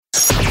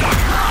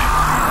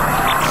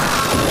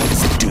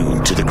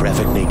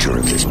graphic nature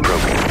of this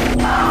program.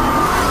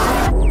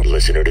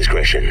 Listener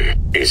discretion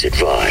is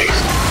advised.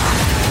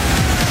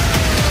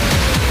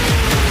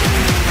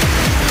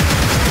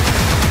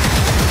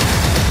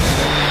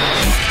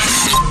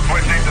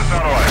 Switching to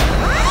satellite.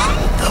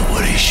 The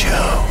Woody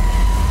Show.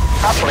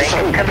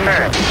 Uplink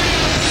confirmed.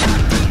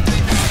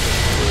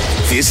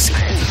 This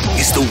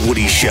is The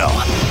Woody Show.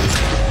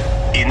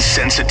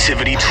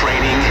 Insensitivity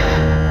training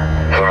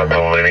For a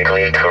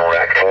politically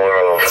correct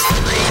world.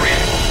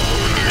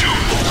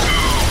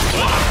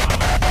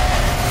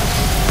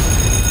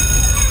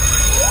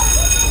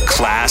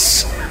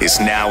 class is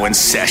now in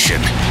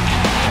session.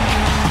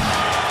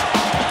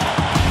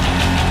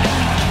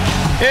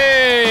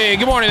 Hey,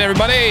 good morning,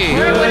 everybody.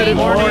 Good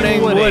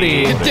morning,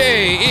 Woody.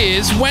 Today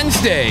is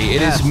Wednesday.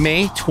 It is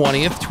May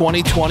 20th,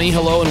 2020.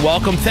 Hello and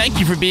welcome. Thank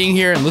you for being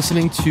here and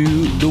listening to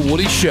The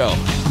Woody Show.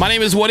 My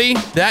name is Woody.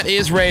 That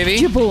is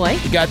Ravy. Your boy.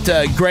 We got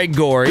Greg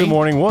Gorey. Good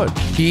morning, Wood.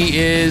 He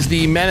is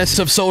the menace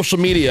of social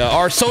media,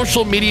 our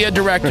social media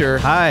director.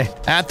 Hi.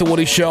 At The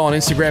Woody Show on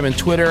Instagram and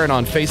Twitter, and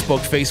on Facebook,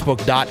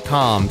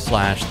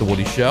 facebook.com/The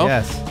Woody Show.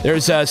 Yes.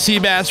 There's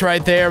Seabass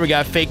right there. We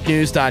got fake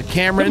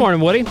news.Cameron. Good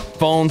morning, Woody.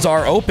 Phones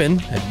are open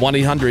at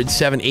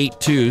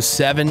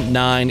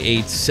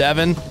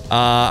 1-800-782-7987.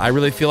 I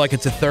really feel like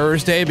it's a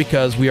Thursday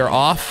because we are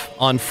off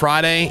on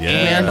Friday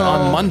and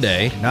on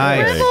Monday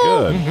Nice.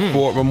 Good.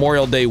 for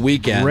Memorial Day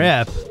weekend.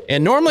 Rip.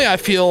 And normally I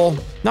feel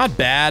not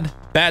bad.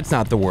 Bad's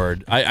not the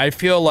word. I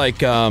feel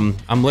like I'm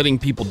letting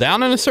people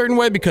down in a certain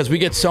way because we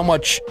get so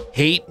much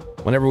hate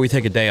whenever we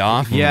take a day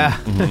off. Yeah.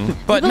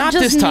 But not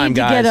just this time, need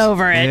guys. to get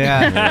over it.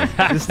 Yeah.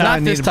 This time I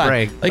Not need this a time.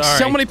 break. Like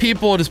so many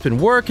people have just been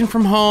working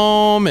from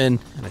home, and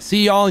I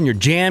see y'all in your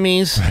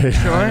jammies and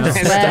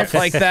stuff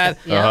like that.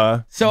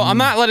 So I'm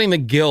not letting the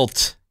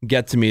guilt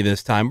get to me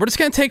this time. We're just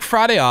gonna take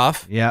Friday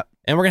off, Yeah.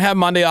 and we're gonna have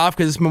Monday off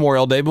because it's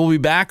Memorial Day. But we'll be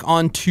back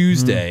on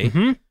Tuesday.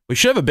 We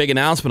should have a big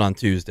announcement on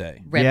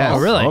Tuesday. Red Yeah. Bulls.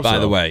 Oh, really? By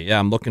the way, yeah,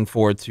 I'm looking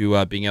forward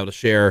to being able to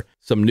share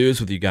some news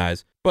with you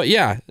guys. But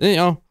yeah,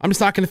 I'm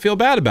just not going to feel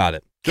bad about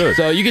it. Good.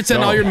 So you can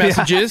send all your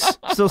messages.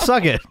 So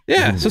suck it.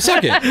 Yeah, so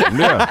suck it.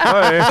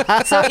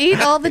 Yeah. So eat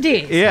all the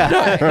D's.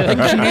 Yeah.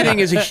 Like, commuting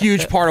is a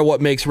huge part of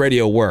what makes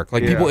radio work.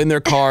 Like people in their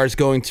cars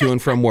going to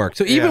and from work.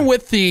 So even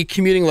with the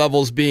commuting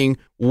levels being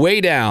way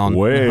down,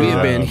 we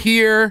have been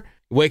here,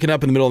 waking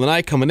up in the middle of the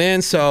night, coming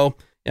in. So,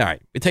 all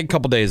right, we take a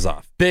couple days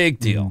off. Big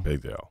deal,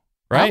 Big deal.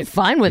 I'm right?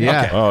 fine with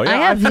Yeah. it. Oh, yeah. I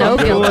have no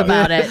guilt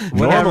about it.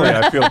 Normally,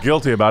 I feel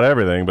guilty about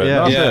everything, but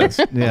not this.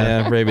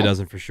 Yeah, Ravy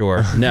doesn't for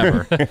sure.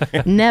 Never.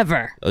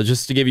 Never.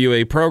 Just to give you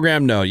a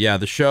program note,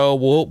 the show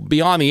will be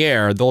on the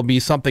air. There'll be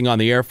something on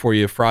the air for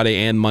you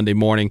Friday and Monday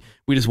morning.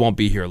 We just won't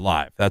be here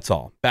live. That's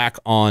all. Back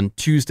on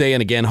Tuesday,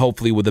 and again,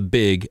 hopefully with a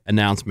big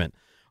announcement.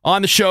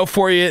 On the show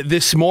for you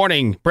this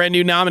morning, brand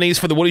new nominees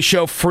for the Woody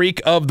Show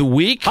Freak of the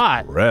Week.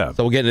 Hot. Rev.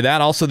 So we'll get into that.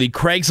 Also, the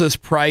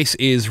Craigslist Price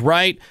is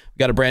Right. We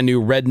got a brand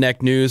new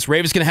Redneck News.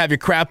 Rave's going to have your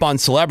crap on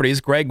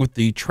celebrities. Greg with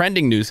the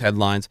trending news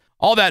headlines.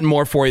 All that and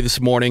more for you this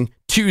morning,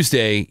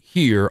 Tuesday,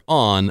 here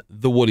on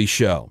The Woody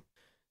Show.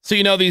 So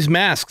these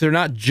masks, they're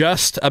not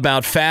just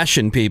about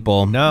fashion,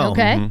 people. No.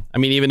 Okay. I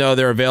mean, even though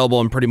they're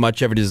available in pretty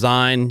much every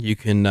design, you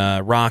can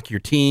rock your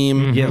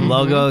team. Get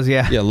logos,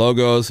 yeah. Yeah,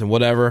 logos and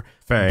whatever.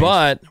 Thanks.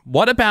 But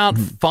what about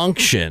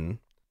function?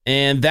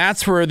 And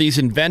that's where these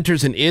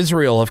inventors in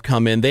Israel have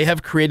come in. They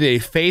have created a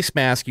face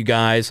mask, you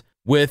guys,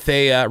 with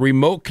a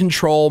remote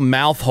control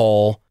mouth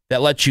hole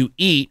that lets you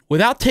eat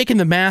without taking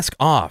the mask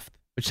off,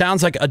 which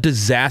sounds like a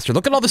disaster.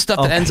 Look at all the stuff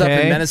that ends up in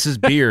Okay. Menace's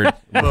beard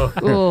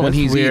Ooh. when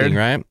he's weird. eating,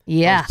 right?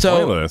 Yeah.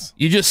 So Pointless.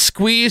 you just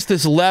squeeze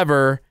this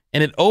lever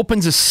and it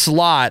opens a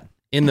slot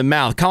in the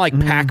mouth, kind of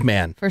like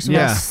Pac-Man. First of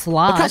all, Yeah. Look how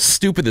slot.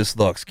 stupid this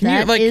looks.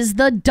 Can That you is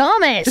the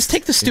dumbest. just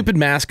take the stupid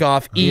mask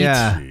off, eat,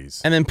 Yeah. Jeez.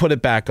 and then put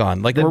it back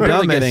on? Like The we're really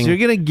dumbest. getting. You're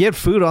going to get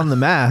food on the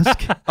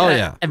mask. Oh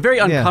yeah. And very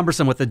Yeah.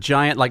 uncumbersome with a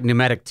giant,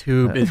 pneumatic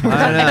tube. The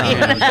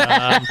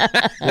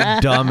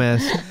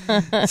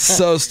dumbest.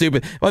 So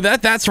stupid. Well,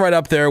 that's right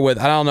up there with,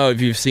 I don't know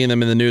if you've seen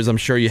them in the news. I'm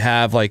sure you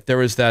have. Like there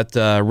was that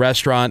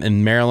restaurant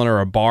in Maryland or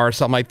a bar or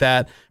something like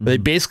that. Where they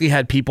basically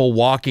had people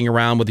walking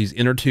around with these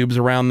inner tubes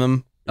around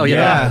them. Oh, yeah.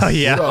 Yes. Oh,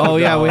 yeah. Oh,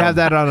 yeah. We have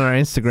that on our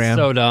Instagram.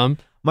 So dumb.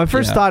 My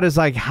first thought is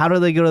how do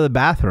they go to the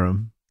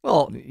bathroom?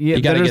 Well, Yeah,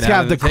 You gotta they're get just out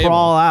have of to the table.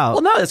 crawl out.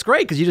 well, no, that's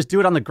great because you just do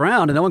it on the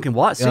ground and no one can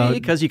see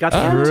because you got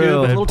the inner true.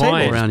 tube with a little Good table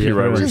point. around Pee you.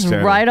 right where you're Just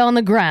standing. right on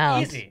the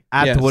ground.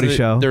 At Yeah, the Woody so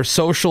Show. They're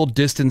social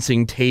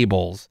distancing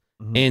tables.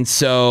 And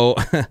so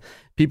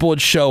people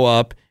would show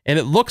up and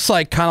it looks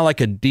like kind of like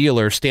a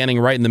dealer standing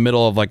right in the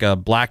middle of like a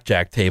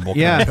blackjack table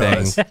kind of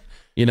thing.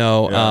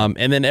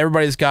 And then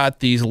everybody's got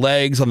these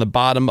legs on the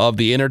bottom of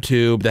the inner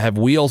tube that have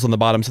wheels on the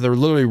bottom. So they're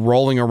literally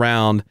rolling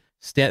around.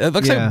 It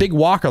looks like a big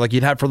walker like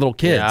you'd have for little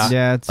kids.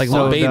 Yeah, it's Like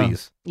so little dumb.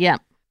 babies. Yeah.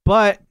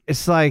 But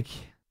it's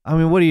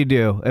what do you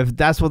do? If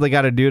that's what they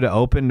got to do to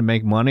open to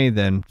make money,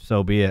 then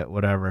so be it.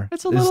 Whatever.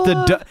 It's a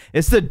little,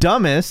 it's the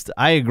dumbest.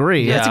 I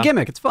agree. Yeah, it's a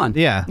gimmick. It's fun.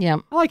 Yeah. Yeah.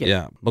 I like it.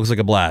 Yeah, looks like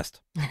a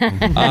blast.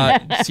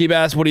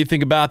 Seabass, what do you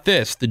think about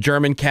this? The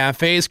German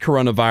cafe's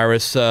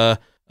coronavirus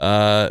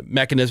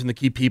mechanism to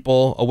keep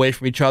people away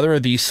from each other,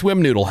 the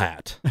swim noodle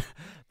hat.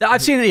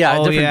 I've seen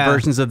different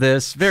versions of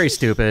this. Very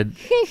stupid.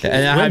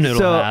 And I have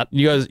noodle hat.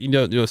 You guys, you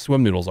know what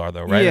swim noodles are,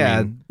 though, right? Yeah,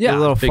 I mean, the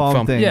little big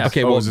foam things. Yeah.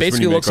 Okay, well, it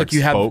basically looks like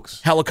you have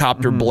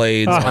helicopter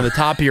blades on the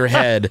top of your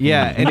head.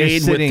 Yeah, and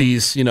made with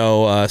these,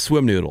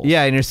 swim noodles.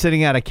 Yeah, and you're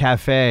sitting at a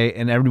cafe,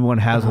 and everyone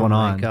has one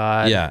on.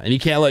 God. Yeah, and you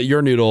can't let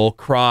your noodle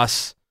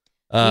cross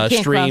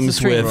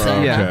streams with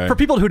For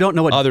people who don't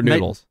know what other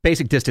noodles.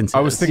 Basic distance is. I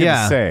was thinking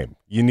the same.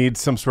 You need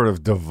some sort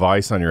of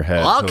device on your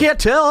head. I can't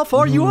tell how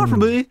far you are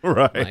from me.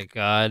 Right. My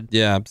God.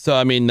 Yeah. So,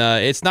 I mean,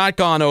 it's not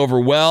gone over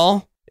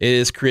well. It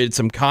has created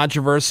some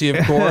controversy,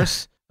 of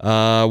course.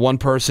 One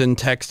person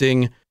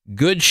texting,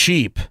 good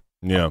sheep.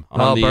 Yeah.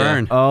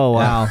 Burn. Oh,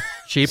 wow.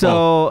 Sheeple.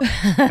 So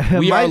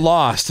we are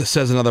lost,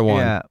 says another one.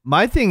 Yeah.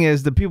 My thing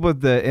is the people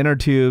with the inner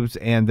tubes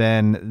and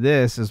then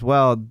this as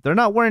well, they're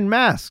not wearing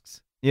masks.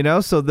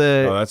 So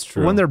that's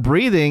true. when they're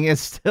breathing,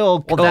 it's still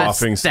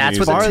that's what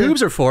the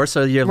tubes are for,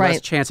 so you have less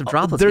chance of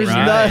droplets.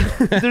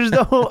 There's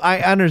no,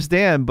 I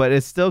understand, but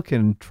it still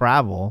can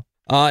travel.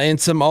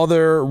 And some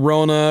other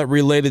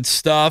Rona-related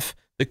stuff.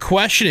 The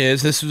question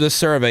is, this was a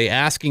survey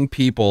asking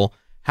people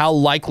how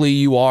likely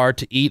you are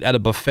to eat at a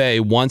buffet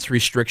once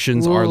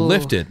restrictions are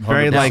lifted.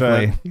 Very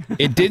likely.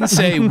 It didn't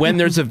say when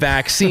there's a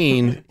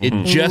vaccine. It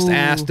just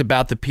asked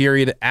about the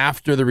period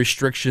after the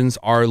restrictions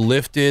are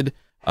lifted.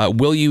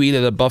 Will you eat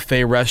at a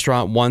buffet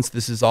restaurant once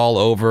this is all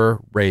over,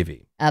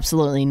 Ravy?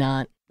 Absolutely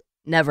not.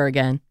 Never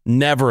again.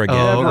 Never again.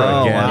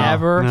 Wow.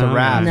 Never. It's a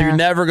wrap. No. You're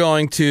never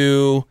going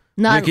to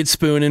Wicked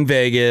Spoon in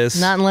Vegas.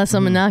 Not unless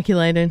I'm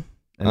inoculated.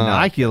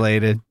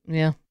 Inoculated.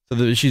 Yeah.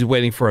 So she's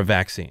waiting for a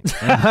vaccine.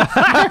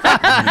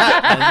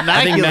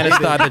 I think Menace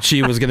thought that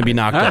she was going to be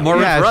knocked out. More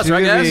room for us,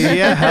 right, guys?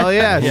 Yeah, hell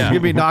yeah. She's going to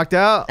be knocked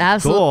out.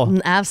 Cool.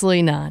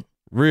 Absolutely not.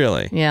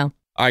 Really? Yeah. All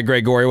right,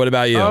 Gregory, what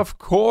about you? Of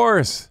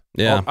course.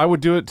 Yeah. I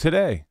would do it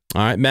today.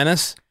 All right,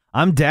 Menace?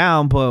 I'm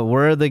down, but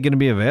where are they going to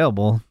be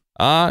available?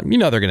 They're going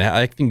to have,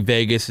 I think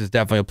Vegas is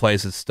definitely a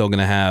place that's still going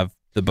to have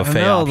the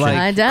buffet option.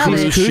 I doubt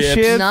it. Cruise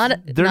ships, Not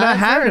they're not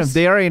having them.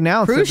 They already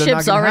announced Cruise that they're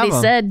ships not gonna already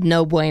have them. said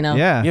no bueno.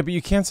 Yeah. Yeah, but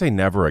you can't say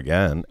never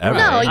again. Ever.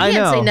 No, you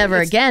can't say never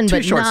again, too but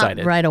not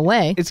short-sighted. right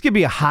away. It's going to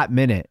be a hot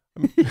minute.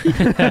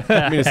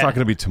 I mean, it's not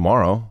going to be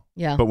tomorrow.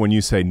 Yeah. But when you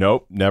say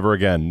nope, never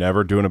again,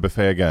 never doing a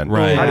buffet again.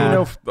 Right. How do you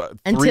know? 3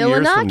 Until years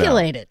from now?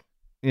 inoculated.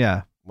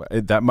 Yeah.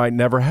 That might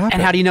never happen.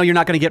 And how do you know you're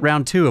not going to get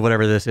round 2 of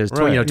whatever this is?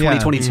 Right.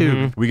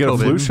 2022. We get a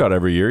COVID. flu shot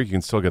every year. You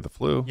can still get the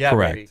flu. Yeah,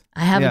 Correct. baby.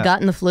 I haven't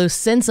gotten the flu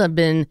since I've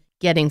been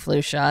getting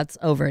flu shots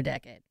over a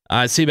decade.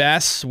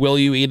 Seabass, will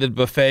you eat at a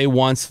buffet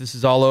once this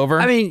is all over?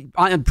 I mean,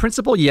 in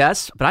principle,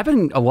 yes, but I've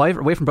been away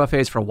from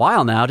buffets for a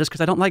while now just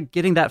because I don't like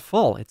getting that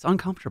full. It's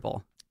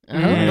uncomfortable.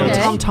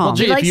 Okay. Tom. Well,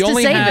 gee, He likes to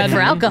save it for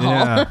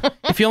alcohol.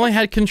 if you only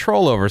had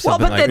control over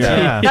something but like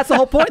that. that's the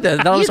whole point.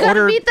 Then I'll You just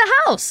gotta order. beat the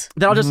house.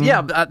 Then I'll just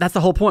that's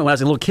the whole point. When I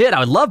was a little kid, I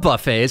would love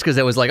buffets because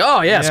it was like,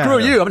 oh yeah, screw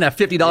you, I'm gonna have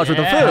 $50 worth of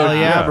food. Hell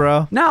yeah,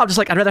 bro. Now I'm just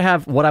like, I'd rather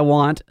have what I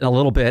want in a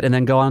little bit and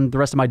then go on the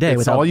rest of my day It's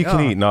without. all you can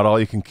eat, not all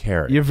you can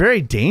carry. You're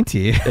very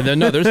dainty.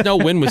 No, there's no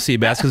win with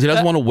Seabass because he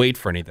doesn't want to wait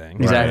for anything.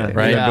 Exactly.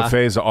 Right? The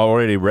buffet's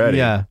already ready.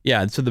 Yeah.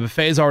 Yeah, so the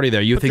buffet's already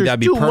there. You think that'd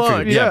be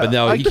perfect. Yeah, but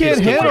no, I he can't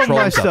still handle control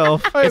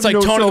himself. myself. It's like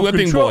Tony the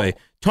Whipping Boy.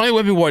 Tony the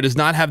Whipping Boy does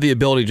not have the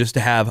ability just to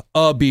have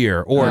a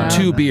beer or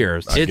 2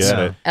 beers. get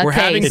it. We're A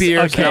having case.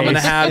 beers, and I'm going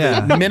to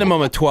have a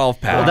minimum of 12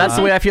 packs. Well, that's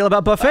the way I feel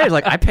about buffets.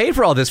 Like I paid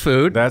for all this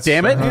food.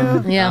 Damn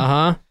it.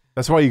 Yeah.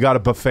 That's why you got a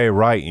buffet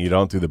right, and you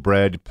don't do the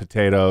bread,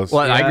 potatoes.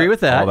 Well, I agree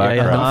with that. all that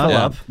Yeah, crap. don't fill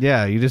Yeah. up.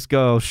 Yeah, you just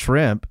go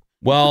shrimp.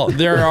 Well,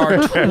 there are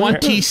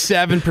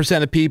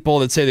 27% of people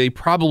that say they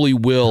probably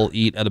will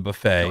eat at a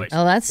buffet.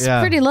 Oh, that's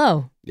Yeah. pretty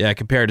low. Yeah,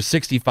 compared to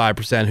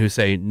 65% who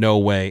say no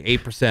way,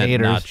 8%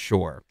 Haters. not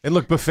sure. And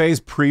look, buffets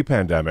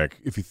pre-pandemic,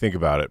 if you think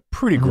about it,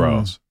 pretty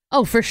gross.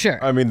 Oh, for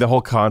sure. I mean, the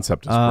whole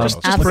concept is gross.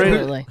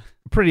 Absolutely.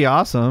 Pretty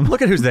awesome.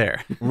 Look at who's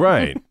there.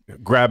 Right.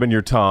 Grabbing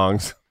your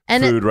tongs,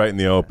 And food right in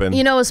the open.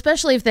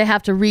 Especially if they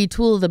have to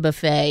retool the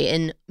buffet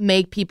and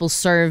make people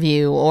serve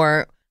you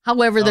or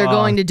however they're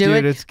going to do dude,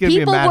 it. it's gonna be a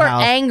People were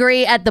madhouse.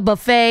 angry at the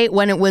buffet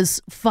when it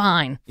was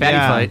fine. Fatty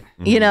Yeah.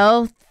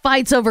 fight.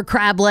 Fights over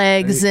crab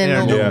legs and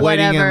Yeah. whatever.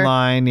 Waiting in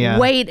line, yeah.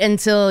 Wait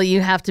until you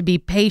have to be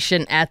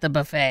patient at the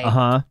buffet.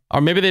 Uh-huh.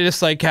 Or maybe they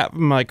just like have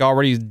them like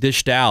already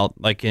dished out,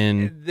 like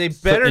in They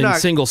better in not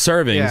single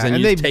servings, Yeah, and and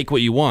you just they- take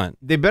what you want.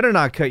 They better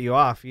not cut you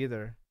off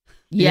either.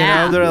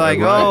 Yeah. They're like,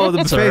 oh, the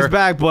buffet's Sir.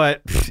 back,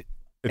 but it's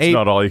 8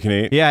 not all you can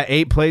eat. Yeah,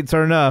 8 plates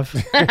are enough.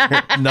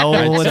 No, All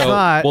right, it's so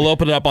not. we'll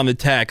open it up on the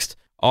text.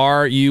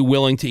 Are you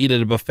willing to eat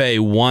at a buffet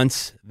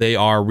once they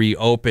are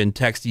reopened?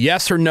 Text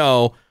yes or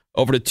no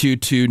over to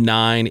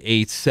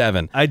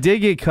 22987. I did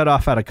get cut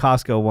off at a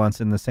Costco once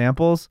in the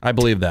samples. I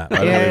believe that.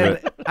 And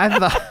I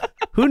thought,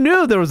 who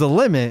knew there was a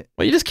limit?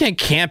 Well, you just can't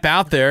camp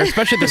out there,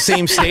 especially at the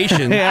same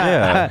station.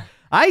 Yeah.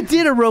 I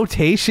did a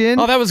rotation.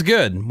 Oh, that was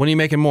good. When are you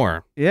making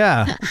more?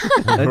 Yeah.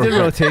 I did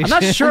rotation. I'm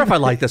not sure if I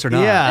like this or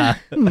not. Yeah.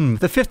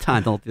 The 5th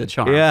time, the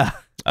charm. Yeah.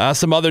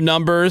 Some other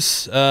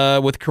numbers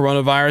with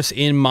coronavirus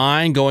in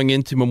mind going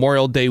into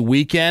Memorial Day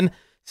weekend.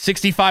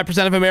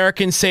 65% of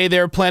Americans say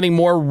they're planning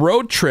more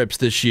road trips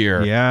this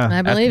year. Yeah. I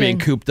After believe being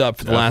it. cooped up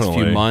for the last few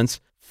Definitely. months.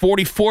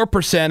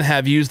 44%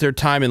 have used their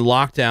time in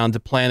lockdown to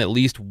plan at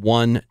least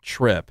one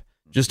trip.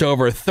 Just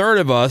over a third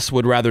of us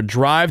would rather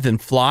drive than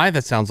fly.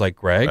 That sounds like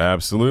Greg.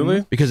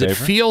 Absolutely. Because it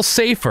Safer. feels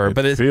safer,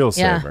 but It it's feels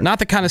Yeah. safer. not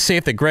the kind of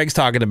safe that Greg's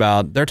talking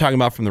about. They're talking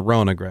about from the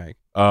Rona, Greg.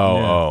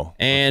 Oh.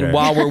 And okay.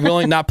 while we're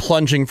willing, not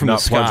plunging from not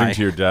the sky. plunging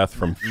to your death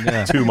from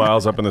 2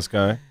 miles up in the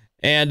sky.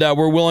 And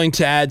we're willing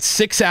to add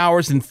 6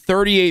 hours and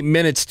 38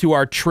 minutes to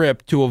our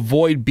trip to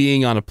avoid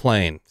being on a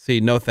plane.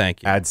 See, no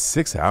thank you. Add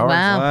 6 hours.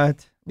 Wow.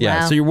 What? Yeah,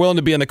 Wow. so you're willing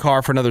to be in the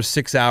car for another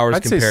 6 hours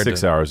I'd say compared 6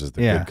 to hours is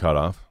the Yeah. good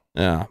cutoff.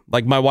 Yeah,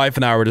 like my wife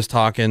and I were just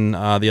talking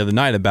the other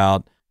night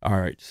about. All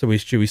right, so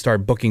should we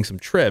start booking some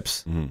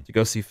trips to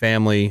go see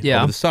family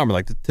over the summer,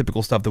 like the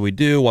typical stuff that we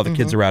do while the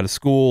kids are out of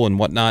school and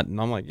whatnot? And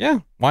I'm like, yeah,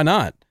 why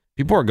not?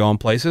 People are going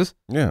places.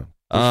 Yeah.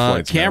 There's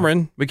flights now.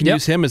 Cameron, we can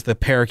use him as the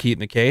parakeet in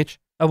the cage.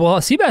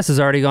 Well, Seabass has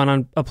already gone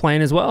on a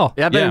plane as well.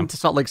 Yeah, I've been Yeah. to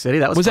Salt Lake City.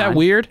 That was Was that fine.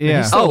 weird? Yeah.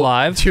 He's still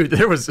alive. Dude,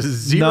 there was No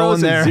zeros one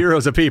and there.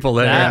 zeros of people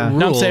there. That No, I'm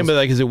rules. saying, but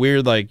like, is it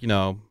weird? Like, you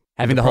know,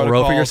 Having the whole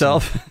row for protocols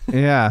yourself.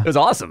 Yeah. It was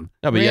awesome.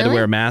 No, but you had to Really?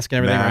 wear a mask and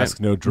everything, Mask,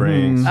 right? no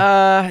drinks.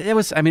 It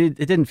was, I mean,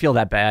 it didn't feel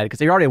that bad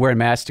because you're already wearing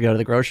masks to go to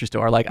the grocery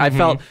store. Like, I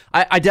felt,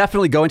 I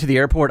definitely going to the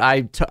airport,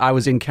 I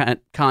was in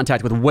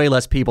contact with way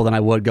less people than I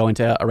would going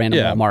to a random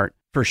Yeah. Walmart,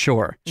 for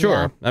sure. Sure,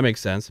 Yeah. that makes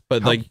sense.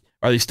 But like,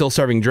 are they still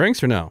serving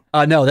drinks or no?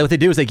 No, what they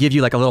do is they give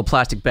you like a little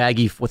plastic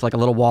baggie with like a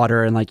little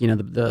water and like, you know,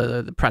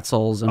 the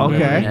pretzels and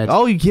whatever in Okay. it.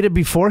 Oh, you get it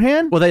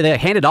beforehand? Well, they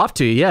hand it off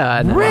to you, yeah.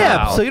 And,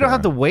 Rip. So you don't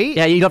have to wait?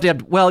 Yeah, you don't have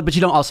to, well, but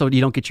you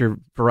don't get your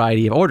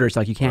variety of orders.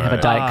 Like you can't have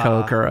a Diet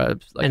Coke or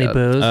Any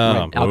booze?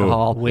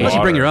 alcohol. Ooh, Unless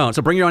you bring water. your own.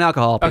 So bring your own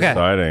alcohol. Okay.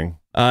 Exciting.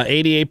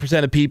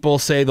 88% of people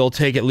say they'll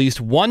take at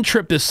least one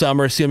trip this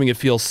summer, assuming it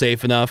feels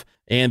safe enough.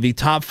 And the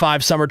top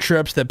 5 summer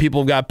trips that people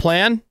have got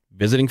planned,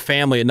 visiting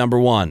family at number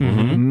 1.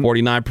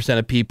 49%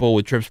 of people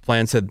with trips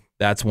planned said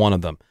that's one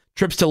of them.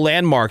 Trips to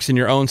landmarks in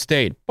your own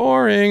state,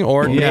 boring,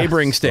 or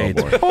neighboring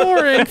states,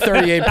 boring,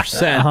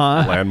 38%.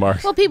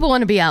 Landmarks. Well, people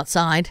want to be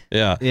outside.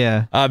 Yeah.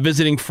 Yeah.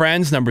 Visiting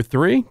friends, number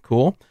 3,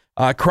 cool.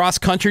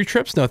 Cross-country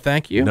trips, no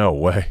thank you. No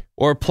way.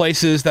 Or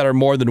places that are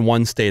more than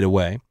one state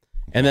away.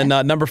 And then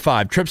number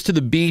 5, trips to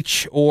the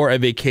beach or a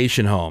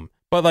vacation home.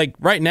 But like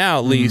right now,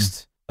 at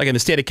least, like in the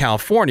state of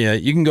California,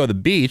 you can go to the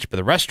beach, but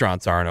the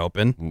restaurants aren't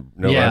open.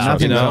 No Yeah,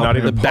 restaurants. You know, not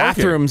even the parking.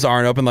 bathrooms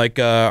aren't open. Like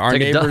our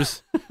Take a dump.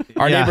 neighbors,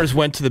 our Yeah. neighbors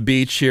went to the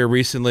beach here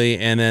recently,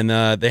 and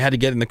then they had to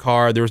get in the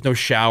car. There was no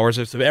showers,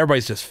 so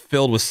everybody's just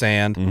filled with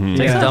sand. Take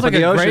a Sounds dump like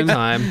in the a great ocean.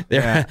 time.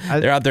 They're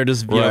they're out there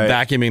just Right.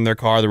 vacuuming their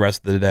car the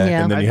rest of the day.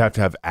 Yeah. And then you have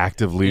to have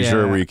active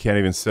leisure Yeah. where you can't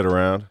even sit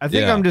around. I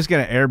think Yeah. I'm just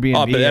going to Airbnb.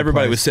 Oh, but a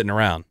everybody place. was sitting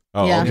around.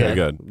 Oh, Yeah. okay,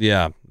 good.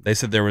 Yeah, they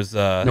said there was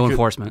No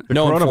enforcement. The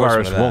no enforcement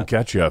coronavirus of that. won't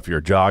get you if you're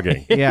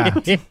jogging. Yeah,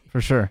 for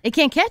sure. It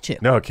can't catch you.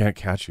 No, it can't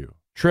catch you.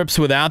 Trips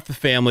without the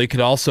family could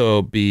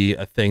also be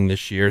a thing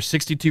this year.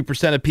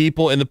 62% of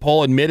people in the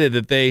poll admitted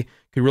that they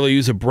could really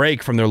use a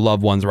break from their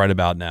loved ones right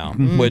about now,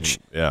 which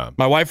Yeah.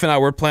 my wife and I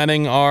were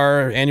planning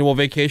our annual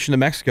vacation to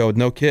Mexico with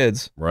no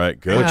kids, Right.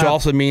 Good. which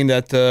also mean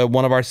that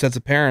one of our sets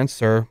of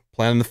parents are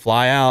planning to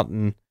fly out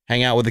and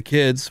hang out with the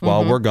kids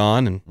while we're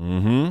gone, and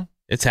Mm-hmm.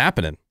 it's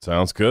happening.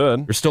 Sounds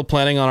good. We're still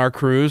planning on our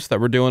cruise that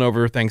we're doing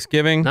over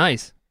Thanksgiving.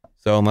 Nice.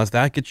 So unless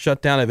that gets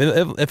shut down,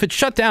 if it's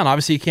shut down,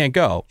 obviously you can't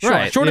go.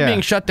 Right. Short of Yeah.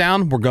 being shut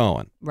down, we're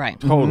going. Right.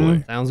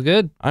 Totally. Sounds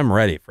good. I'm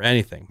ready for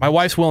anything. My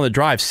wife's willing to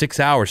drive 6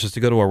 hours just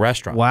to go to a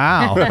restaurant.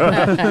 Wow.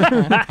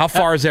 How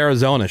far is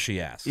Arizona? She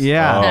asked.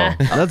 Yeah.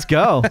 Let's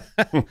go.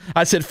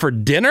 I said for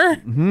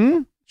dinner.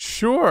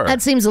 Sure.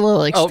 That seems a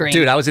little Oh, extreme.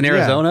 dude, I was in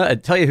Arizona. I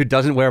tell you who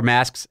doesn't wear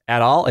masks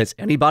at all. It's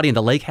anybody in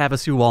the Lake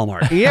Havasu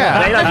Walmart.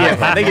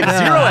 Yeah. They get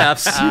 0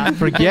 Fs.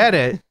 Forget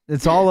it.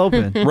 It's all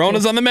open.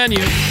 Rona's on the menu.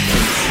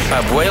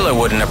 Abuela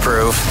wouldn't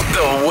approve.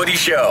 The Woody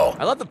Show.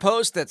 I love the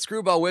post that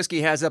Screwball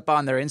Whiskey has up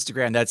on their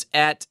Instagram. That's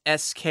at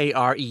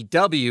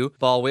SKREW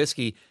Ball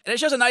Whiskey. And it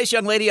shows a nice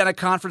young lady on a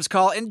conference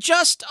call, and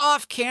just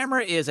off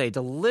camera is a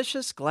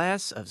delicious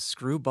glass of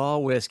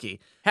Screwball Whiskey.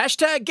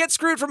 Hashtag get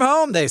screwed from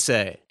home, they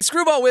say.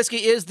 Screwball Whiskey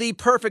is the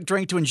perfect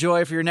drink to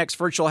enjoy for your next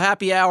virtual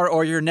happy hour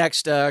or your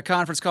next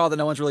conference call that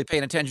no one's really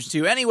paying attention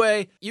to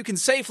anyway. You can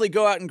safely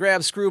go out and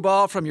grab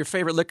Screwball from your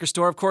favorite liquor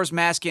store. Of course,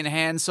 mask in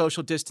hand,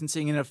 social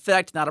distancing in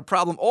effect, not a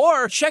problem.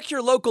 Or check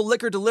your local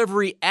liquor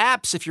delivery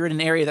apps if you're in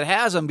an area that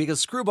has them, because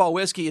Screwball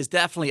Whiskey is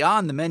definitely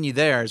on the menu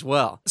there as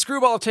well.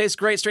 Screwball tastes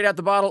great straight out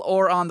the bottle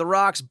or on the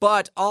rocks,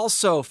 but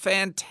also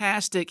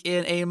fantastic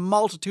in a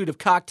multitude of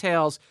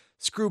cocktails.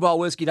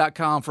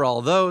 ScrewballWhiskey.com for all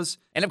of those.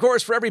 And of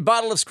course, for every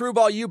bottle of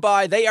Screwball you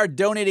buy, they are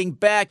donating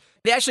back.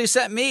 They actually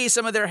sent me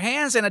some of their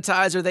hand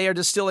sanitizer they are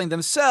distilling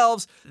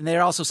themselves, and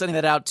they're also sending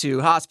that out to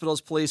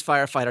hospitals, police,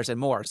 firefighters, and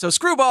more. So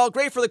Screwball,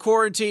 great for the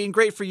quarantine,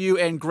 great for you,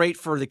 and great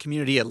for the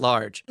community at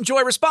large.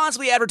 Enjoy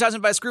responsibly.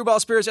 Advertisement by Screwball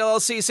Spirits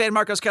LLC, San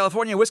Marcos,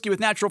 California. Whiskey with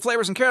natural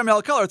flavors and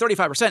caramel color,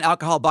 35%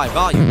 alcohol by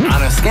volume.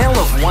 On a scale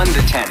of 1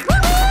 to 10,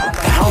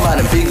 how about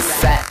a big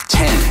fat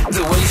 10?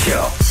 The Woody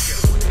Show.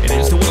 It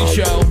is the Woody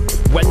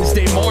Show.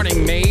 Wednesday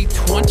morning, May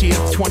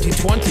 20th,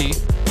 2020.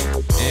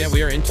 And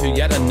we are into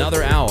yet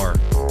another hour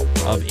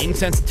of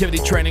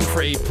insensitivity training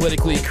for a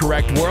politically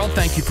correct world.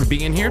 Thank you for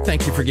being here.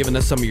 Thank you for giving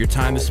us some of your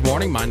time this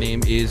morning. My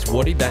name is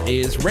Woody. That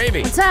is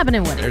Ravy. What's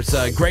happening, Woody? There's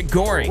Greg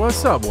Gorey.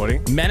 What's up, Woody?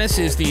 Menace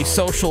is the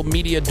social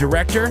media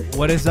director.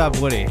 What is up,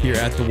 Woody? Here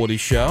at The Woody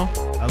Show.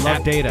 I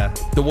love data.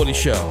 The Woody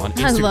Show on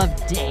Instagram. I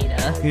love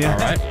data. Yeah. All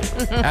right.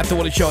 At The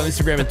Woody Show on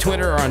Instagram and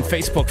Twitter, or on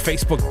Facebook,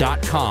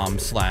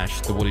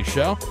 facebook.com/The Woody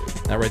Show.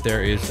 That right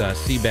there is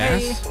Seabass.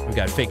 Hey. We've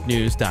got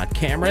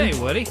fakenews.cameron. Hey,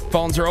 Woody.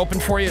 Phones are open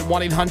for you at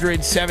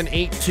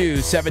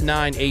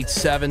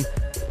 1-800-782-7987.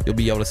 You'll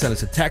be able to send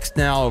us a text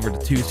now over to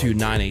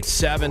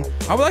 22987.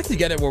 I would like to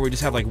get it where we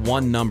just have like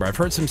one number. I've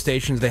heard some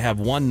stations, they have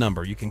one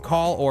number. You can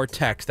call or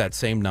text that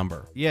same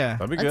number. Yeah.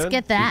 That'd be Let's good.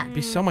 get that. It'd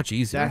be so much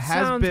easier. That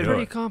has Sounds been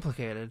pretty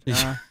complicated.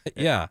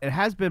 Yeah. It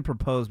has been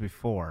proposed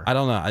before. I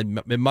don't know.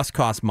 It must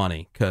cost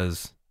money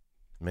because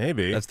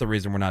Maybe. that's the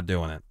reason we're not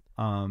doing it.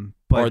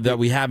 But Or that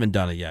we haven't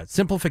done it yet.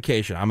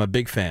 Simplification. I'm a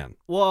big fan.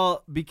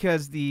 well,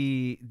 because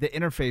the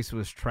interface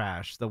was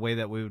trash. The way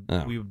that we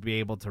Oh. would be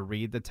able to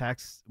read the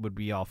text would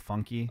be all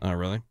funky. Oh,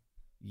 really?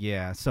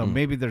 Yeah. So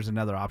maybe there's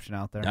another option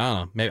out there. I don't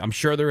know. Maybe, I'm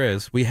sure there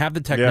is. We have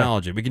the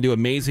technology. We can do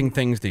amazing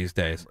things these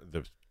days.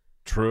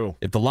 True.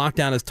 If the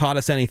lockdown has taught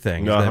us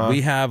anything, is that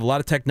we have a lot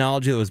of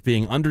technology that was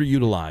being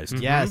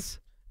underutilized. Yes.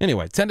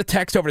 Anyway, send a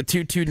text over to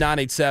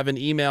 22987.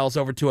 Emails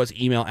over to us,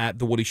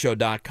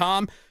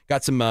 email@thewoodyshow.com.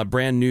 Got some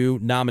brand new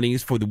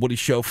nominees for the Woody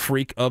Show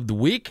Freak of the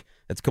Week.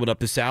 That's coming up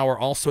this hour.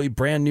 Also, a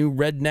brand new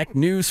redneck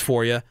news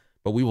for you.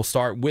 But we will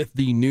start with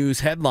the news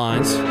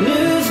headlines.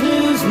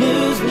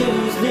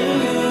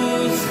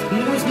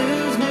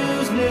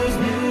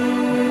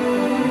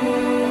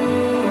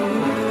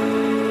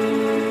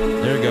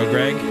 There you go,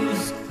 Greg.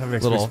 That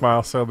makes me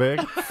smile so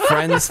big.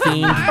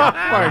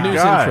 Friends-themed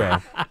news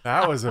intro.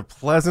 That was a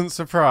pleasant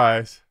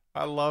surprise.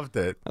 I loved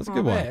it. That's a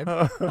good one.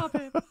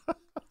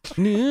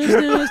 He's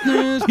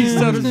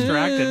so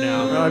distracted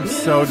now. I'm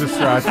so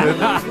distracted.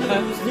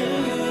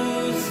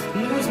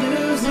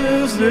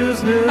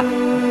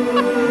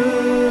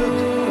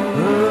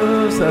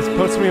 That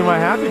puts me in my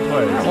happy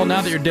place. Well,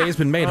 now that your day's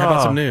been made, how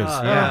about some news?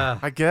 Yeah.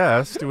 I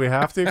guess. Do we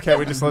have to? Can't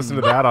we just listen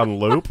to that on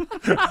loop?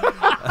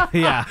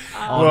 Yeah.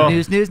 Well,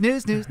 News.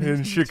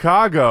 in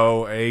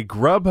Chicago, a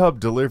Grubhub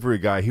delivery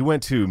guy, he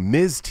went to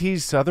Ms.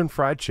 T's Southern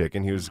Fried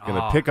Chicken. He was going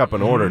to pick up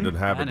an order to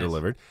have it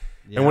delivered.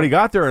 And when he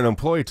got there, an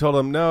employee told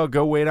him, no,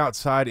 go wait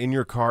outside in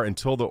your car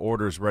until the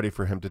order is ready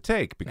for him to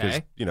take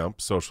because,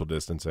 social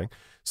distancing.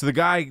 So the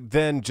guy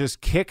then just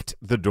kicked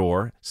the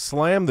door,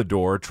 slammed the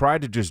door,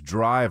 tried to just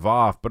drive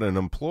off, but an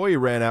employee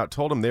ran out,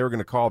 told him they were going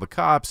to call the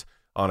cops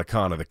on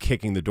account of the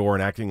kicking the door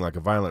and acting like a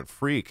violent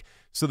freak.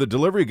 So the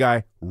delivery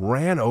guy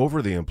ran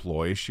over the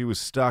employee. She was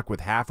stuck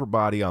with half her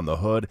body on the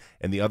hood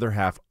and the other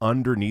half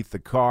underneath the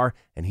car,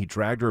 and he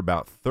dragged her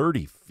about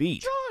 30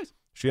 feet.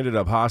 She ended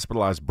up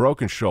hospitalized,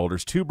 broken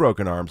shoulders, 2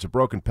 broken arms, a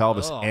broken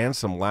pelvis, and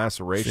some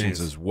lacerations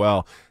as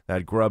well.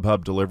 That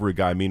Grubhub delivery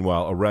guy,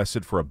 meanwhile,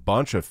 arrested for a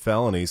bunch of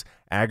felonies,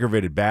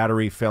 aggravated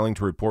battery, failing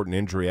to report an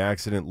injury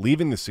accident,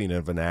 leaving the scene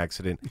of an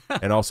accident,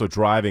 and also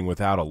driving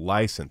without a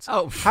license.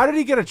 How did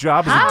he get a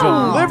job as a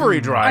delivery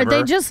driver? Are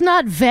they just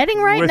not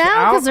vetting right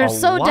now because they're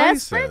so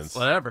desperate?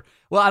 Whatever.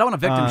 Well, I don't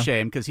want to victim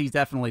shame because he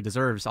definitely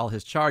deserves all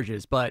his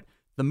charges. But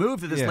the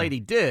move that this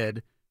lady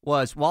did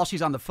was while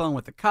she's on the phone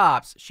with the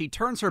cops, she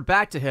turns her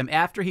back to him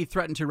after he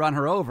threatened to run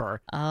her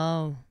over.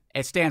 Oh.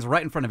 It stands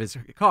right in front of his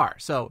car.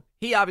 So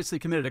he obviously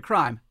committed a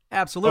crime.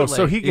 Absolutely. Oh,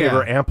 so he gave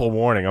her ample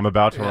warning. I'm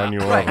about to run you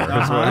over. I'm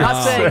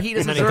not saying he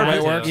doesn't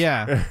deserve it.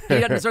 Yeah. He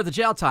doesn't deserve the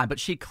jail time, but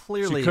she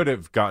clearly She could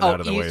have gotten out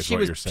of the way, is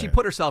what you're saying. She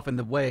put herself in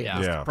the way. Yeah.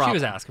 Of the Yeah. problem. She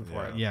was asking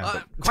for it.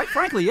 Yeah. Quite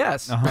frankly,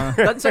 yes.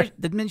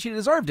 Didn't mean she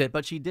deserved it,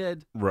 but she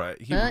did. Right.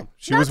 She Not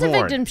was to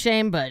warned. victim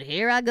shame, but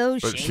here I go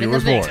But she shaming the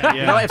was warned. victim.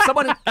 You know,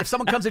 if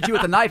someone comes at you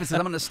with a knife and says,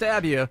 "I'm going to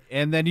stab you,"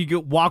 And then you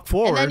walk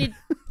forward. And then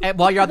and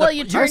while you're on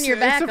you turn your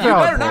back a on you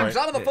valid better not, point.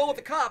 because I'm on the phone with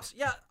the cops.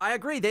 Yeah, I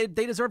agree. They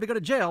deserve to go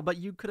to jail, but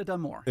you could have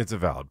done more. It's a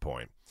valid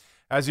point.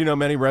 As you know,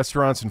 many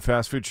restaurants and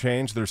fast food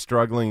chains, they're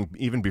struggling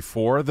even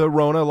before the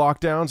Rona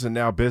lockdowns, and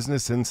now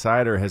Business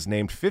Insider has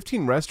named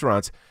 15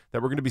 restaurants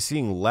that we're going to be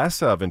seeing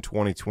less of in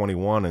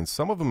 2021, and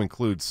some of them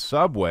include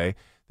Subway.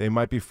 They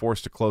might be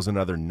forced to close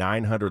another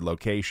 900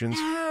 locations.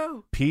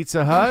 No.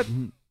 Pizza Hut.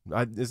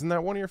 Isn't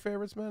that one of your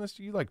favorites, Menace?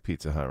 You like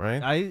Pizza Hut,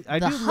 right? I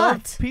The do Hut.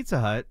 love Pizza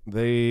Hut.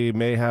 They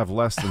may have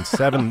less than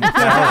 7,000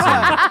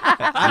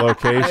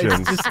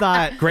 locations. It's just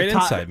not Great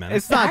top- insight, man.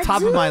 It's not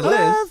top of my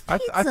list.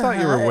 I thought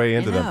you were way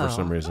into them for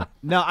some reason.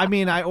 No, I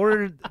mean I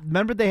ordered.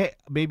 Remember this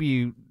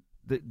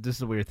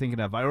is what you're thinking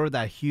of. I ordered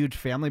that huge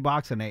family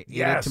box and I ate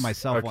it to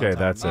myself. Okay, one time.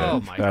 that's it.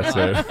 Oh, my That's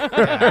God.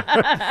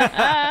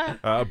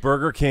 it.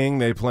 Burger King,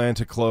 they plan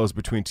to close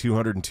between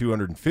 200 and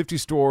 250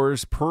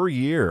 stores per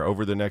year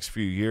over the next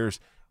few years.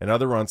 And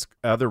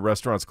other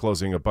restaurants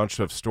closing. A bunch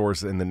of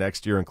stores in the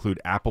next year include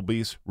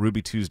Applebee's,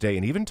 Ruby Tuesday,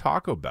 and even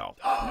Taco Bell.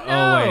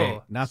 Oh,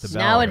 wait. Not the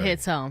Bell. Now it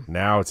hits home.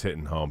 Now it's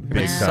hitting home.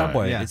 Big time.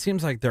 Subway. It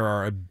seems like there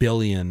are a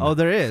billion. Oh,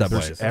 there is.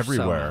 Subways. There's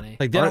everywhere.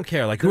 Like, they don't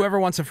care. Like,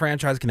 whoever wants a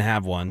franchise can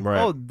have one. Right.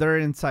 Oh, they're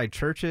inside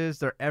churches.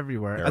 They're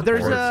everywhere.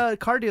 There's a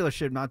car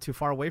dealership not too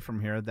far away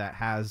from here that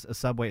has a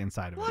Subway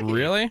inside of it.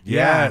 Really?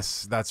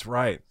 Yes, that's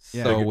right.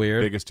 So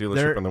weird. Biggest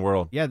dealership in the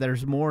world. Yeah,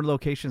 there's more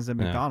locations than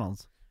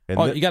McDonald's.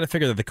 And you got to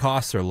figure that the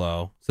costs are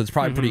low, so it's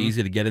probably pretty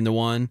easy to get into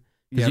one.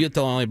 Because you have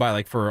to only buy,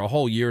 like, for a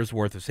whole year's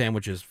worth of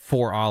sandwiches,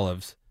 4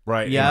 olives.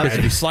 Right. Yeah. Because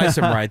if you slice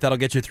them right, that'll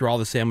get you through all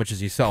the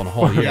sandwiches you sell in a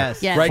whole year.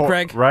 Yes. Yes. Right, Four-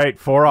 Greg? Right.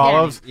 4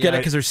 olives. Get it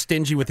because they're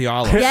stingy with the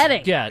olives. Get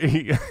it. Yeah.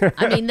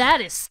 I mean,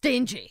 that is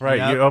stingy. Right.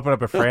 Yep. You open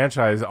up a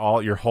franchise,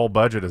 your whole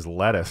budget is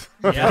lettuce.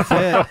 Yeah. That's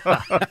it.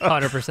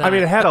 100%. I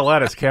mean, a head of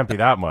lettuce can't be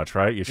that much,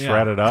 right? You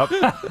shred it up.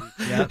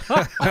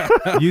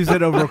 Use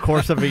it over a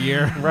course of a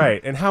year.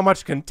 Right. And how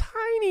much can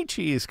tiny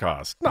cheese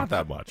cost? Not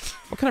that much.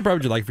 What kind of bread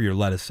would you like for your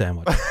lettuce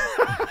sandwich?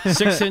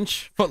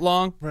 6-inch, foot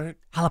long? Right.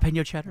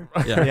 Jalapeno cheddar.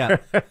 Yeah.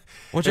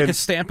 What's like a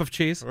stamp of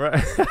cheese?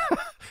 Right.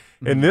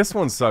 And this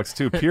one sucks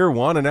too. Pier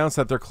 1 announced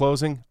that they're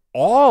closing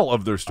all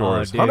of their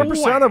stores. 100% of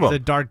It's them. a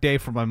dark day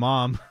for my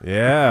mom.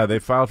 Yeah, they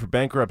filed for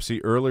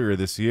bankruptcy earlier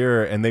this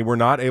year, and they were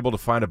not able to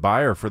find a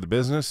buyer for the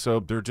business, so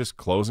they're just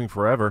closing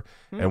forever.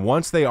 And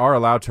once they are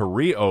allowed to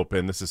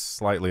reopen, this is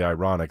slightly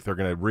ironic, they're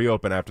going to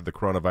reopen after the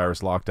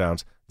coronavirus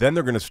lockdowns, then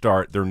they're going to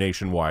start their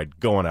nationwide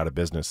going out of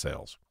business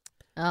sales.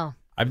 Oh.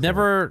 I've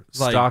never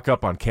Stock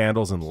up on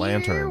candles and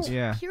lanterns.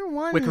 Yeah. Pure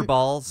One. Wicker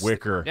balls.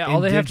 Wicker. Yeah, all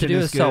they have to do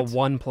is Indigenous sell goods.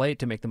 one plate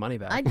to make the money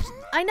back.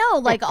 I know,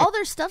 like all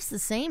their stuff's the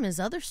same as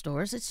other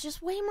stores. It's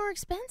just way more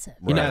expensive.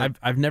 You know,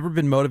 I've never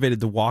been motivated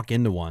to walk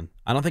into one.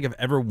 I don't think I've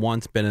ever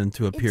once been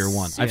into a Pier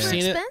 1. I've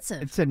super seen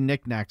expensive. It's a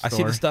knick-knack I store.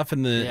 see the stuff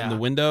in the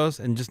windows,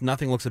 and just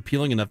nothing looks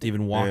appealing enough to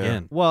even walk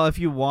in. Well, if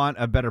you want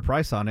a better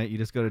price on it, you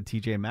just go to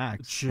TJ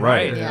Maxx.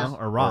 Right. You know,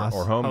 or Ross.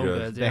 Or Home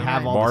Goods. They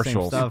have all the same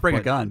Marshalls. stuff. Bring a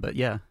but- gun, but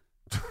yeah.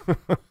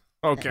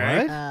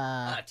 Okay.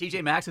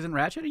 TJ Maxx isn't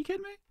Ratchet? Are you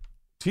kidding me?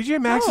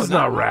 TJ Maxx is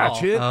not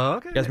Ratchet. Oh,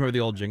 okay. You guys remember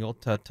the old jingle?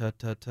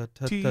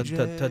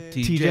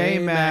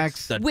 TJ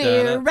Maxx.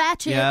 We're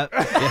ratchet. Yeah.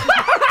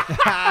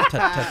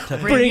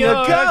 Bring a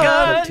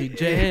gun.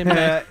 TJ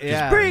Maxx.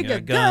 Yeah. Bring a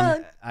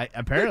gun.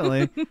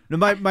 Apparently. No,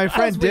 my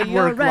friend we did are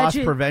work loss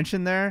ratchet.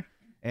 prevention there,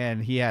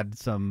 and he had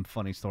some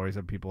funny stories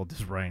of people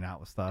just running out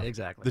with stuff.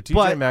 Exactly. The TJ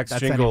But Maxx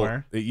that's jingle,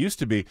 anywhere. it used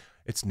to be,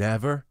 it's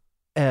never,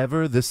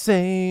 ever the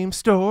same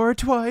store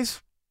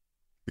twice.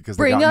 Because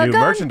Bring they got a new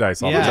gun.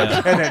 merchandise all Yeah.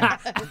 the time.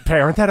 And then,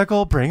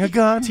 parenthetical, bring a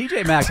gun.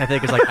 TJ Maxx, I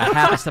think, is like a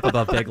half a step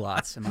above Big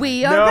Lots.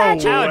 We are No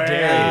ratchet.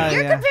 way.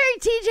 You're Yeah. comparing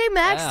TJ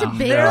Maxx to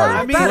Big No. I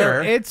Lots? mean,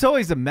 Better. it's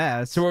always a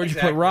mess. So where would you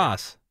put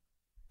Ross?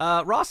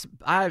 Ross,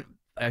 I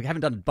haven't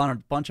done a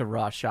bunch of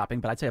Ross shopping,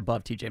 but I'd say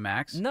above TJ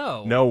Maxx.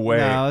 No. No way.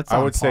 No, it's I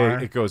on would par.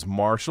 say it goes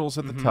Marshalls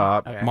at the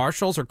top. Okay.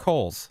 Marshalls or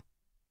Kohl's?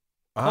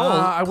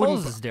 I wouldn't.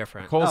 Kohl's is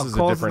different. Kohl's No, is a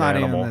Kohl's different not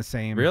animal. even the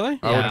same. Really?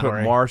 I would Yeah.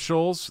 put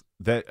Marshalls.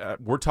 That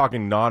we're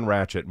talking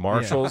non-Ratchet.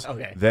 Marshalls,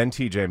 Okay. then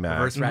TJ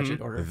Reverse Maxx,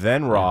 Ratchet order.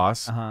 then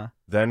Ross, Uh-huh.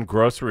 then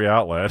Grocery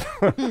Outlet,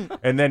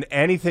 and then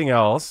anything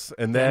else,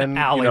 and then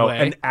alleyway.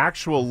 an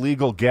actual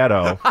legal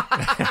ghetto,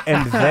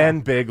 and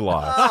then Big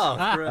Lots. Oh,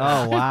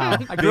 wow.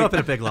 I grew up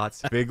in a Big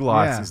Lots. Big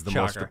Lots Yeah. is the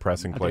most Shocker.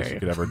 depressing place dare you you.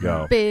 could ever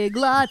go. Big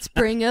Lots,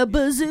 bring a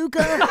bazooka.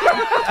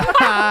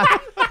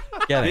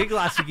 Get it. Big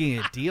Lots, you can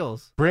get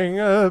deals. Bring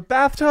a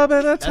bathtub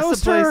and a That's the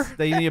toaster. place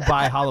that you need to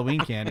buy Halloween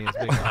candy. Is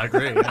Big Lots. I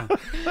agree.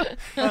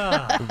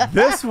 Yeah.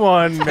 This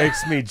one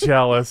makes me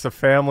jealous. A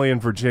family in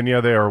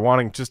Virginia, they are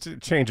wanting just to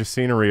change of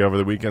scenery over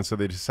the weekend, so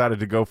they decided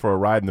to go for a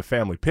ride in the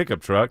family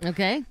pickup truck.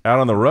 Okay. Out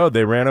on the road,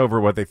 they ran over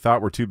what they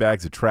thought were 2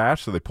 bags of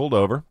trash, so they pulled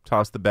over,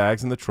 tossed the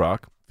bags in the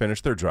truck,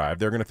 finished their drive.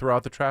 They're going to throw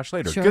out the trash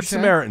later. Sure, Good sure.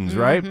 Samaritans,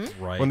 right?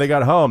 Right. When they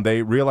got home,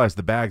 they realized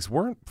the bags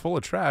weren't full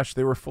of trash.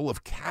 They were full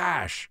of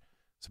cash.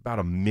 It's about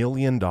 $1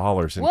 million in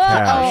Whoa.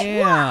 cash.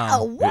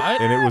 Wow.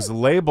 What? And it was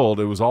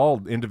labeled, it was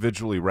all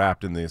individually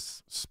wrapped in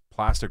this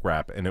plastic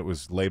wrap, and it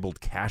was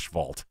labeled Cash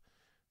Vault.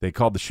 They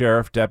called the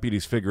sheriff.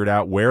 Deputies figured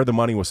out where the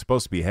money was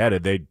supposed to be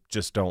headed. They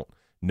just don't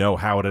know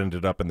how it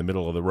ended up in the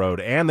middle of the road,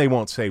 and they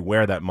won't say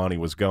where that money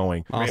was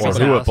going or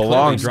Somebody who it else clearly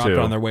belongs dropped it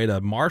to. on their way to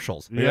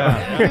Marshalls.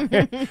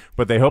 Yeah.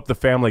 But they hope the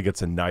family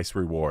gets a nice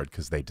reward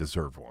because they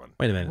deserve one.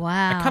 Wait a minute.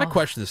 Wow. I kind of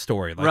question the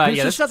story. Like, Right, who's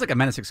yeah, this just- sounds like a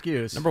menace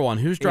excuse. Number one,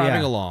 who's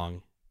driving Yeah.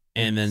 along?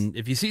 And then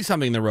if you see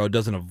something in the road,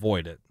 doesn't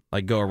avoid it.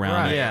 Like go around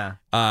Right. it.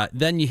 Yeah.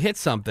 Then you hit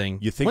something.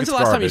 You think When's it's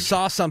the last time you garbage.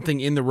 saw something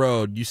in the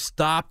road, you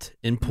stopped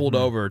and pulled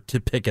over to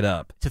pick it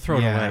up? To throw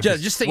Yeah. it away.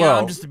 Just think, Well,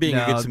 I'm just being a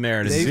no, good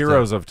Samaritan. they-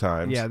 Zeros of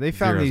times. Yeah, they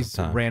found Zeros of these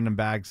time. random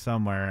bags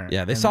somewhere.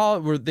 Yeah, they and- saw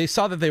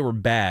that they were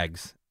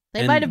bags. They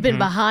And- might have been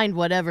behind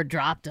whatever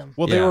dropped them.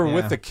 Well, they Yeah. were Yeah.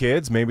 with the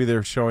kids. Maybe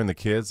they're showing the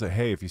kids that,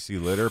 hey, if you see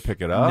litter,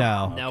 pick it up.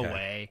 No. No Okay.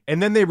 way.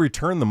 And then they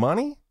return the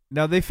money?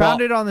 No, they found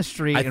Well, it on the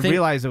street I and think-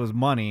 realized it was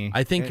money.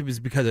 I think it was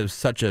because it was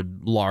such a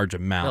large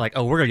amount. They're like,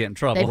 oh, we're gonna get in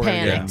trouble. They We're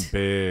gonna get panicked.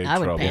 Big I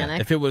would trouble.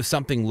 panic. If it was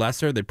something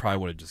lesser, they probably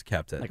would have just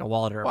kept it. like a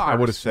wallet or a Well, I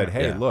would have purse. said,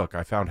 "Hey, Yeah. look,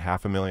 I found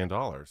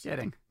 $500,000.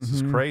 Kidding. This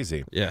is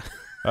crazy." Yeah.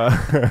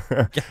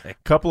 A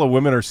couple of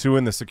women are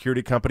suing the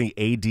security company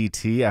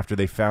ADT after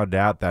they found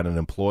out that an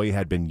employee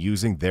had been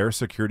using their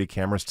security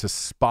cameras to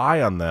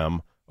spy on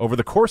them over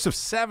the course of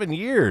 7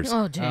 years.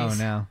 Oh, jeez. Oh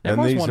no. And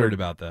Everyone's these wondered are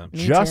about that.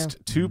 Me just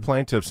too. 2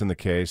 plaintiffs in the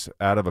case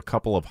out of a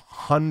couple of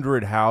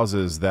 100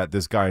 houses that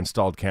this guy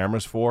installed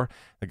cameras for.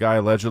 The guy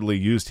allegedly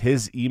used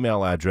his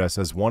email address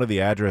as one of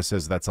the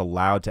addresses that's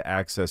allowed to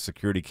access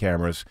security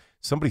cameras.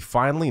 Somebody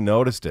finally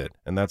noticed it,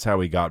 and that's how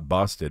he got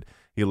busted.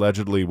 He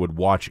allegedly would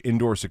watch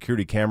indoor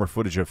security camera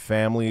footage of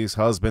families,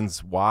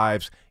 husbands,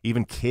 wives,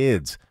 even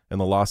kids. And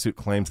the lawsuit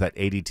claims that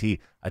ADT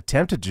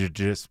attempted to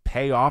just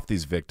pay off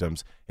these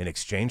victims in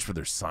exchange for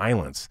their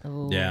silence.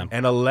 Ooh. Yeah.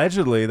 And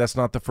allegedly, that's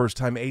not the first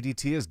time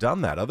ADT has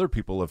done that. Other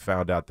people have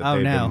found out that Oh,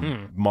 they've no.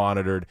 been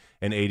monitored,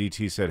 and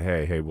ADT said,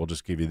 hey, we'll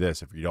just give you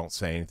this if you don't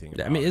say anything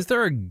about I mean, it. is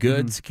there a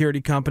good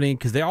security company?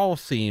 Because they all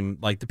seem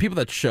like the people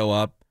that show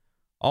up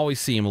always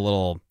seem a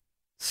little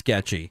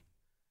sketchy.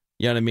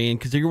 You know what I mean?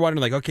 Because you're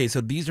wondering, like, okay,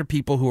 so these are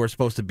people who are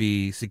supposed to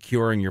be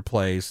securing your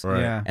place, Right.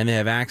 Yeah. and they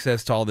have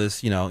access to all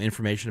this,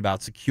 information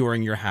about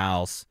securing your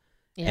house.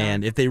 Yeah.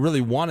 And if they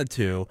really wanted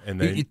to,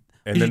 And you- they you-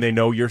 and then they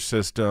know your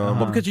system.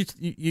 well, because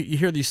you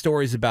hear these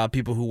stories about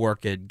people who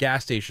work at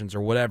gas stations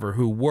or whatever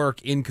who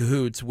work in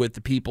cahoots with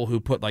the people who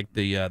put like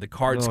the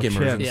card Little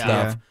skimmers and chips,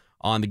 stuff yeah.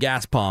 on the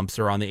gas pumps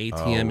or on the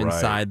ATM right.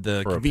 inside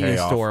the For a convenience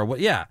payoff. store. What?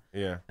 Yeah,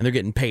 Yeah. and they're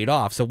getting paid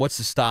off. So what's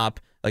to stop?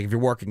 Like if you're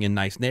working in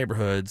nice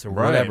neighborhoods or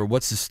Right. whatever,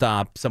 what's to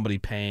stop somebody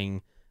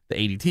paying the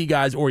ADT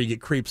guys, or you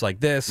get creeps like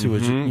this who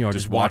is Mhm.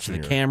 just watching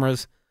the you.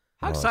 cameras.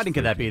 How Oh, exciting that's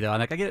could that freaky. be, though?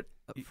 Like, I get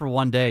it for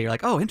one day. You're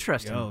like, oh,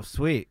 interesting. Oh,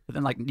 sweet. But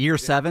then, like, year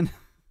 7,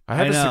 I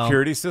have I a know.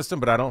 security system,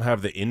 but I don't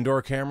have the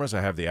indoor cameras.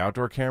 I have the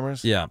outdoor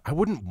cameras. Yeah. I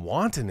wouldn't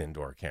want an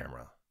indoor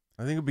camera.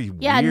 I think it'd be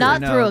Yeah, weird.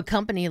 not No. through a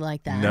company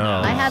like that. No.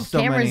 I have So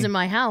cameras many. in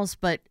my house,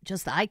 but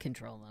just I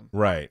control them.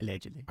 Right.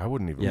 allegedly. I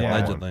wouldn't even Yeah, want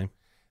one. allegedly.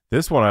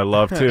 This one I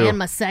love too. And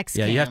my sex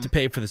Yeah, cam. you have to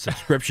pay for the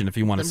subscription if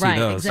you want to see Right,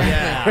 those.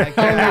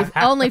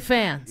 exactly. Only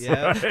fans.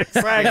 Yeah. Exactly.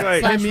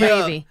 Slash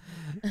Ravy.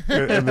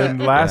 And then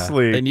They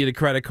lastly, need a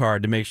credit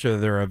card to make sure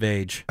they're of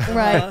age.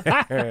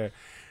 Right.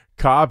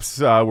 cops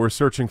were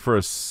searching for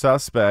a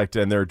suspect,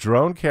 and their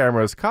drone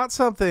cameras caught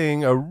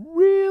something a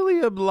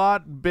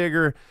lot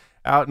bigger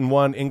out in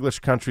one English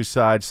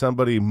countryside.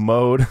 Somebody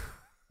mowed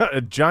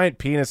a giant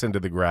penis into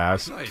the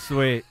grass.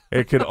 Sweet.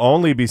 It could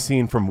only be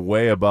seen from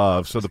way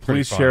above. So the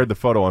police fun. shared the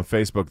photo on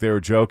Facebook. They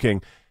were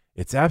joking.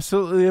 It's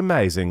absolutely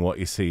amazing what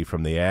you see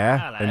from the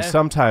air, and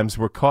sometimes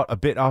we're caught a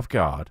bit off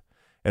guard.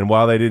 And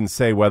while they didn't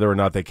say whether or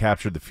not they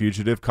captured the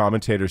fugitive,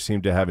 commentators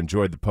seem to have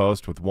enjoyed the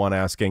post, with one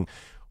asking,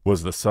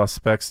 was the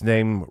suspect's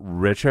name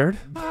Richard?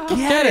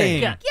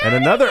 Getting. And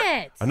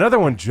it. another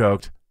one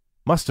joked,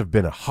 must have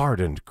been a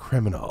hardened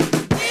criminal.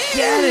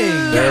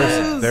 Getting.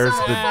 There's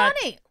so the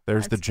funny.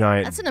 there's the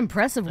giant That's an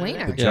impressive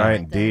wiener. the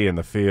giant D in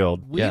the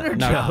field. Wiener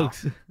now-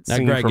 jokes. Now,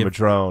 Seen Greg, from a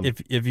drone.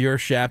 if your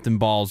shaft and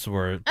balls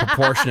were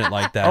proportionate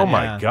like that, Oh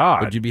my Yeah.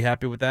 God! would you be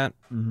happy with that?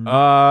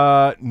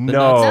 No. nuts-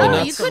 No,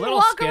 nuts- you a couldn't little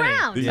walk skinny.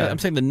 around. Yeah. I'm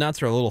saying the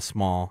nuts are a little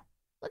small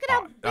Look at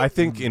how big. I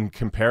think in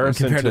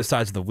comparison compared to to, the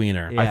size of the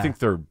wiener. Yeah. I think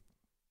they're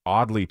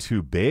oddly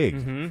too big.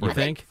 Mhm. For, You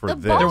think? for the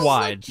this? balls They're look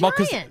wide. Well,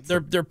 because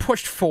giant. they're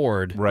pushed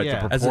forward. Right,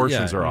 Yeah. the As a-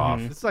 proportions yeah. are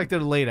off. It's like they're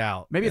laid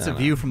out. Maybe it's a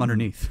view from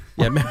underneath.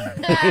 Yeah.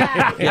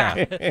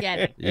 yeah. Get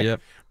it.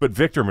 Yep. But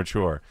Victor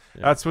mature.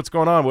 That's what's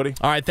going on, Woody.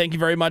 All right. Thank you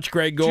very much,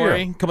 Greg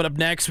Gorey. Cheer. Coming up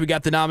next, we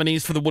got the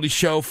nominees for the Woody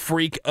Show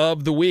Freak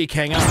of the Week.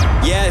 Hang on.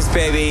 Yes,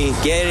 baby,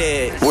 get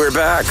it. We're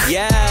back.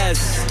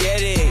 Yes,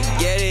 get it,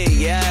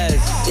 yes.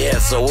 Yeah,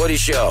 it's the Woody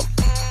Show.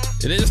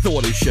 It is the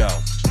Woody Show.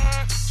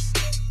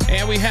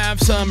 And we have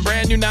some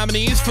brand new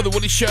nominees for the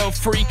Woody Show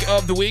Freak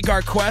of the Week.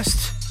 Our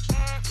quest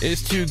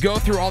is to go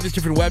through all these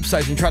different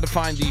websites and try to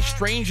find the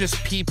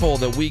strangest people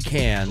that we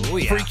can.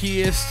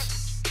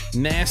 Freakiest,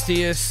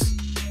 nastiest,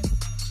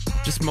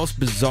 just most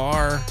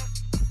bizarre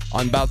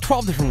on about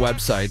 12 different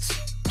websites.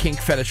 Kink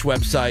fetish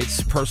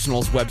websites,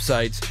 personals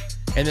websites.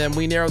 And then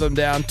we narrow them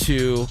down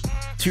to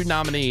 2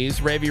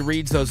 nominees. Ravi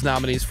reads those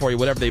nominees for you,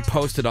 whatever they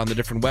posted on the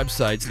different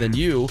websites. Then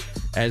you,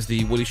 as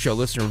the Woody Show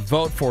listener,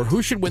 vote for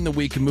who should win the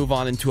week and move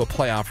on into a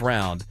playoff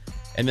round.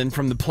 And then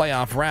from the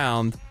playoff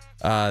round,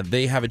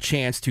 they have a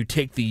chance to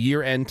take the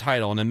year-end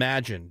title. And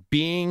imagine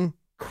being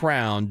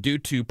crowned due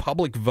to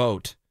public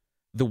vote,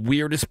 the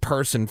weirdest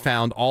person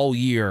found all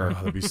year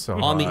That'd be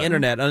so on the hot.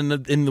 internet,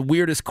 in the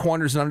weirdest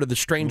corners and under the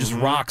strangest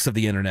rocks of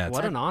the internet.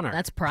 What an honor.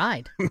 That's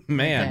pride.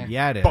 Man.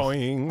 Yeah, it is.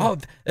 Boing. Oh,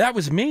 that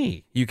was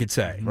me, you could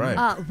say.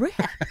 Right. Rick.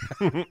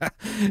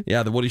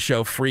 Yeah, the Woody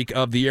Show Freak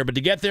of the Year. But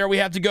to get there, we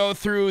have to go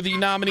through the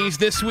nominees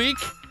this week.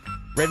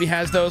 Ravi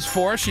has those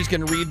for us. She's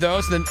going to read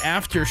those. Then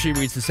after she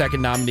reads the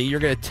second nominee, you're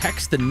going to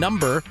text the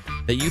number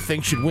that you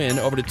think should win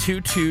over to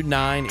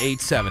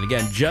 22987.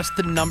 Again, just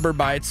the number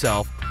by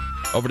itself.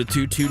 over to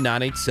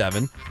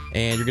 22987.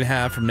 And you're going to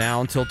have from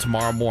now until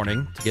tomorrow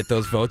morning to get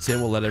those votes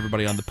in. We'll let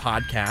everybody on the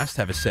podcast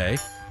have a say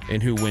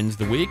in who wins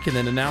the week and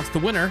then announce the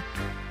winner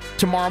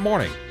tomorrow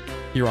morning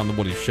here on The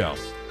Woody Show.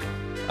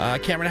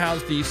 Cameron,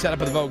 how's the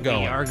setup of the vote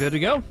going? We are good to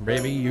go.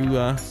 Baby, you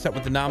set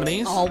with the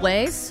nominees?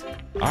 Always.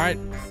 All right,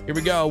 here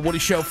we go. Woody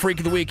Show Freak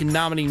of the Week and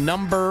nominee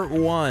number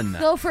 1.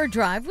 Go for a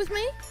drive with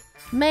me?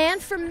 Man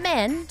from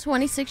Men,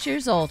 26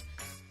 years old.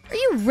 Are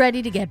you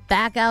ready to get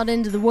back out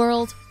into the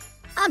world?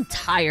 I'm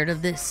tired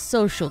of this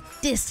social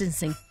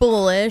distancing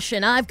bullish,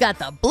 and I've got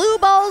the blue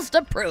balls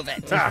to prove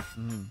it.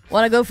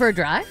 Want to go for a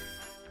drive?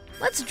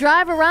 Let's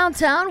drive around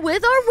town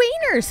with our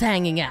wieners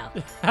hanging out.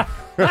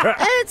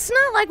 It's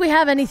not like we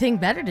have anything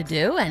better to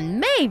do, and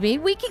maybe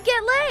we could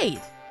get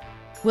laid.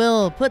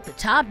 We'll put the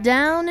top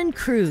down and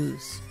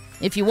cruise.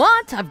 If you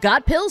want, I've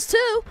got pills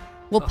too.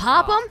 We'll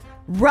pop them,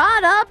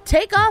 rod up,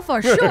 take off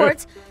our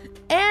shorts,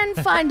 and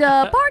find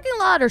a parking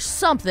lot or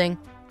something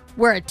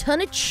where a ton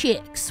of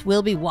chicks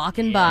will be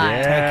walking by.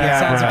 That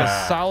sounds like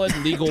a solid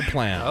legal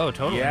plan. Oh,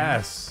 totally.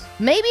 Yes.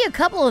 Maybe a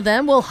couple of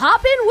them will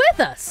hop in with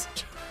us.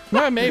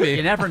 Well, maybe.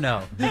 You never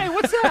know. Hey,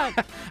 what's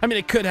that? I mean,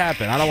 it could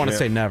happen. I don't want to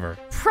say never.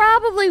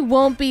 Probably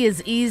won't be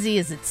as easy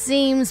as it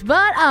seems,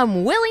 but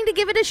I'm willing to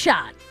give it a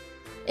shot.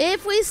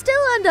 If we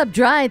still end up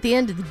dry at the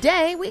end of the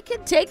day, we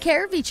can take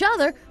care of each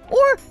other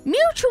or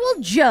Mutual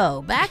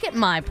Joe back at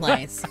my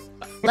place.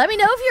 Let me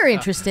know if you're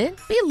interested.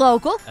 Be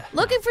local,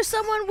 looking for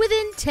someone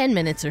within 10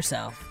 minutes or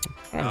so.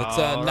 All right, let's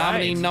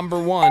nominee number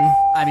 1.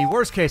 I mean,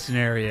 worst case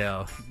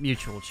scenario,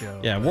 Mutual Joe.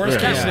 Yeah, worst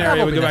case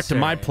scenario, we go back to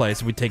my place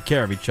and we take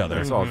care of each other.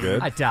 It's all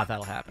good. I doubt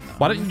that'll happen, though.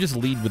 Why don't you just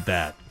lead with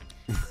that?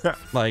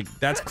 Like,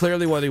 that's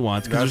clearly what he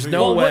wants, because there's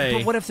Well, no way.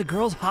 But what if the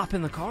girls hop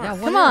in the car?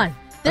 Come on.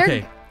 There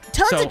Okay,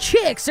 tons so- of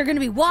chicks are going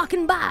to be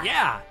walking by.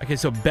 Yeah. Okay,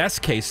 so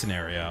best case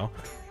scenario.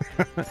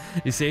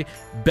 You see?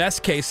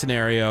 Best case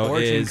scenario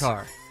Origin is.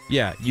 car.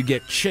 Yeah, you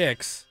get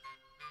chicks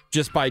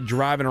just by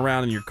driving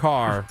around in your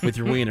car with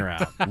your wiener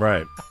out.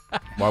 Right.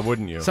 Why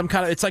wouldn't you? Some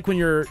kind of, it's like when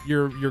your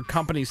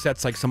company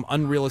sets like some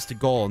unrealistic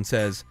goal and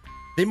says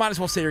they might as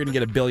well say you're going to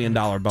get $1 billion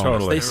bonus.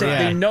 Totally. They say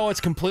they know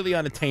it's completely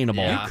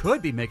unattainable. You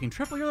could be making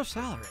triple your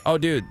salary. Oh,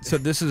 dude. So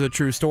this is a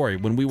true story.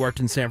 When we worked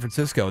in San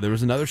Francisco, there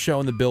was another show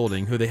in the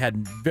building who they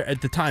had,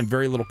 at the time,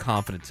 very little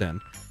confidence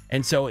in.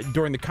 And so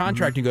during the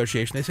contract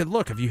negotiation, they said,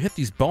 look, if you hit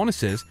these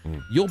bonuses,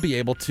 you'll be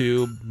able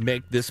to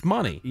make this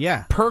money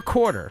per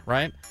quarter,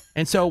 right?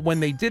 And so when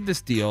they did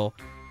this deal,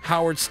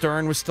 Howard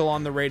Stern was still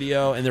on the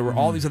radio, and there were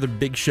all these other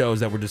big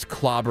shows that were just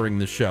clobbering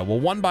the show. Well,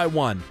 one by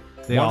one,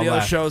 one of the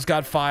other shows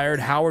got fired.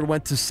 Howard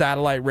went to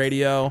satellite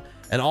radio,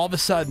 and all of a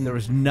sudden, there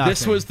was nothing.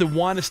 This was the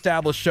one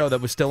established show that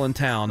was still in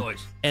town.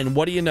 Nice. And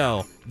what do you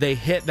know? They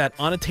hit that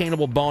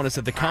unattainable bonus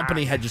that the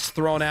company had just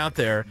thrown out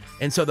there.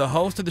 And so the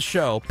host of the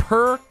show,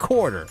 per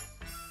quarter,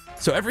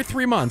 so every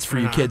 3 months for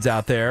you kids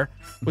out there,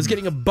 was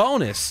getting a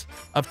bonus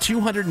of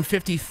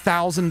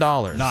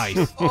 $250,000.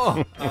 Nice.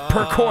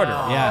 Per quarter.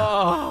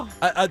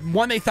 Yeah.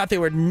 One they thought they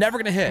were never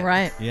going to hit.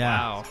 Right. Yeah.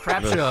 Wow.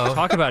 Crap show.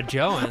 Talk about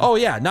Joe. Oh,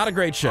 yeah. Not a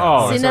great show.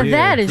 Oh, See, it's now a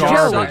that is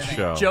garbage Joe.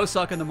 show. Joe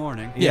suck in the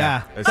morning.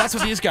 Yeah. It's That's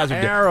what these guys are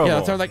doing. terrible.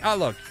 Yeah, so I was like, oh,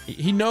 look,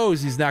 he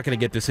knows he's not going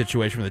to get this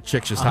situation where the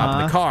chicks just hop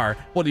in the car.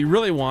 What he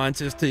really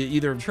wants is to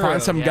either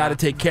find some guy to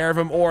take care of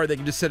him, or they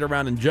can just sit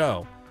around and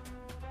Joe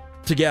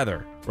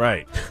together.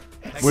 Right.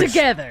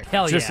 Together.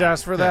 Hell Just yeah.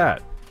 ask for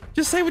that.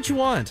 Just say what you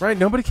want. Right.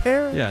 Nobody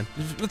cares. Yeah.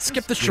 Let's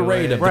skip the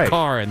charade of Right. the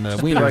car and the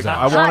Be wieners like,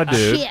 out. I want Hot a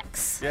dude.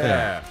 chicks.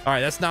 Yeah. All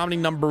right, that's nominee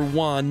number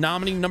 1.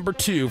 Nominee number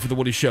 2 for the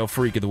Woody Show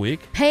Freak of the Week.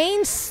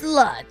 Pain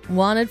slut,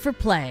 wanted for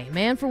play.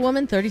 Man for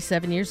woman,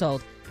 37 years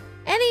old.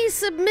 Any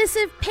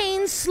submissive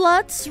pain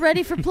sluts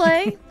ready for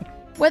play?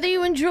 Whether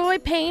you enjoy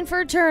pain for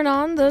a turn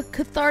on, the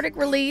cathartic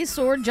release,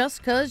 or just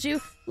because you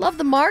love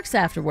the marks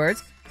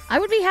afterwards, I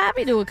would be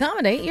happy to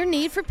accommodate your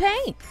need for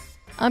pain.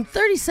 I'm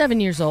 37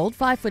 years old,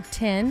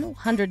 5'10",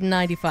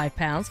 195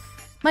 pounds.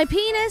 My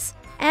penis,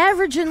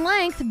 average in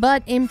length,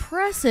 but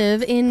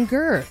impressive in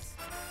girth.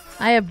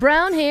 I have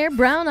brown hair,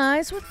 brown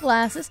eyes with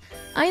glasses.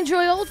 I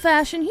enjoy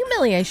old-fashioned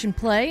humiliation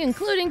play,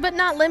 including but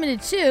not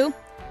limited to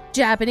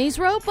Japanese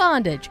rope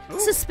bondage,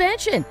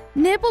 suspension,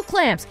 nipple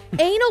clamps,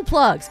 anal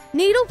plugs,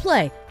 needle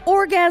play,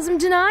 orgasm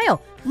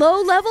denial,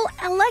 low-level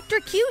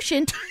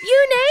electrocution,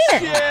 you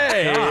name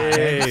it.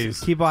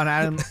 Jeez. Keep on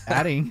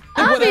adding.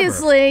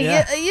 Obviously,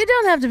 Yeah. you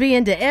don't have to be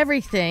into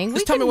everything.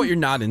 Just tell me what you're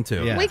not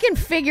into. Yeah. We can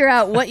figure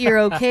out what you're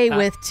okay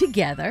with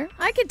together.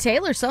 I can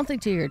tailor something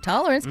to your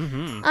tolerance.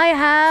 I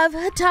have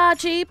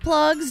Hitachi,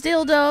 plugs,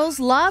 dildos,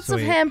 lots of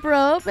Sweet. hemp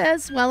rope,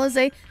 as well as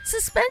a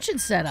suspension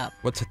setup.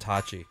 What's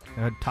Hitachi?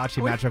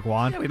 Tachi magic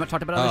wand. Yeah, we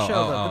talked about it on the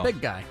show, the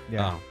big guy.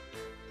 Yeah. Oh,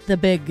 The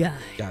big guy.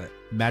 got it.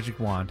 Magic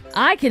wand.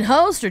 I can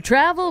host or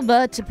travel,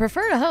 but to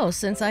prefer to host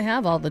since I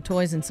have all the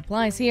toys and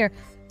supplies here.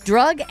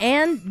 Drug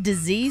and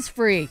disease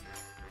free.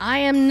 I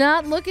am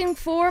not looking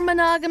for a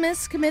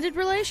monogamous committed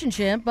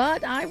relationship,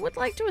 but I would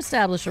like to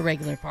establish a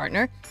regular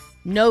partner.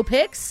 No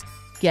pics,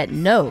 get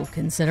no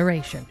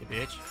consideration.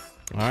 Bitch.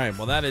 All right,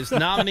 well, that is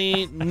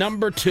nominee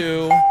number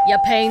 2. You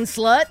pain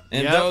slut.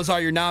 And those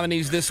are your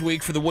nominees this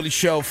week for the Woody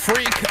Show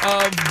Freak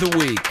of the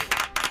Week.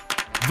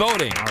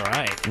 Voting. All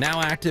right.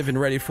 Now active and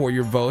ready for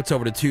your votes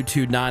over to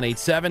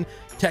 22987.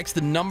 Text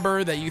the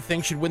number that you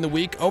think should win the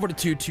week over to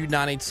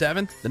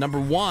 22987. The number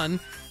 1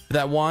 for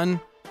that one,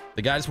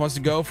 the guy just wants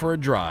to go for a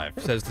drive.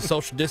 Says the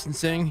social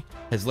distancing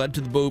has led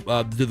to the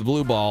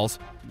blue balls,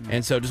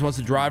 and so just wants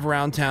to drive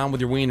around town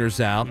with your wieners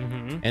out.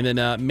 And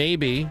then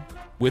maybe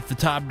with the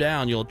top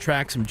down, you'll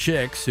attract some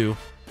chicks who,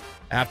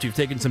 after you've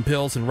taken some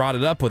pills and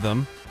rotted up with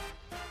them,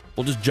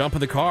 will just jump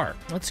in the car.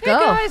 Let's go.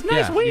 Guys,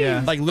 nice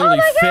wings. Like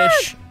literally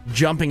fish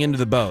jumping into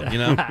the boat, you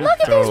know? Look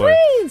at these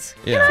wings.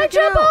 Yeah. Can I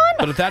jump on?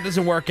 But if that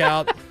doesn't work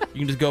out, you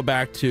can just go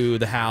back to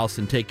the house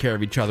and take care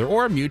of each other,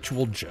 or a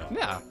mutual jump.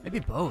 Yeah, maybe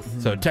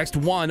both. So text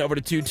 1 over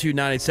to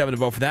 22987 to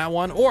vote for that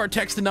one, or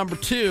text the number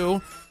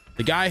 2,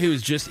 the guy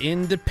who's just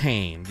into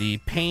pain, the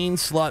pain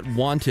slut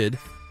wanted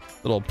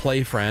little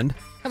play friend.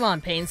 Come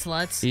on, pain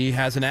sluts. He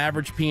has an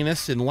average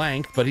penis in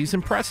length, but he's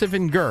impressive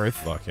in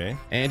girth. Okay.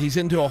 And he's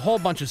into a whole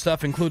bunch of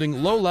stuff,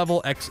 including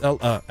low-level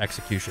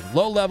execution.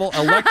 Low-level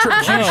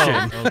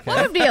electrocution.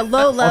 What would be a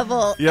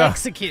low-level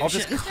execution? I'll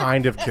just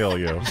kind of kill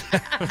you.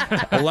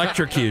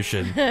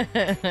 Electrocution.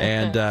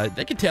 And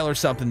they can tailor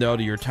something, though,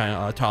 to your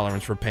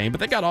tolerance for pain.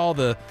 But they got all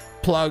the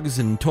plugs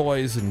and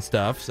toys and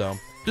stuff, so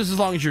just as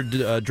long as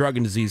you're drug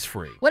and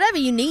disease-free. Whatever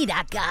you need,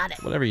 I got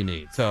it. Whatever you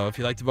need. So if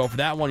you'd like to vote for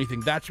that one, you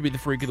think that should be the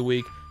Freak of the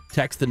Week,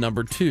 text the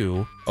number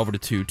 2 over to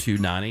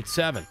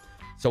 22987.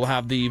 So we'll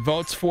have the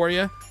votes for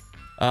you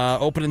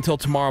open until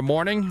tomorrow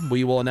morning.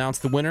 We will announce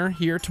the winner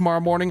here tomorrow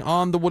morning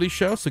on The Woody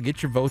Show, so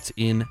get your votes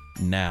in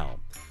now.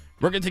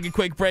 We're going to take a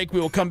quick break.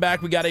 We will come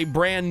back. We got a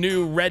brand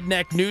new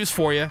redneck news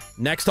for you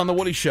next on The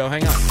Woody Show.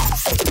 Hang on.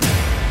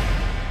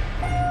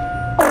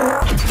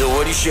 The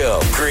Woody Show,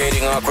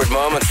 creating awkward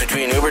moments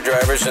between Uber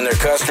drivers and their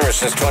customers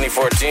since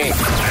 2014. This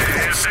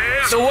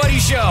is The Woody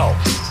Show.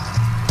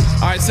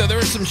 All right, so there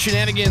were some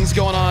shenanigans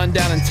going on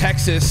down in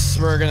Texas.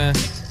 We're going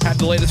to have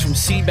the latest from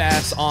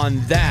Seabass on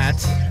that.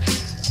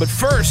 But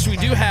first, we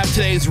do have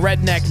today's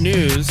redneck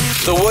news.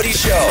 The Woody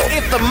Show.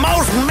 If the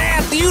most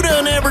math you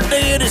done ever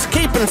did is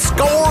keeping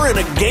score in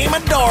a game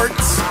of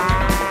darts,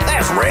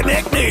 that's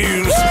redneck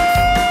news.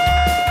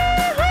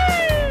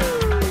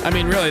 I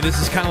mean, really, this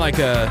is kind of like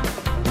a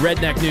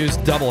redneck news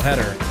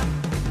doubleheader.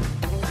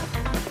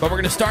 But we're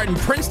going to start in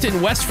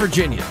Princeton, West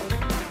Virginia,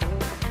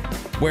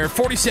 where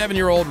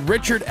 47-year-old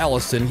Richard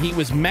Ellison, he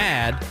was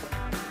mad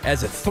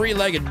as a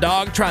three-legged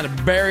dog trying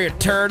to bury a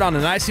turd on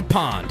an icy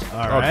pond.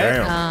 All right.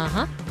 Damn.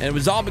 Uh-huh. And it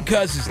was all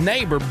because his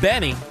neighbor,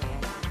 Benny,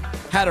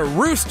 had a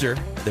rooster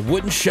that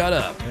wouldn't shut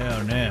up.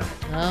 Oh, no.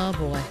 Oh,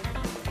 boy.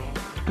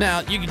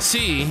 Now, you can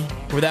see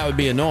where that would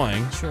be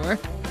annoying. Sure.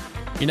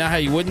 You know how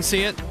you wouldn't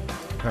see it?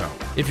 How?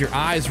 If your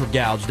eyes were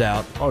gouged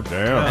out. Oh,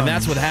 damn. And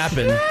that's what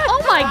happened.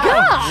 Oh, my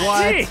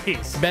God.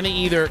 Jeez. Benny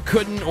either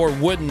couldn't or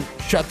wouldn't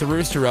shut the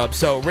rooster up,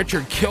 so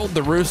Richard killed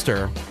the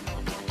rooster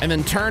and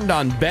then turned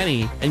on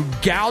Benny and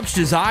gouged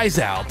his eyes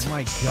out. Oh,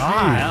 my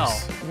God.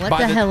 What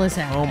By the the- hell is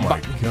that? Oh,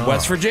 my God.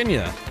 West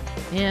Virginia.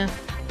 Yeah.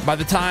 By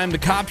the time the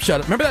cops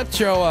shut up, remember that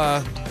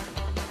show,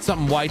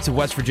 something Whites of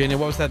West Virginia?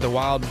 What was that? The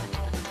Wild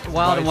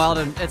Wild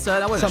and it's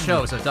that wasn't a Something.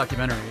 show, it's a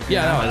documentary.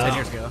 Yeah, no, 10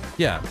 years ago.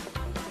 Yeah.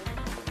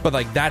 But,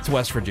 like, that's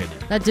West Virginia.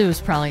 That dude was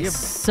probably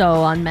so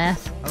on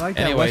meth. I like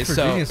that Anyway, West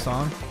Virginia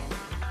song.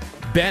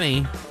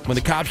 Benny, when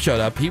the cops showed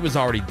up, he was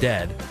already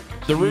dead.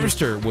 The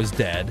rooster was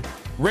dead.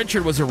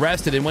 Richard was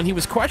arrested, and when he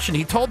was questioned,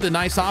 he told the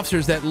nice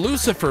officers that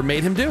Lucifer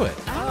made him do it.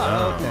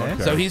 Oh,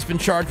 okay. So he's been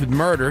charged with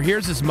murder.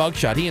 Here's his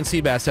mugshot. He and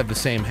Seabass have the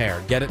same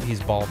hair. Get it? He's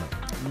bald.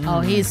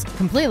 Oh, he's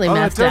completely Oh,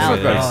 that methed does out.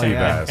 look like Oh,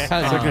 yeah. Seabass. It's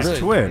like his Really?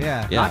 twin.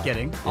 Yeah. Yeah. Not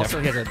kidding. Also,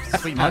 he has a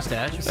sweet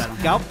mustache.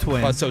 Scalp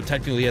twin. Well, so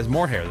technically he has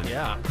more hair than you.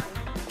 Yeah.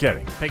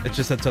 Kidding. It's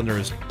just that's under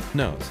his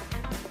nose.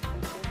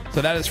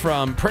 So that is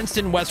from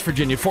Princeton, West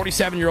Virginia.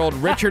 47-year-old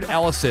Richard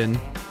Ellison,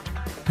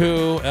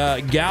 who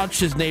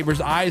gouged his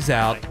neighbor's eyes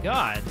out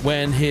God.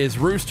 when his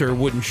rooster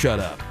wouldn't shut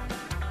up.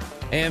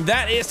 And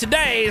that is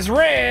today's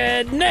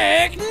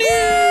Redneck News!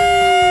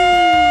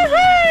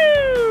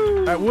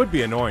 That would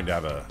be annoying to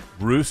have a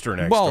rooster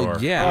next Well, door.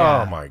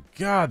 yeah. Oh, my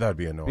God, that'd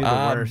be annoying.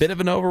 A bit of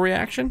an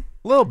overreaction?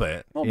 A little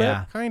bit. A little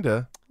Yeah. Kind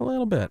of. bit. A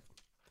little bit.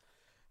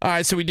 All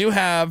right, so we do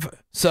have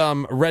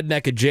some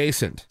redneck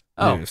adjacent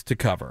news to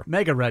cover.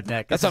 Mega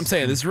redneck. That's what I'm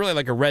saying. This is really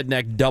like a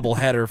redneck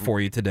doubleheader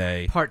for you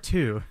today. Part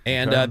 2.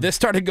 And this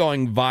started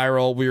going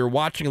viral. We were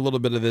watching a little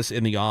bit of this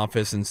in the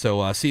office, and so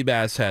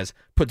Seabass has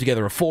put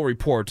together a full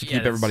report to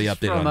keep everybody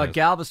updated from on this.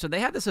 Galveston.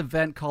 They had this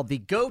event called the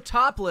Go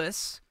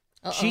Topless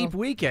Jeep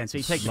Weekend. So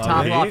you take the Love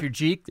top it. off your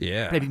Jeep.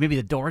 Yeah. Maybe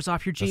the doors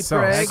off your Jeep,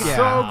 Sounds Greg.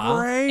 so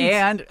great.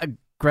 And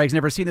Greg's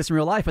never seen this in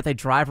real life, but they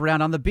drive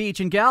around on the beach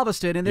in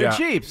Galveston in their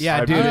Jeeps.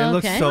 Yeah, dude, it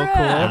looks so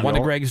cool. One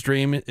of Greg's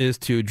dream is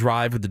to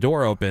drive with the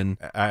door open.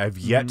 I've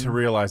yet to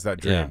realize that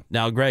dream. Yeah.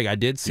 Now, Greg, I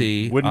did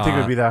see. Wouldn't think it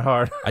would be that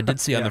hard. I did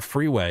see on the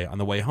freeway on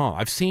the way home.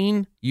 I've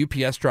seen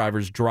UPS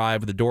drivers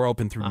drive with the door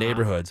open through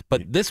neighborhoods,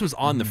 but this was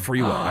on the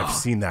freeway. I've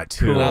seen that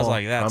too. And I was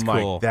like, that's I'm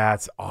cool. like,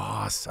 that's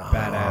awesome.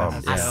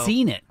 Badass. I've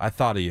seen it. I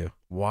thought of you.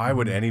 Why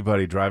would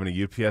anybody driving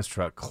a UPS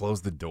truck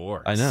close the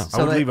doors? I know.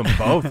 I would leave them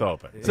both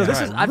open. So this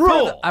is I've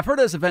heard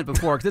of this event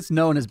before because it's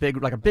known as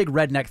like a big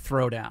redneck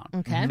throwdown.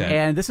 Okay.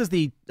 And this is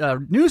the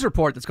news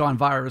report that's gone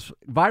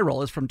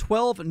viral. Is from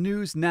 12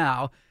 News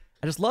Now.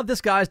 I just love this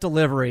guy's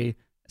delivery,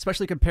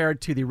 especially compared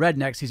to the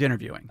rednecks he's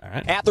interviewing. All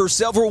right. After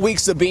several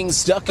weeks of being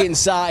stuck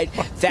inside,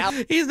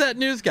 he's that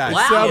news guy.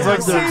 Sounds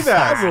like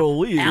several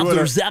weeks.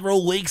 After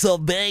several weeks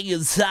of being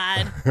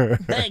inside,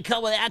 they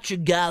coming at you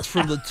guys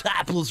from the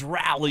topless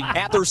rally.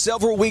 After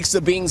several weeks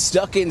of being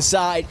stuck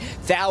inside,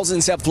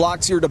 thousands have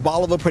flocked here to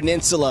Bolivar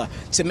Peninsula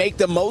to make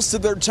the most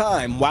of their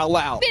time while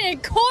out. Been in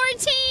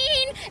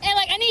quarantine, and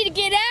I need to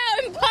get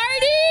out and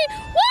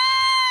party.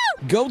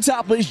 Woo! Go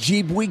Topless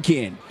Jeep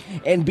Weekend,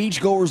 and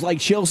beachgoers like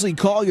Chelsea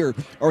Collier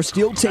are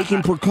still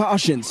taking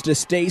precautions to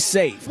stay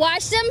safe.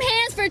 Wash them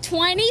hands for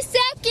 20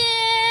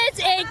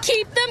 seconds and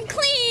keep them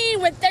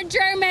clean with the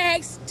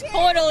Germ-X.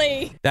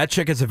 Totally. That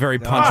chick has a very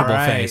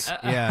punchable face.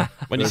 Yeah.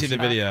 When you see the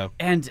video.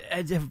 And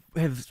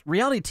have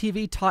reality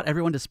TV taught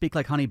everyone to speak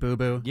like Honey Boo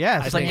Boo?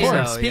 Yes, It's like of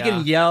course.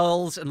 speaking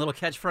yells and little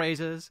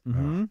catchphrases.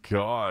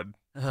 God.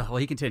 Well,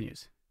 he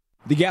continues.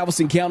 The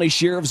Galveston County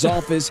Sheriff's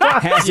Office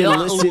has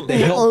enlisted the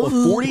help of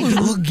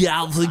 40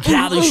 Galveston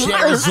County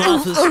Sheriff's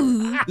Office.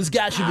 This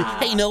guy should be.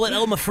 Hey, you know what?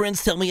 All my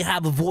friends tell me I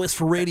have a voice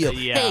for radio.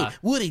 Hey,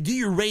 Woody, do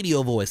your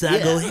radio voice. And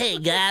I go, hey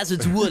guys,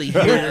 it's Woody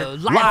here.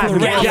 Live from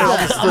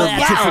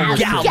Galveston.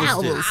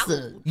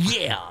 Galveston.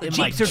 Yeah,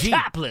 Jeeps are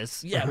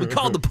topless. Yeah, we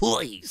called the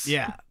police.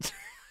 Yeah.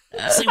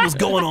 See what's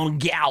going on in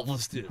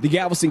Galveston. The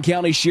Galveston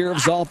County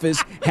Sheriff's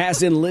Office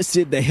has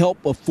enlisted the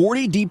help of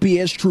 40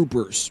 DPS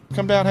troopers.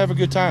 Come down, have a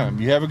good time.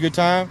 You have a good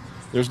time,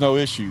 there's no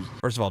issues.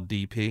 First of all,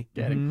 DP.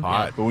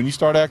 Hot. But when you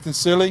start acting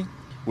silly,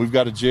 we've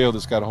got a jail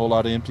that's got a whole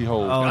lot of empty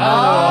holes. Oh, no.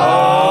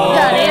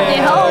 Got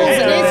empty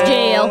holes in his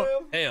jail.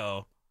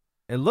 Heyo.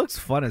 It looks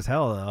fun as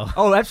hell, though.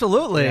 Oh,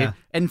 absolutely. Yeah.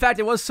 In fact,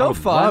 it was so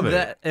fun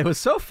that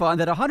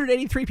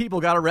 183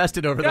 people got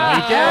arrested over the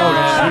weekend.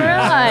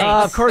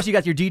 Right. Of course, you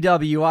got your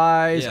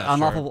DWIs, Yeah,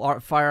 unlawful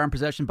firearm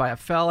possession by a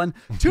felon.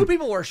 2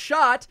 people were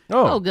shot.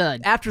 Oh,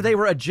 good. After they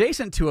were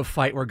adjacent to a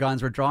fight where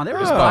guns were drawn. They were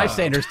just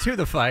bystanders to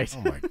the fight.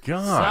 Oh, my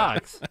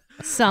God.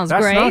 Sounds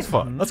That's great. not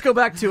fun. Let's go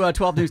back to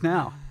 12 News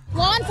Now.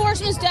 Law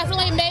enforcement's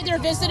definitely made their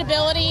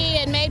visitability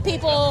and made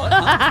people chill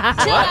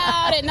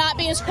out and not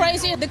be as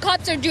crazy. The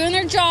cops are doing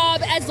their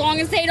job as long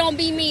as they don't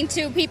be mean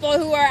to people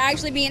who are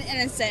actually being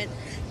innocent.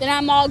 Then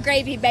I'm all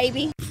gravy,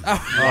 baby.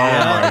 Oh,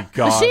 my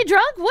God. Was she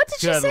drunk? What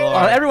did she say?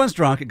 Everyone's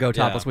drunk at Go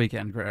Topless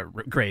Weekend.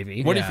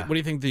 Gravy. What do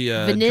you think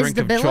the drink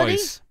of Vanizzability?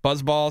 choice?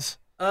 Buzzballs?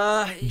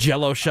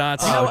 Jello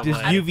shots? Oh, just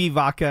UV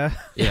vodka.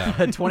 Yeah.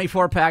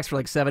 24 packs for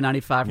like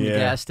 $7.95 from the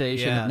gas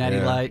station at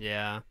Natty Light.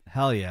 Yeah.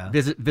 Hell yeah.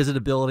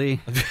 Visitability.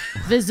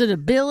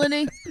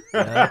 Visitability.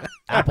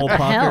 Apple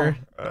pucker.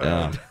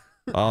 Yeah.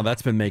 Oh,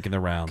 that's been making the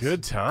rounds.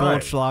 Good time.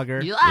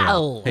 Goldschlager.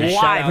 Wow. Hey,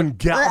 shout Live out, in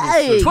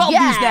Galveston. 12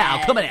 News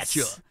Now, coming at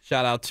you.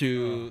 shout out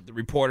to the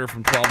reporter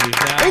from 12 News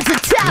Now. It's a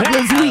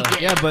topless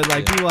weekend. Yeah, but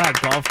like people have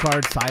golf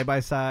carts side by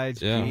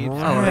side. Yeah. You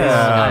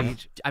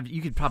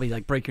could probably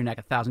like break your neck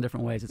 1,000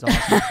 different ways. It's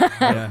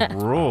awesome.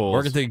 Rules.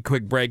 We're going to take a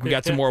quick break. We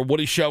got some more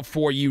Woody Show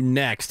for you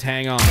next.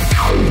 Hang on.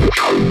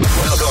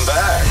 Welcome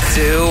back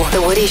to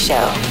The Woody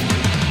Show.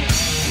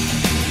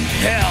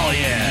 Hell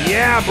yeah.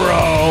 Yeah,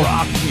 bro.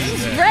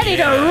 He's ready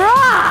to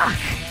rock.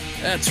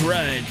 That's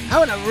right. I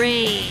want to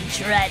rage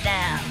right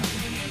now.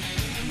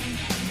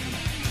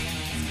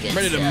 Good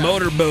Ready to stuff.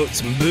 motorboat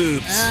some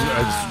boobs.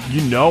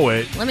 You know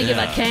it. Let me get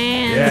my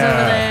cans over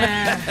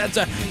there. That's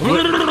a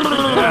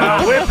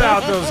whip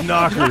out those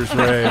knockers,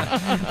 Ray.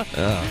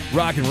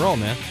 rock and roll,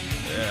 man.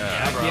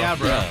 Yeah,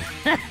 bro.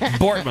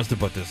 Bort must have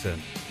put this in.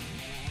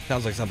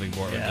 Sounds like something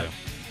Bort would do.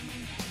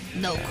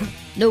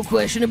 No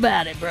question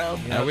about it, bro.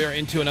 Now we are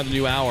into another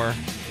new hour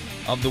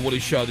of The Woody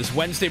Show. This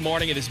Wednesday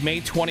morning, it is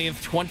May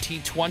 20th,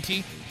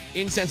 2020.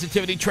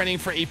 Insensitivity training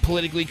for a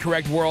politically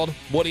correct world.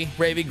 Woody,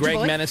 Ravy, Greg,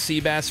 Menace,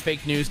 Seabass,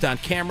 Fake News, Don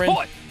Cameron.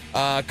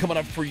 Coming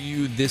up for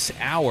you this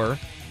hour.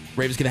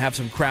 Ravy's going to have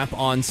some crap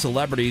on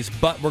celebrities,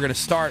 but we're going to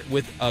start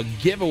with a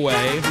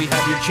giveaway. We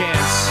have your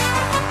chance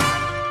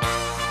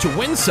to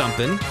win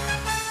something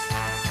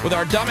with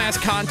our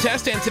Dumbass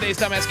Contest, and today's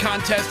Dumbass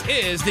Contest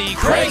is the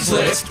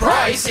Craigslist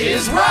Price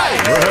is Right.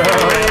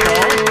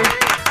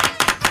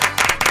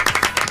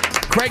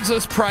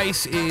 Craigslist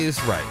Price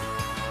is Right.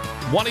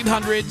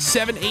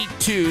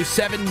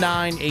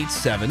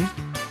 1-800-782-7987.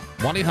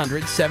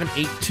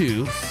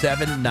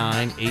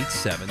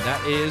 1-800-782-7987.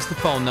 That is the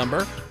phone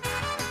number.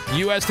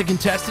 You as the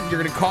contestant,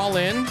 you're going to call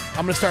in.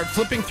 I'm going to start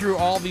flipping through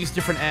all these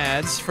different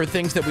ads for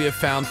things that we have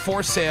found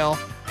for sale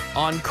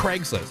on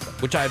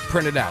Craigslist, which I've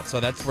printed out.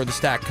 So that's where the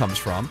stack comes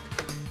from.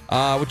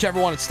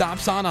 Whichever one it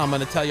stops on, I'm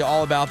going to tell you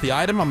all about the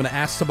item. I'm going to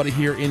ask somebody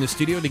here in the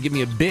studio to give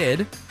me a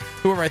bid,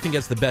 whoever I think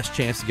has the best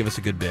chance to give us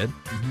a good bid,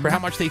 for how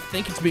much they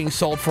think it's being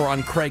sold for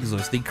on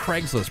Craigslist, the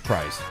Craigslist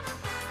price.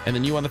 And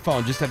then you on the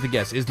phone just have to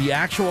guess, is the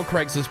actual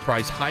Craigslist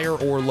price higher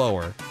or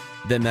lower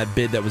than that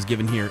bid that was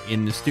given here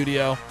in the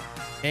studio?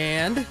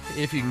 And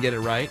if you can get it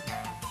right,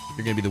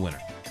 you're going to be the winner.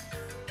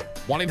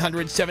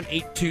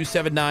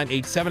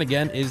 1-800-782-7987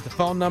 again is the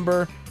phone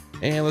number.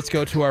 And let's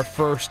go to our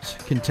first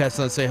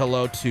contestant. Let's say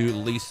hello to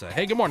Lisa.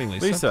 Hey, good morning,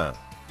 Lisa. Lisa.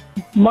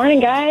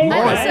 Morning, guys.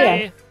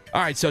 Morning.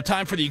 All right, so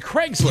time for the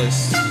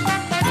Craigslist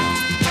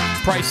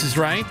Price is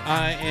Right.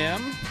 I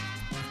am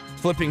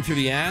flipping through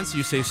the ads.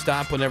 You say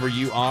stop whenever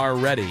you are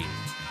ready.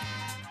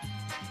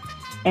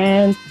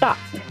 And stop.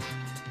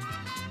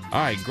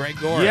 All right, Greg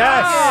Gore.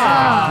 Yes.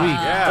 A week.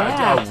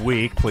 Yeah. A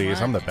week, please.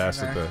 I'm the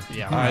best at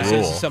the All right, so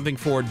this is something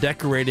for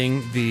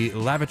decorating the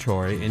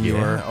lavatory in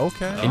your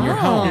in your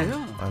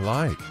home. I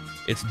like.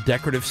 It's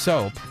decorative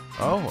soap.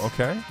 Oh,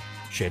 okay.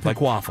 Shaped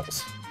like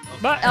waffles.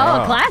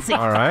 Classic.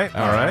 All right.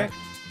 All right.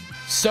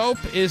 Soap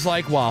is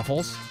like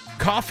waffles.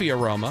 Coffee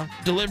aroma.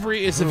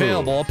 Delivery is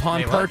available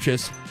upon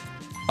purchase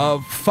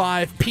of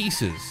 5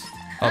 pieces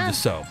of the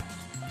soap.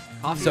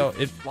 Coffee, so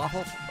if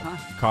waffles, huh?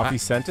 Coffee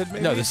scented, maybe?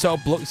 No, the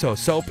soap.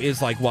 Soap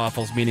is like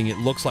waffles, meaning it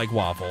looks like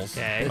waffles.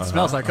 Okay. It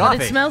smells like coffee.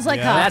 But it smells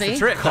like That's coffee. the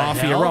trick.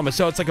 Coffee aroma.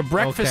 So it's like a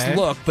breakfast Okay.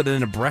 look, but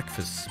in a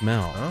breakfast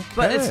smell.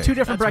 But it's 2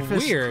 different That's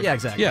breakfasts. weird. Yeah,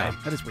 exactly. Yeah.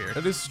 That is weird.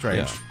 It is strange.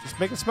 Yeah. Just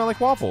make it smell like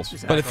waffles.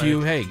 But if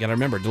you, gotta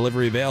remember,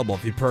 delivery available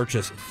if you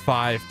purchase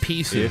 5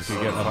 pieces If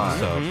you get of 5.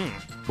 soap.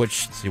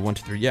 Which, see, 1,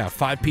 2, 3,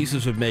 5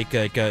 pieces would make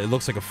like it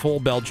looks like a full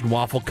Belgian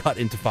waffle cut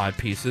into 5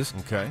 pieces.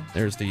 Okay.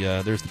 There's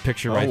the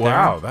picture Oh, right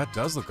wow. That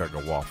does look like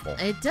a waffle.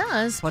 It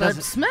does, What but does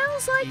it it-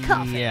 smells like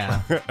coffee.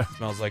 Yeah. there.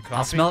 Smells like coffee.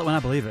 I'll smell it when I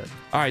believe it.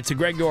 All right, so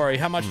Greg Gorey,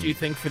 how much do you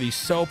think for the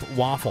soap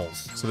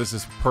waffles? So this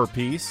is per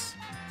piece?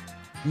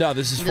 No,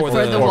 this is For for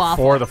the the. Or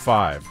waffle. for the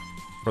 5?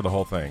 For the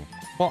whole thing?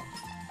 Well,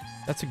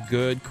 that's a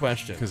good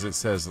question. Because it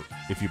says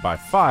if you buy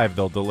 5,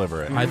 they'll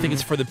deliver it. I think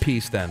it's for the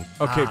piece then.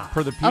 Okay,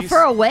 per the piece? For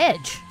a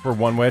wedge. For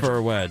one wedge? For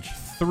a wedge.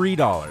 $3.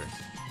 $3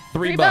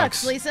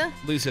 $3, Lisa.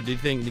 Lisa, do you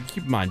think?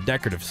 Keep in mind,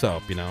 decorative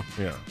soap. You know.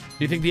 Yeah. Do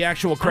you think the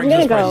actual gonna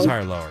Craigslist price go- is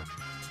higher or lower?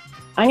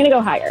 I'm going to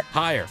go higher.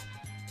 Higher.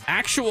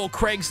 Actual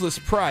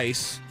Craigslist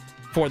price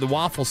for the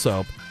waffle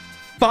soap,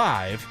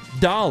 $5.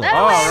 All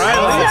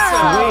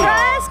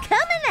right, Surprise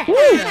coming at you.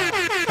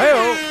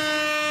 Hey-oh.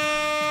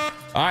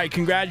 All right,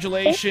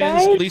 congratulations.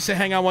 Thanks, guys. Lisa,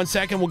 hang on 1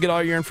 second. We'll get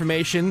all your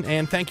information.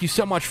 And thank you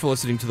so much for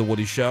listening to The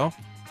Woody Show.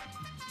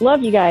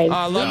 Love you guys.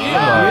 I love you.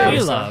 Love.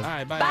 You love. All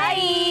right, bye.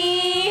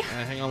 Bye.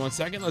 Hang on 1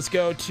 second. Let's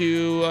go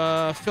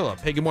to Philip.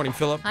 Hey, good morning,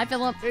 Philip. Hi,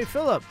 Philip. Hey,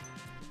 Philip.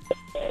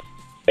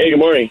 Hey, good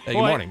morning. Hey, good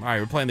morning. All right,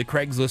 we're playing the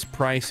Craigslist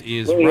Price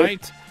is Morning.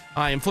 Right.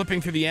 I am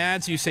flipping through the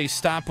ads. You say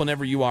stop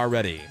whenever you are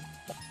ready.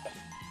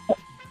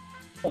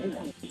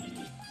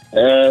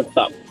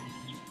 Stop.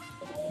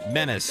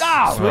 Menace.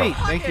 Sweet.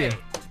 Thank you.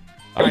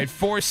 All right,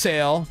 for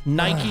sale,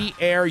 Nike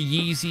Air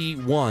Yeezy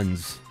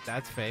 1s.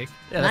 That's fake.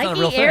 Yeah, that's not a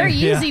real Nike Air thing.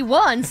 Yeezy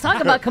Ones.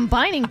 Talk about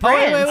combining Oh,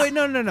 wait, brands. wait.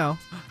 No.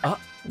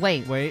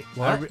 Wait. Wait.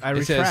 What? I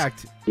It says-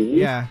 retract.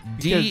 Yeah.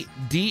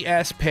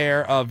 DS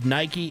pair of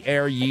Nike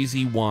Air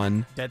Yeezy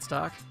 1, Dead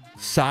stock.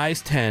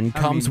 size 10,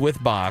 comes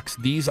with box.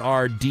 These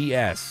are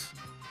DS.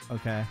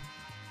 Okay.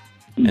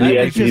 Yeah,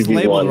 It's just Yeezy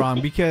labeled one.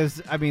 wrong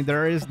because, I mean,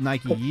 there is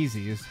Nike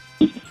Yeezys.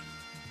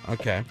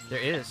 Okay. There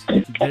is.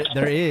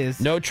 There is.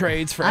 No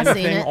trades for I've seen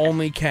anything, it.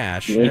 only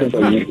cash.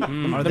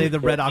 Are they the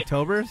Red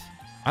Octobers?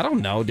 I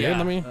don't know, dude. Yeah.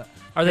 Let me.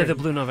 Are they the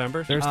Blue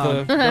Novembers? There's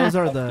Those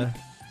are the.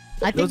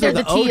 I think Those they're are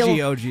the the OG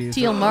teal, OGs.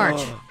 teal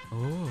March.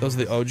 those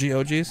are the OG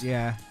OGs.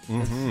 Yeah.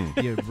 Mm-hmm.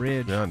 The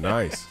ridge. Yeah,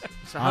 nice.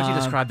 So how would you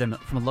describe them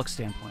from a look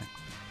standpoint?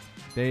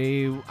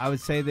 I would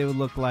say they would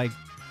look like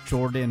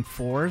Jordan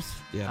 4s.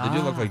 Yeah, they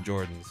do look like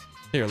Jordans.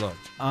 Here, look.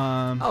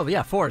 Oh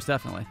yeah, 4s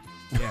definitely.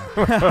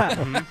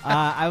 Yeah.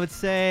 I would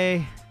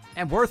say.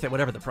 And worth it,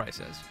 whatever the price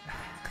is.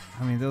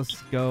 I mean,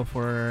 those go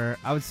for.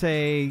 I would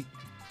say,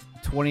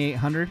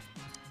 $2,800.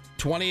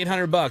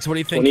 $2,800. What do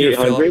you think here, $2,800?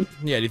 Philip?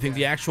 Yeah, do you think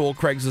the actual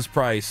Craigslist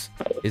price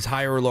is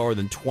higher or lower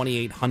than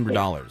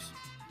 $2,800?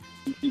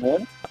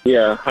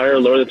 Yeah, higher or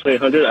lower than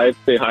 2,800? I'd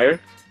say higher.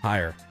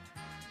 Higher.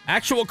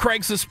 Actual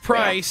Craigslist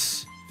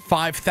price,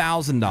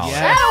 $5,000.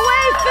 Yeah.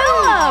 Away,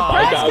 Philip.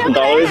 Price coming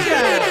 $5,000.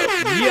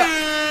 at you.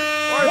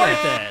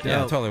 Worth it. Yeah,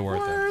 totally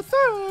worth it.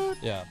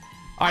 Yeah.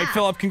 All right,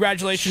 Philip,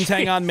 congratulations.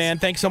 Hang on, man.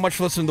 Thanks so much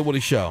for listening to The Woody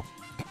Show.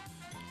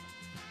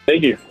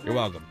 Thank you. You're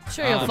welcome.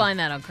 Sure, you'll find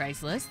that on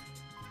Craigslist.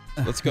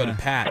 Let's go to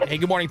Pat. Hey,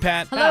 good morning,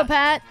 Pat. Hello,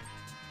 Pat.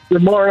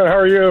 Good morning. How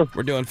are you?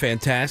 We're doing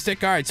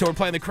fantastic. All right, so we're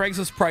playing the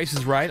Craigslist Price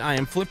is Right. I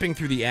am flipping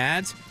through the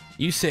ads.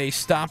 You say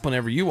stop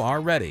whenever you are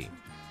ready.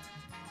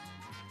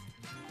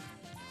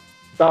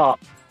 Stop.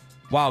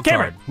 Wild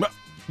Cameron. card.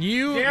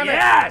 You.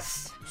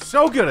 Yes.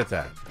 So good at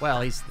that.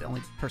 Well, he's the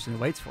only person who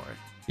waits for it.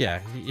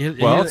 Yeah.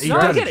 Well, he No,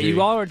 I doesn't. get it.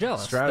 You all are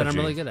jealous that I'm Strategy.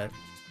 really good at it.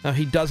 No,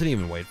 he doesn't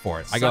even wait for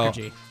it. Sucker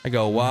G. I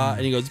go,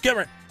 and he goes,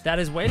 Cameron. That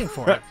is waiting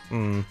for it.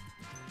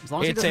 As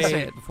long as he It's doesn't a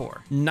say it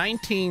before.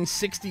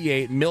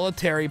 1968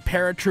 military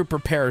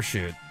paratrooper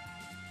parachute.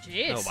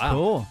 Jeez. Oh, wow.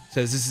 Cool.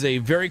 Says this is a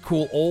very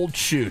cool old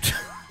chute.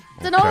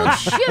 It's an old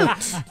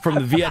shoot. From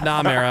the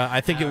Vietnam era. I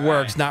think it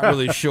works. Not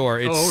really sure.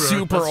 It's Oh,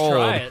 super let's old.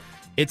 try it.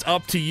 It's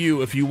up to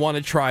you if you want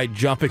to try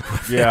jumping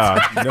with it. Yeah,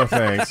 no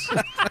thanks. All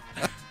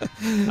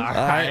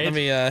right, let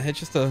me hit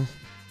just a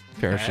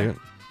parachute.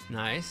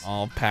 Nice.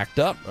 All packed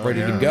up,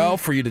 ready to yeah. go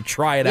for you to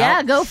try it Yeah,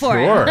 out. go for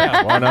Sure,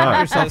 it. why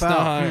not? Let us know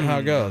how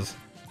it goes.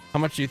 How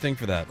much do you think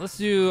for that? Let's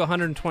do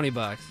 $120.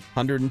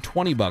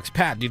 $120.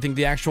 Pat, do you think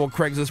the actual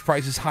Craigslist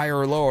price is higher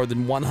or lower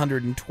than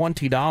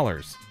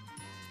 $120?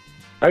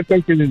 I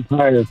think it is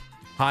higher.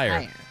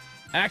 Higher.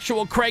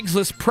 Actual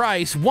Craigslist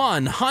price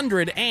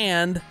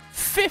 $150.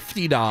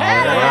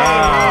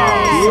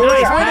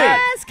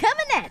 Yes,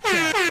 coming at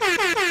you.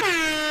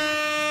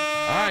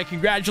 All right,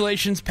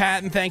 congratulations,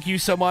 Pat, and thank you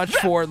so much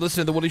for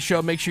listening to The Woody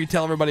Show. Make sure you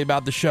tell everybody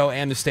about the show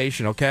and the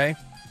station, okay?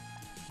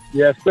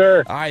 Yes,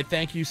 sir. All right,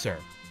 thank you, sir.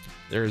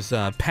 There's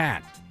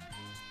Pat.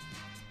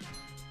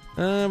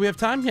 We have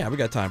time? Yeah, we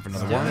got time for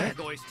another one.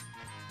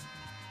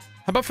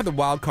 How about for the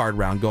wild card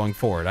round going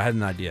forward? I had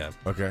an idea.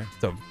 Okay.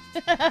 So,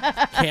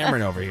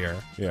 Cameron over here.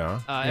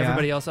 Yeah.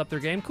 Everybody else up their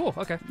game? Cool.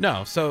 Okay.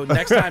 No, so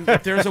next time,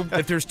 if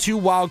there's two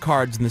wild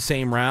cards in the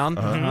same round,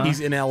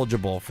 he's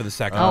ineligible for the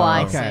second Oh,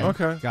 round. I see.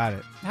 Okay. Got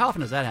it. How often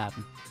does that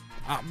happen?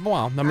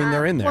 Well, I mean,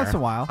 they're in there. Once in a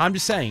while. I'm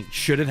just saying,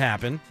 should it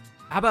happen?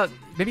 How about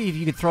maybe if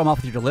you could throw him off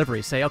with your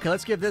delivery? Say, okay,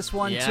 let's give this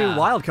one to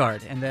wild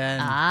card, and then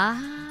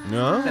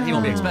then he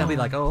won't be expected. He'll be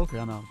like, oh, okay,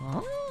 I know.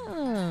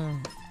 Oh.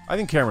 I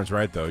think Cameron's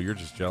right, though. You're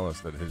just jealous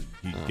that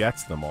he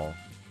gets them all.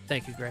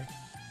 Thank you, Greg.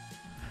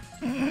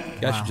 You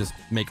guys should just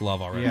make love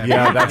already.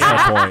 Yeah, that's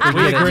my point.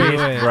 We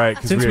agree. Right.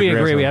 'cause Since we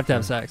agree, we on have to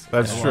have it. sex.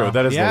 That's true.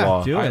 That is the law.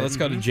 All right, let's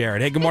go to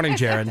Jared. Hey, good morning,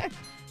 Jared.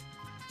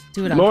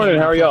 Do it on Morning,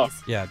 camera, how are y'all?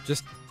 please. Yeah,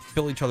 just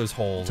fill each other's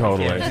holes.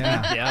 Totally.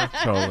 Yeah.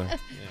 Totally.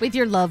 With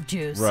your love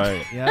juice.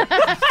 Right. Yeah.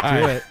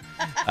 Do it.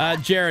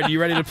 Jared,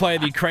 you ready to play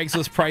the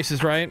Craigslist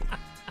prices right?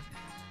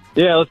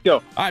 Yeah, let's go.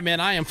 All right,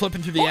 man. I am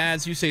flipping through the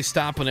ads. You say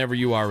stop whenever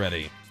you are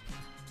ready.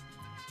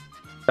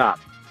 Stop.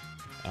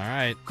 All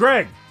right.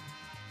 Greg.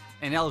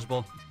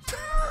 Ineligible.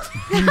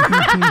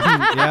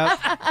 Yep.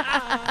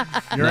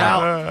 You're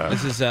out.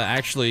 This is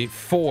actually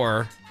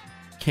for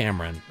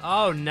Cameron.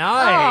 Oh,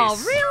 nice.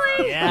 Oh,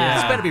 really? Yeah.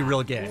 This better be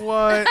real gay.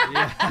 What?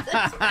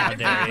 How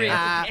dare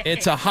you.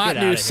 It's a hot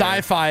Get new outta here.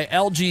 sci-fi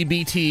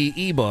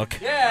LGBT ebook.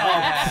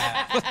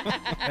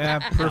 Yeah,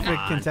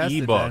 perfect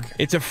contestant. ebook. then.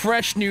 It's a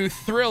fresh new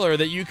thriller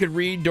that you could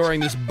read during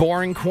this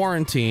boring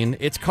quarantine.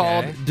 It's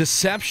called Okay.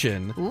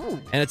 Deception. Ooh.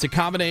 And it's a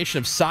combination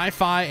of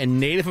sci-fi and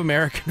Native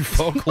American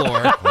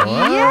folklore.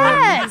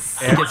 Yes.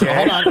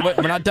 Hold on,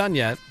 we're not done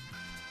yet.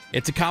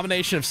 It's a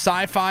combination of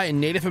sci-fi and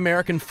Native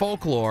American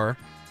folklore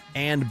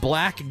and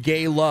black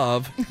gay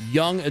love,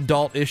 young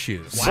adult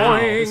issues. Wow.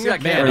 Man,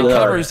 it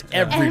covers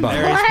everybody.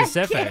 Very Black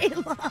specific. gay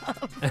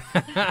love.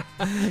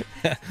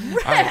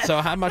 All right,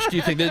 so how much do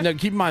you think? No,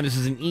 keep in mind, this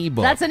is an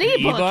ebook. That's an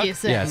ebook, Ebook? you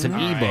said. Yeah, it's an All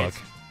right. ebook.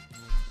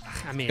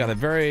 I mean, Got a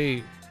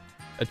very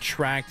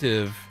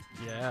attractive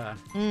Yeah.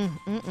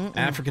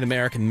 African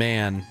American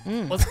man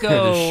let's with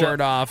go. his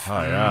shirt off,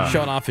 Oh, yeah.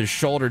 showing off his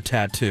shoulder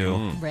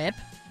tattoo. Rip.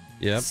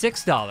 Yep,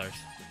 $6.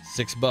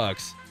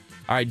 $6.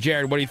 All right,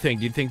 Jared, what do you think?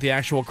 Do you think the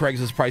actual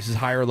Craigslist price is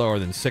higher or lower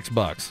than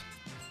 $6?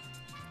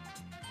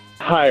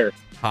 Higher.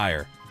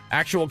 Higher.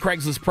 Actual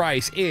Craigslist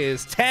price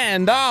is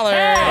 $10.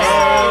 Jared,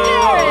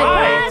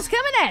 prize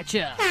coming at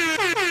you.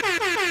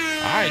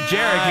 All right,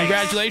 Jared,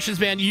 congratulations,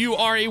 man. You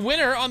are a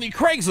winner on the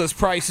Craigslist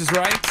Price is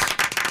Right.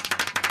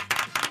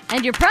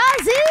 And your prize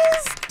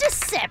is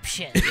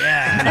deception. But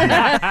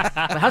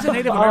how's a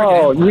Native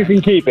American? Oh, you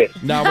can keep it.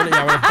 No, we're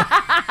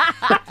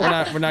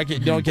not you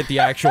don't get the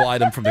actual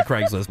item from the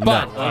Craigslist,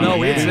 but we'll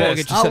get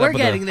you set Oh, up we're with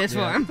getting a, this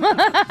for him.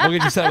 we'll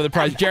get you set up with a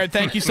prize. Jared,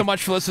 thank you so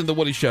much for listening to the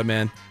Woody Show,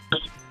 man.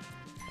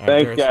 All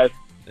right, Thanks, guys.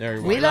 There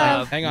you We go.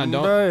 love. Hang on,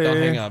 don't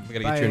hang up. We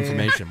gotta get your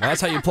information. Well,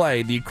 that's how you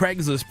play the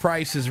Craigslist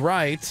Price is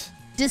Right.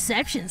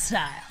 Deception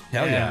style.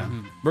 Hell yeah.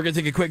 We're going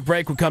to take a quick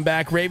break. We'll come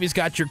back. Ravi's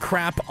got your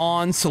crap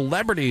on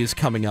celebrities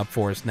coming up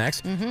for us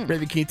next.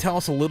 Ravi, can you tell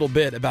us a little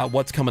bit about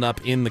what's coming up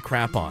in the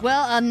crap on?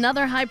 Well,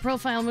 another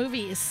high-profile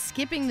movie is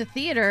skipping the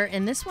theater,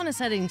 and this one is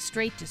heading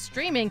straight to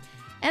streaming.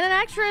 And an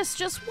actress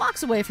just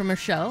walks away from her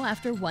show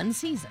after one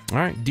season. All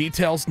right,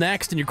 details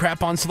next in your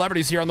crap on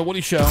celebrities here on The Woody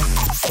Show.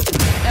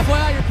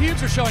 FYI, your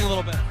pubes are showing a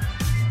little bit.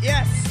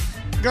 Yes.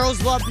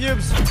 Girls love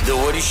pubes. The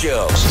Woody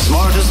Show.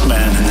 Smartest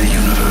man in the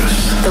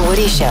universe. The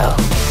Woody Show.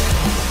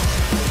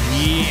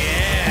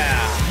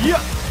 Yeah.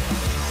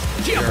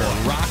 You're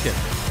rocking.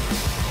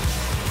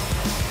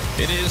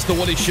 It is The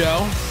Woody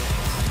Show.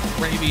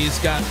 Ravi's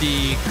got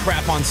the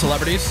crap on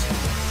celebrities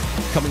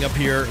coming up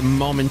here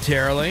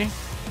momentarily.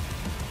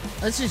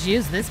 Let's just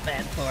use this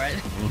band for it.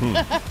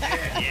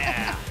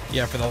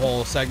 Yeah, for the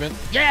whole segment.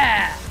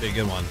 Yeah. Be a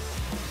good one.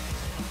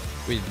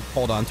 We'd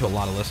hold on to a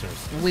lot of listeners.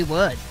 We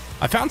would.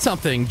 I found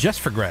something just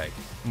for Greg.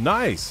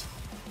 Nice.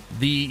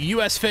 The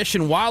U.S. Fish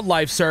and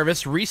Wildlife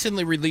Service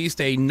recently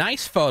released a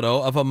nice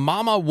photo of a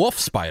mama wolf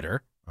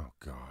spider. Oh,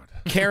 God.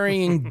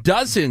 carrying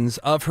dozens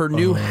of her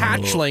new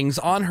hatchlings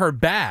on her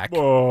back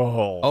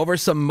over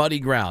some muddy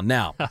ground.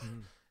 Now,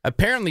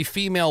 apparently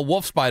female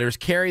wolf spiders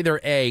carry their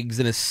eggs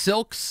in a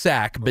silk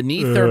sack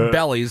beneath their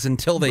bellies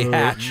until they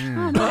hatch.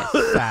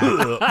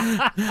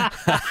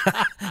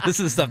 This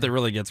is the stuff that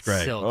really gets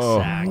Greg. Silk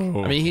sack.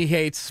 I mean, he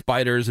hates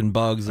spiders and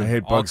bugs and I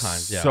hate all bugs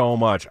kinds. so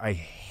much. I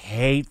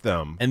hate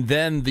them. And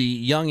then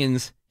the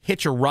youngins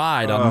hitch a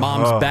ride on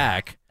mom's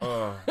back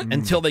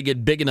until they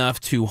get big enough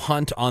to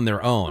hunt on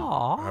their own.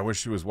 I wish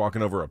she was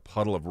walking over a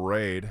puddle of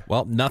Raid.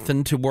 Well,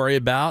 nothing to worry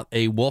about.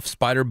 A wolf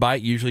spider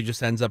bite usually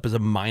just ends up as a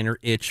minor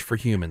itch for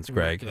humans,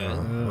 Greg. Now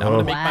I'm going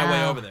to make my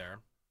way over there.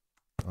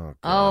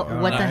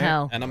 What the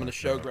hell? And I'm going to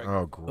show Greg.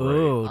 Oh, great.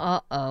 Ooh.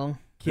 Uh-oh.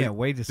 Can't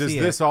wait to see Does it.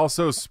 this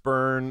also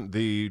spurn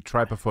the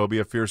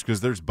trypophobia fears?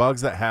 Because there's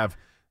bugs that have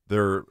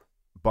their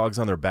bugs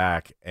on their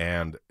back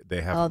and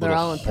they have they're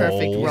little all in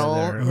perfect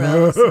holes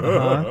rows. So,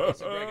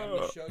 Greg, I'm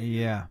going to show you.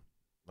 Yeah.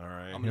 All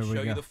right. I'm going to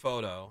show you the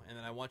photo, and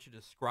then I want you to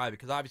describe it,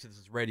 because obviously this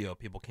is radio,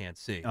 people can't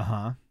see.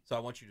 Uh-huh. So I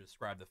want you to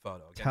describe the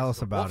photo. Again, Tell this us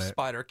is a about wolf it.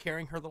 spider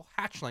carrying her little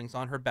hatchlings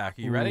on her back.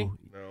 Are you ready? Ooh.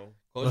 No.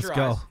 Close Let's your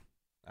go. eyes.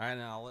 All right,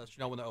 now I'll let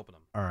you know when to open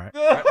them. All right.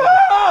 Oh,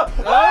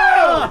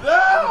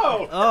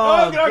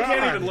 Oh, I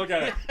can't even look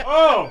at it.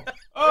 Oh,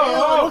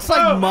 it looks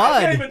like mud.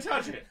 I can't even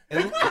touch it. He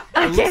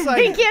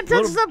can't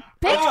touch the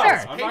picture.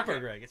 It's paper,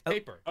 Greg. It's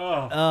paper.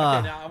 Okay,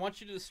 Uh, now I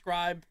want you to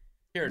describe.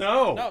 Here.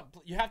 No.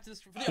 You have to.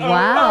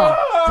 Wow.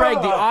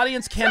 Greg, the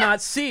audience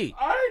cannot see.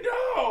 I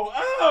know.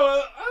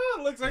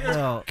 It looks like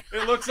Oh.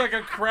 it looks like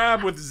a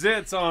crab with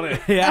zits on it.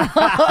 yeah.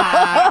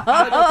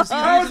 How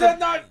is that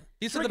not?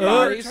 These are the freaking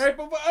bodies. type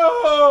of?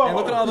 Oh. And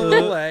look at all the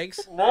little legs.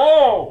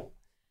 No.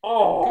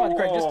 Oh. Come on,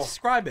 Greg, just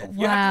describe it.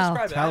 You have to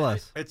Wow. describe it. Tell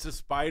us. It's a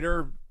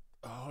spider.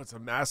 Oh, it's a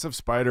massive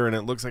spider, and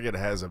it looks like it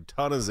has a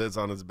ton of zits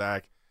on its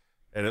back,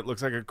 and it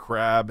looks like a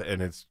crab,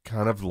 and it's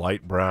kind of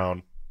light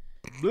brown.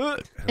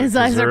 His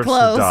eyes are Deserves to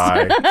closed.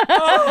 die.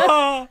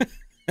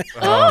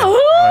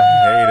 I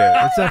hate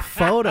it. It's a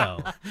photo.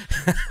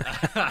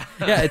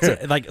 Yeah,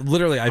 it's like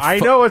literally. I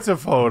know it's a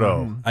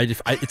photo. It's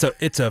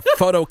a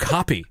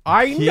photocopy.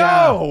 I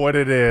know what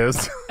it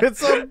is.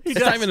 It's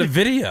not even a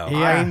video.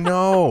 I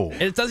know.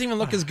 And it doesn't even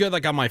look as good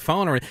like on my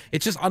phone, or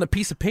it's just on a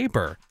piece of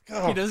paper.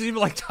 He doesn't even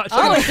like touch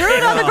Oh, it. he threw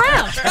it on the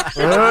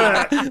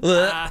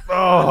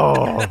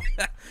ground.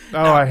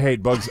 Oh, I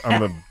hate bugs.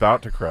 I'm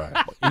about to cry.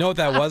 You know what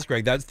that was,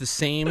 Greg? That's the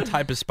same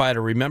type of spider.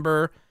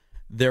 Remember,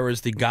 there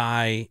was a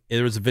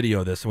video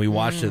of this, and we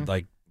watched it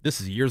like,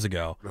 this is years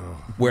ago,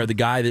 where the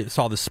guy that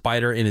saw the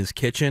spider in his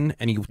kitchen,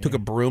 and he took a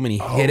broom and he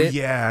hit it.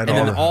 Yeah. And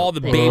then all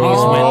the babies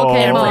Oh, went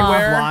okay,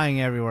 everywhere.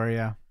 Flying everywhere,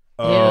 yeah.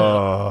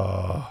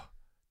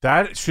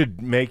 That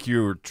should make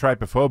your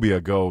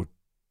trypophobia go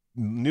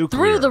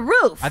nuclear. Through the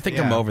roof. I think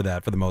I'm over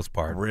that for the most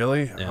part.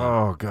 Really? Yeah.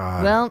 Oh,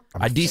 God. Well,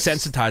 I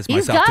desensitized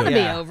he's myself got to to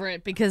it. be over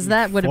it, because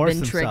that would have been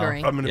Force himself.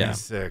 triggering. I'm going to Yeah. be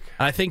sick.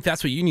 And I think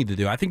that's what you need to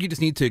do. I think you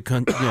just need to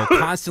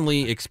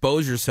constantly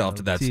expose yourself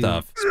to that Dude.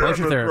 stuff.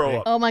 Exposure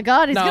therapy. Oh my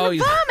God, he's No, gonna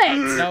he's-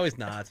 vomit. No, he's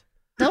not.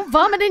 Don't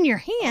vomit in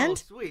your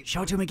hand.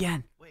 Show it to him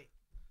again.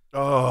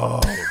 Oh.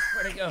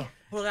 Where'd it go?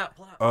 Pull it out.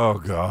 Pull it out. Oh,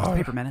 God.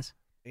 Paper menace.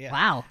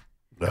 Wow.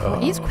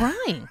 Oh. He's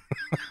crying.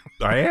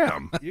 I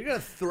am. You're going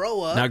to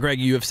throw up. Now, Greg,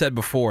 you have said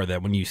before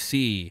that when you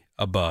see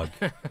a bug,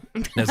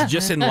 is it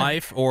just in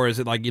life, or is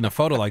it like in a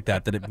photo like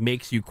that it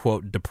makes you,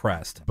 quote,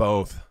 depressed?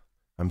 Both.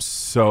 I'm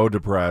so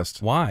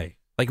depressed. Why?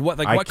 Like what?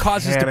 Like I what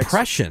causes can't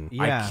depression?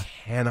 Yeah. I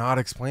cannot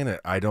explain it.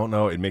 I don't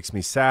know. It makes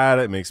me sad.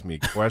 It makes me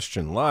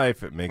question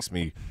life. It makes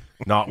me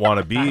not want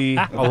to be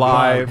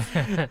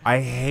alive.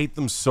 I hate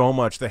them so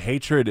much. The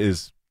hatred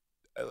is,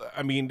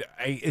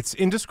 it's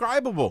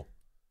indescribable.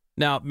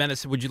 Now,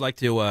 Menace, would you like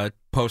to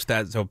post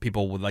that so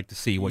people would like to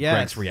see what Yes.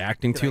 Greg's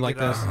reacting Can to I like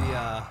get this? on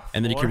the,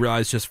 And then you can floor?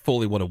 realize just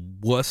fully what a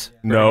wuss.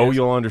 No, Greg is.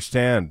 you'll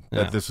understand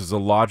Yeah. that this is a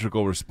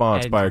logical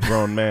response And- by a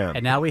grown man.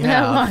 And now we No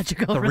have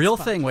logical the real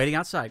response. thing waiting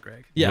outside,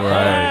 Greg. Yeah.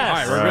 Right. All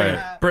right, we're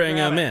Right. bring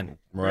him in.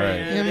 Right.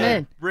 Him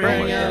in.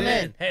 Bring him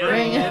in.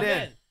 Bring him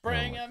in.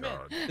 Bring him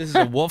in. This is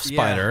a wolf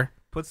spider.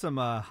 Put some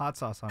hot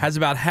sauce on Has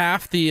about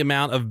half the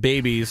amount of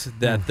babies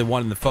that the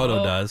one in the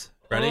photo does.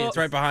 Ready? It's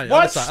right behind you.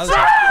 What? Other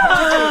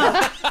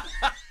side.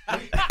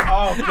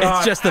 Oh, God.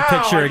 It's just the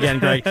picture Ow. again,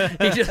 Greg.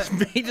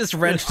 He just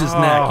wrenched his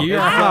Oh, neck. You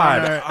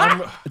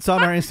God. It's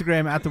on our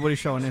Instagram, at The Woody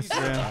Show on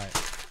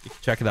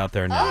Instagram. check it out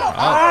there now.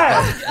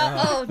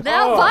 Uh-oh,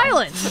 now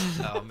violence.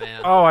 Oh,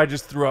 man. Oh, I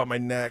just threw out my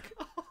neck.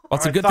 Well,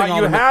 it's a good I thing thought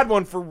all you the had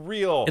one for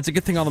real. It's a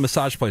good thing all the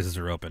massage places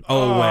are open.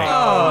 Oh wait.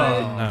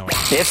 Oh,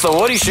 wait. It's the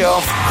Woody Show.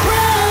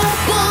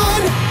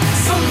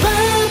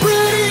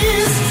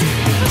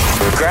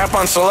 Crap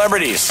on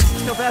celebrities.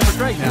 Feel bad for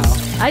Greg now.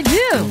 I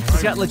do.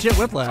 He's got legit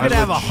whiplash. Gonna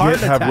have a heart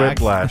Legit have attack.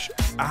 whiplash.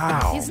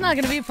 Ow. He's not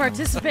going to be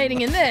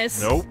participating in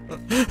this. Nope.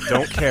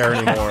 Don't care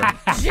anymore.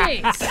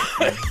 Jeez.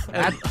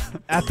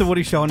 At The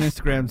Woody Show on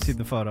Instagram, see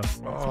the photo.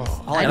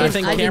 And I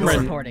think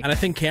Cameron reporting. and I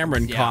think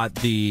Cameron caught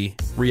the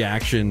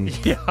reaction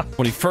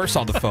when he first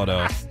saw the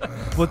photo.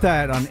 Put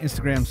that on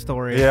Instagram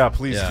story. Yeah,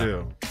 please Yeah.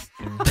 do.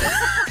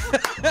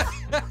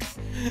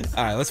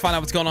 All right, let's find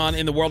out what's going on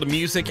in the world of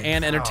music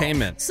and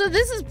entertainment. So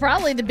this is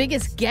probably the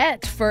biggest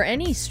get for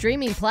any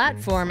streaming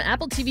platform.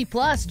 Apple TV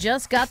Plus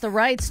just got the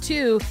rights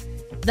to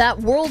that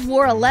World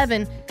War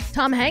II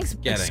Tom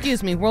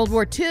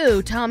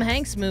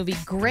Hanks movie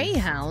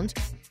Greyhound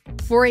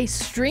for a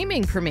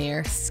streaming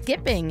premiere,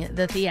 skipping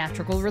the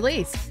theatrical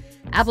release.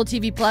 Apple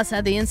TV Plus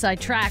had the inside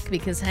track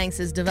because Hanks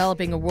is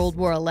developing a World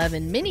War XI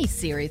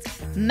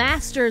miniseries,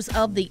 Masters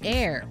of the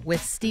Air,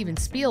 with Steven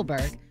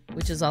Spielberg,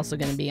 which is also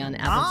going to be on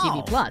Apple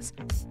TV Plus.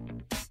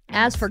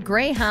 As for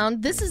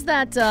Greyhound, this is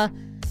that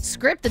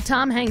script that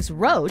Tom Hanks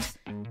wrote,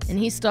 and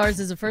he stars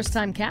as a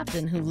first-time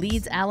captain who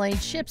leads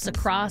Allied ships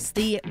across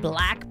the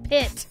Black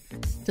Pit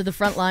to the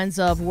front lines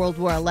of World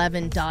War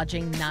XI,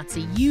 dodging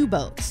Nazi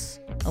U-boats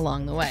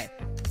along the way.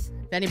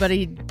 If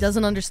anybody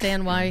doesn't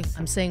understand why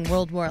I'm saying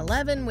World War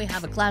XI, we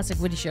have a classic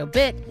Woody Show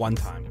bit. One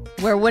time.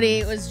 Where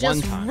Woody was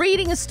just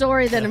reading a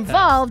story that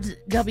involved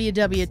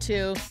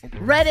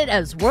WW2, read it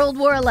as World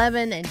War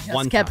XI, and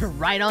just kept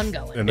right on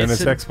going. And then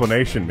his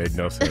explanation made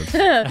no sense.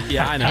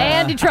 Yeah, I know.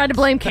 And he tried to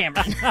blame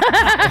Cameron.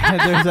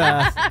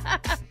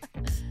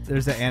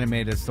 There's an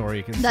animated story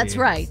you can see. That's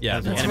right. Yeah,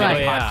 the That's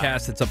animated right.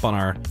 podcast. It's up on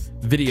our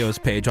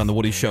videos page on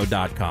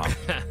thewoodyshow.com.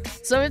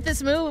 So if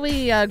this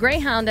movie,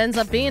 Greyhound, ends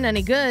up being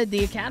any good,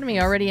 the Academy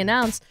already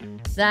announced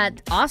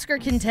that Oscar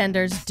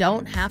contenders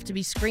don't have to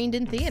be screened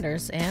in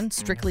theaters, and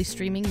strictly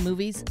streaming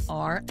movies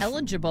are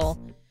eligible.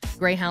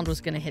 Greyhound was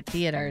going to hit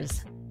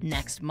theaters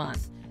next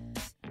month.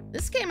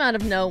 This came out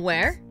of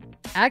nowhere.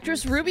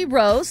 Actress Ruby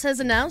Rose has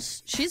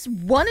announced she's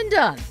one and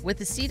done with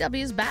the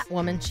CW's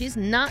Batwoman. She's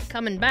not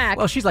coming back.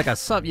 Well, she's like a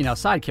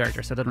side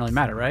character, so it doesn't really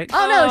matter, right?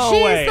 Oh, no,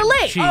 she's the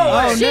lead.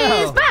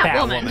 She's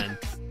Batwoman.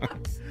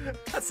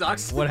 That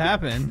sucks. What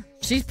happened?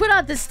 She's put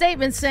out this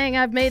statement saying,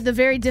 I've made the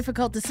very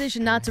difficult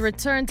decision not to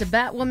return to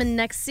Batwoman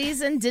next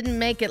season. Didn't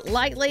make it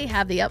lightly.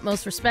 Have the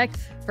utmost respect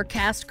for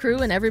cast, crew,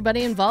 and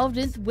everybody involved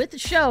with the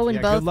show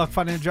in both good luck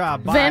finding a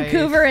job. Bye.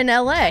 Vancouver and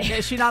LA.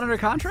 Is she not under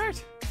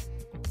contract?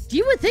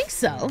 You would think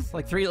so.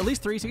 Like at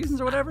least 3 seasons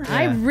or whatever?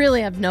 I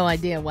really have no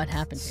idea what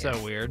happened here.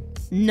 So weird.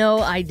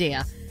 No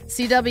idea.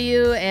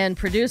 CW and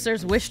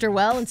producers wished her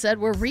well and said,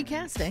 we're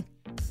recasting.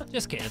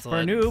 Just cancel For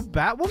a it. new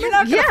Batwoman? You're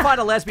not going to find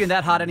a lesbian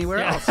that hot anywhere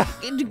else.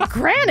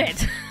 Granted.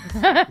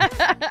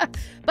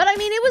 But I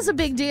mean, it was a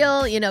big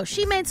deal. You know,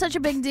 she made such a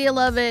big deal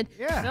of it.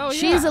 Yeah.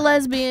 She's a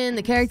lesbian.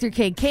 The character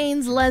Kate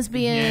Kane's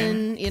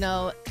lesbian, you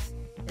know.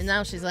 And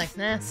now she's like,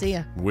 nah, see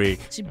ya. Weak.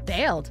 She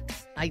bailed.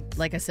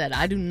 Like I said,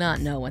 I do not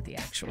know what the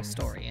actual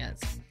story is.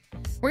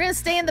 We're going to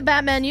stay in the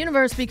Batman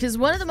universe because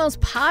one of the most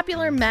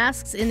popular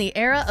masks in the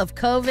era of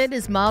COVID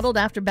is modeled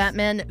after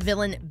Batman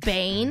villain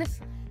Bane,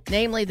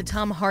 namely the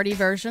Tom Hardy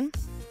version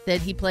that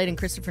he played in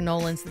Christopher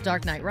Nolan's The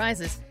Dark Knight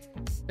Rises.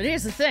 But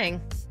here's the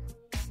thing.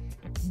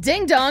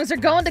 Ding-dongs are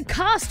going to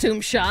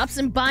costume shops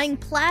and buying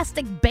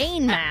plastic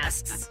Bane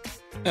masks.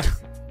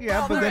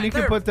 Yeah, but then you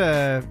can put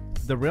the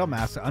real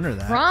mask under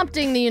that.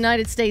 Prompting the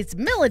United States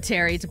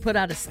military to put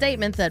out a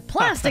statement that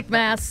plastic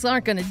masks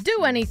aren't going to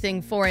do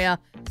anything for you,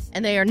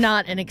 and they are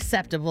not an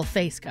acceptable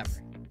face covering.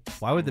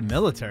 Why would the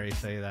military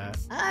say that?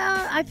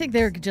 I think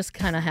they're just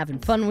kind of having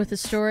fun with the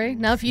story.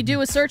 Now, if you do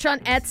a search on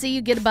Etsy,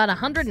 you get about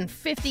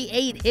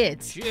 158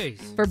 hits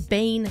for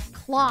Bane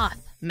cloth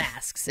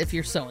masks, if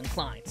you're so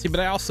inclined. See,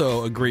 but I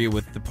also agree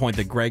with the point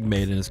that Greg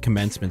made in his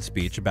commencement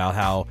speech about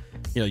how,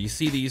 you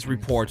see these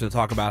reports that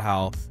talk about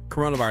how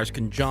coronavirus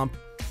can jump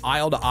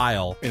aisle to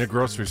aisle in a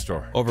grocery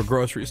store, over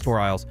grocery store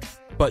aisles,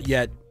 but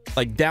yet,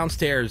 like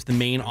downstairs, the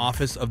main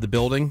office of the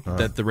building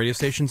that the radio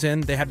station's in,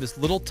 they have this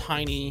little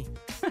tiny,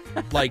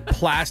 like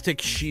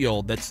plastic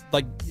shield that's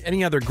like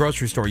any other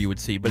grocery store you would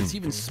see, but it's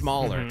even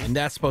smaller, and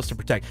that's supposed to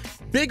protect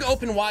big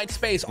open wide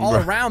space all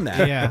around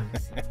that. Yeah.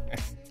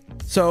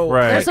 So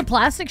There's a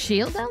plastic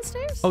shield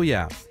downstairs? Oh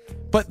yeah,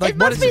 but like it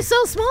must be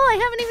so small I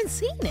haven't even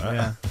seen it.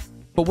 Yeah.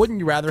 But wouldn't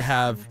you rather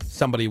have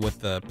somebody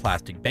with the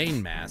plastic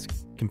Bane mask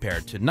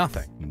compared to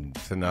nothing?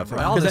 To nothing.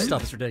 All this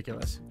stuff is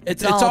ridiculous.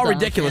 It's all all dumb,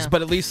 ridiculous, yeah.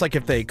 but at least like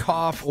if they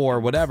cough or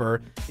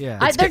whatever,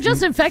 They're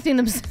just infecting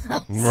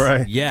themselves.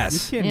 Right.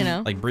 Yes. You can-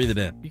 know? Like breathe it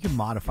in. You can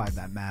modify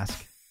that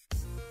mask. Do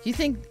you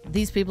think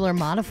these people are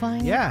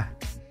modifying it? Yeah.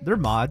 They're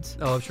mods.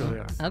 Oh, I'm sure they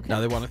are. Okay.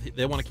 No, they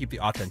want to keep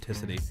the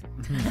authenticity,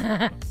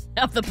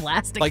 Of the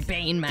plastic like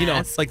Bane mask.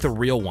 it's like the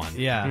real one.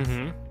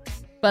 Yeah.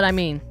 But I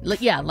mean, like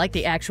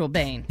the actual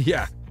Bane.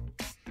 Yeah.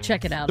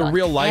 Check it out The on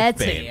real life Etsy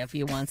Bane. if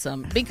you want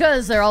some,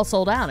 because they're all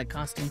sold out at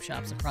costume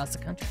shops across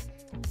the country.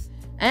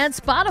 And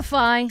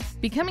Spotify,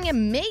 becoming a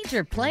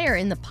major player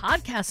in the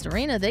podcast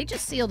arena, they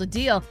just sealed a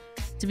deal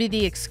to be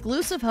the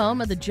exclusive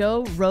home of the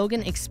Joe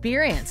Rogan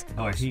Experience.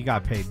 Oh, he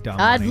got paid dumb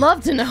I'd money.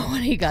 love to know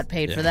what he got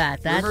paid for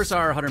that. That's Rumors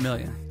are 100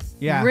 million.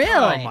 Yeah.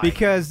 Really?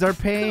 Because they're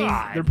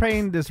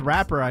paying this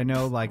rapper I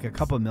know like a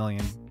couple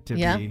million to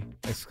Yeah? be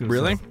exclusive.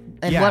 Really?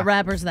 And Yeah. what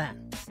rapper's that?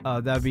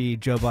 That'd be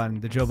Joe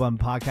Budden, the Joe Budden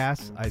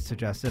podcast. I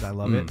suggested. I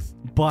love it.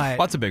 But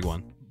That's a big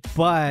one.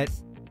 But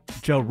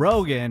Joe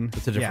Rogan,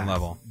 It's a different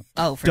level.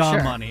 Oh, for dumb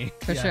sure. money.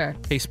 For sure.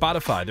 Hey,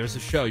 Spotify, there's a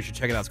show. You should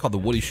check it out. It's called The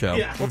Woody Show.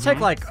 Yeah. We'll take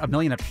like $1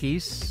 million a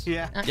piece.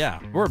 Yeah. Yeah,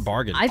 we're a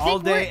bargain. I think All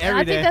day, we're-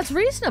 every I think day. that's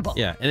reasonable.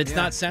 Yeah, and it's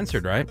not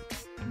censored, right?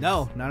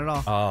 No, not at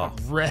all. Oh,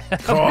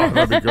 Oh,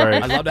 that'd be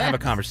great. I'd love to have a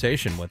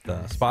conversation with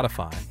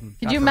Spotify.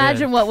 Could you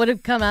imagine what would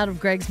have come out of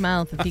Greg's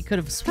mouth if he could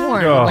have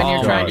sworn Oh, when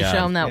you're trying to God.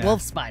 show him that Yeah.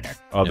 wolf spider?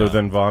 Other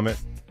than vomit.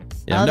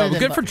 Yeah, Other no, than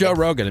good for Joe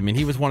Rogan. I mean,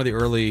 he was one of the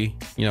early,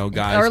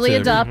 guys. Early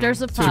to,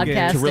 adopters of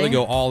podcasting. To really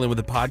go all in with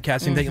the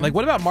podcasting thing. Like,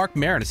 what about Mark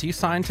Maron? Is he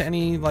signed to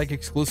any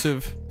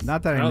exclusive?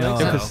 Not that I don't know.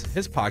 think of. so.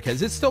 His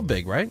podcast, it's still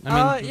big, right?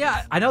 I mean,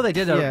 Yeah, I know they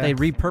did. Yeah. They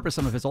repurposed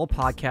some of his old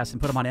podcasts and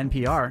put them on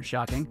NPR.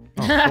 Shocking.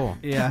 oh, cool.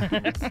 Yeah.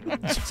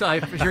 So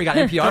I'm sure he got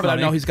NPR But I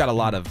money. know he's got a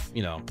lot of,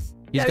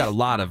 he's got a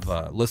lot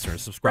of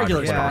listeners, subscribers.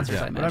 Regular Yeah, sponsors, I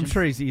but I'm imagine.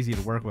 sure he's easy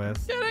to work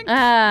with.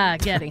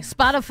 Getting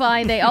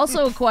Spotify. They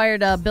also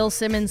acquired Bill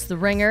Simmons, The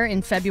Ringer,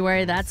 in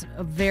February. That's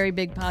a very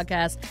big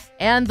podcast.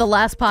 And The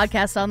Last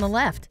Podcast on the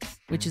Left,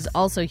 which is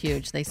also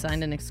huge. They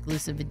signed an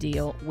exclusive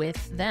deal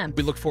with them.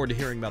 We look forward to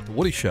hearing about the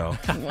Woody Show.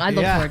 I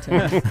look forward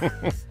to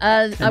it.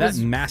 And that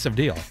massive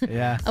deal.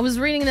 Yeah. I was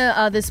reading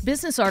this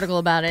business article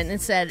about it, and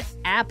it said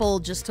Apple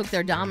just took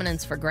their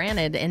dominance for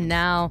granted, and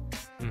now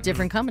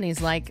different companies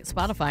like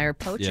Spotify are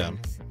poaching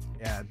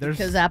Yeah, there's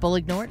because Apple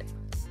ignored it.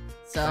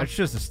 So that's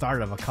just the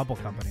start of a couple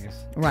companies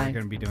that Right. are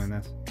going to be doing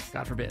this.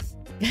 God forbid.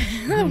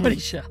 Woody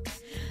Show.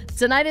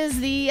 Tonight is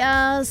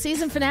the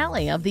season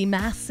finale of The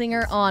Masked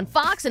Singer on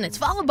Fox, and it's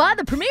followed by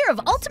the premiere of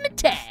Ultimate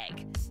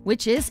Tag,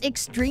 which is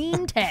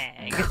Extreme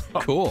Tag.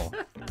 Cool.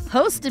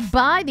 Hosted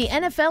by the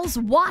NFL's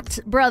Watt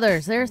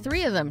brothers. There are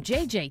three of them,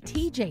 JJ,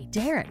 TJ,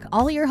 Derek,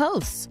 all your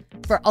hosts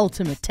for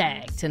Ultimate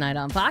Tag tonight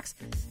on Fox.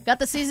 Got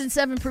the season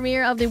 7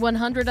 premiere of The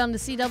 100 on the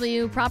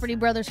CW, Property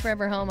Brothers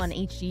Forever Home on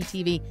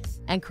HGTV,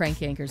 and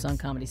Crank Anchors on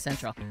Comedy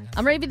Central.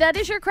 I'm Ravy. That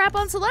is your crap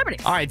on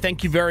celebrity. All right,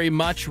 thank you very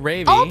much,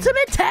 Ravy.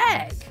 Ultimate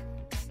Tag.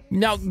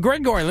 Now,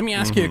 Gregory, let me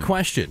ask you a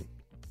question.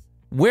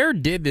 Where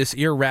did this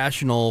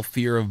irrational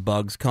fear of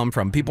bugs come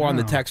from? People on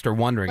the text are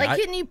wondering.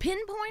 Like, can you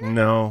pinpoint it?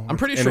 No. I'm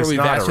pretty And sure it's we've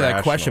not asked you that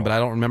irrational. question, but I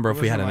don't remember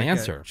if we had an Wasn't like a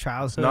answer.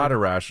 childhood It's not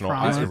irrational.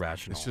 trauma? It's It's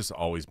irrational. It's just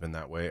always been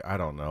that way. I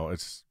don't know.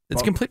 It's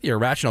Completely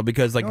irrational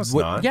because, like, No, it's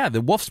not. yeah, the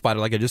wolf spider,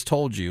 like I just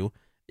told you,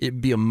 it'd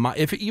be even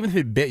if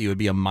it bit you, it'd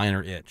be a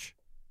minor itch.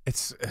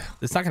 It's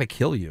not going to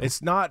kill you.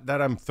 It's not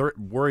that I'm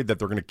worried that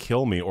they're going to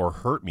kill me or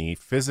hurt me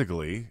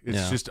physically. It's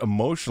Yeah. just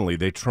emotionally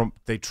they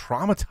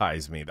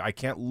traumatize me. I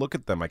can't look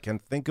at them. I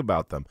can't think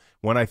about them.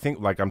 When I think,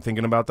 like I'm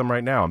thinking about them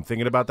right now, I'm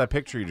thinking about that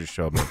picture you just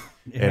showed me,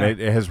 and it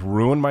has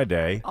ruined my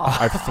day.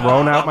 I've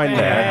thrown out my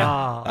neck.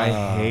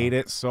 I hate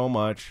it so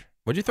much.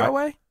 What'd you throw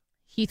away?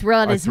 He threw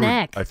out his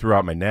neck. I threw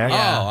out my neck.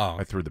 Oh.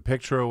 I threw the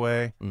picture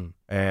away,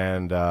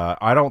 and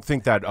I don't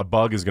think that a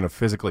bug is going to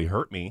physically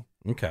hurt me.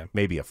 Okay.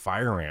 Maybe a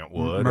fire ant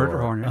would. Murder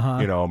or,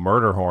 hornet. A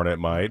murder hornet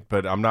might,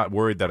 but I'm not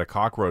worried that a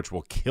cockroach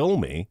will kill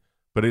me,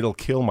 but it'll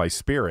kill my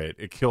spirit.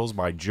 It kills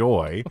my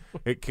joy.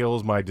 It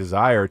kills my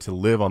desire to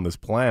live on this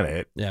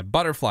planet. Yeah,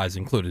 butterflies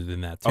included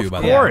in that too. Of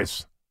by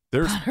course.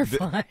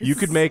 Butterflies. You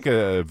could make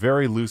a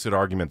very lucid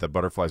argument that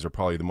butterflies are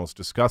probably the most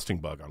disgusting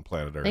bug on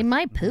planet Earth. They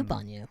might poop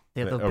on you.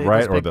 They have the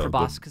right, big, or big the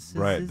proboscises.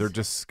 right. They're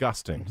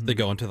disgusting. The, they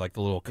go into like the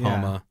little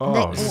coma.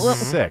 Oh, They-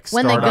 sick.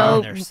 When they Start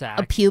go out-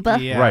 a pupa.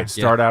 Right.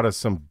 Start out as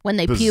some When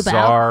they pube out.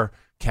 bizarre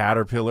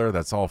caterpillar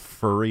that's all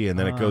furry, and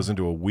then it goes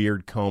into a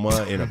weird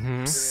coma in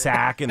a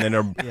sack, and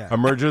then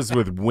emerges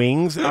with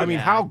wings. I mean,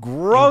 how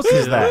gross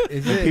is that?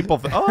 Is And it- people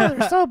think, oh,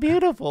 they're so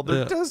beautiful.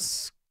 They're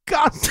disgusting.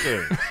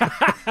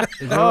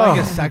 Is there like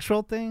a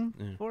sexual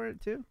thing for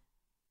it too?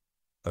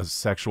 A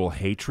sexual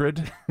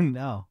hatred?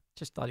 No.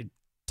 Just thought he'd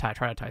try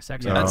to tie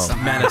sex. No. That's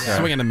man, it's Okay.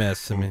 swing and a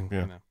miss. I mean,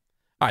 Yeah.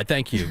 All right,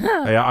 thank you.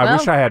 Yeah, I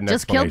wish I had an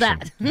just killed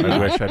explanation. that. I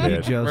wish I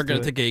did. We're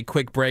going to take a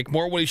quick break.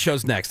 More Woody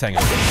Shows next. Hang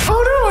on.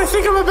 Oh no, I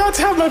think I'm about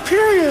to have my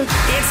period.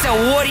 It's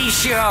the Woody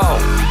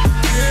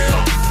Show.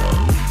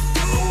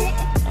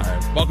 All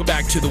right, welcome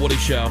back to the Woody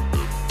Show.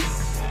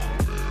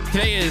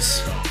 Today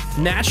is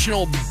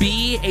National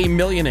Be a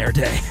Millionaire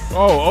Day.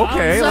 Oh,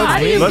 okay. So how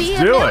do you let's be a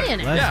do it.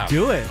 millionaire? Let's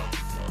do it.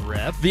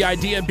 The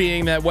idea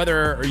being that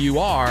whether you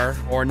are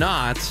or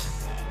not,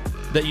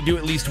 that you do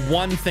at least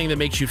one thing that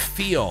makes you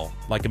feel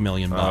like $1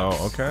 million.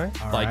 Oh, okay.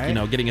 Like, right. you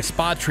know, getting a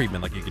spa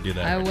treatment, like you could do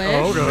that. I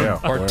wish. Yeah.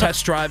 Or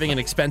test driving an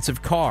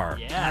expensive car.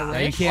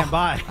 That you can't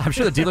buy. I'm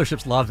sure the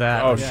dealerships love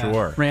that. Oh,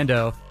 sure.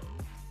 Rando.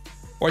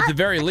 Or at the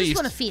very I least,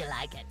 just want to feel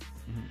like it.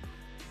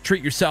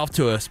 treat yourself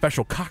to a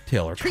special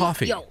cocktail or Treat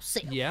coffee.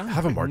 yourself. Yeah.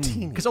 Have a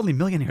martini. Because only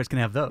millionaires can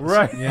have those.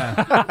 Right.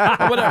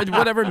 Yeah.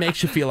 whatever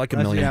makes you feel like $1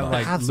 Unless you million. have,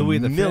 like, Have Louis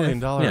some the $1 million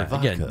Yeah, vodka.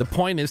 again, the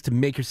point is to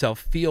make yourself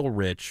feel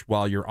rich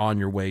while you're on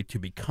your way to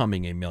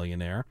becoming a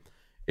millionaire.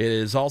 It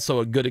is also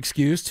a good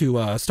excuse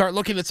to start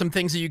looking at some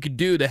things that you could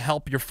do to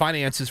help your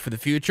finances for the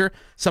future.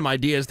 Some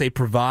ideas they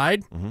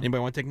provide. Anybody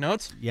want to take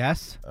notes?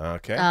 Yes.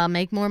 Okay.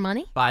 Make more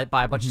money. Buy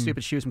a bunch of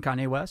stupid shoes from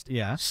Kanye West.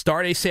 Yeah.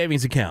 Start a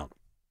savings account.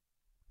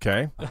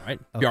 Okay. All right.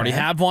 If you already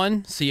have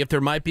one, see if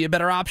there might be a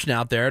better option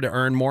out there to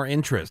earn more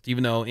interest,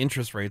 even though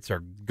interest rates are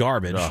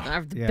garbage.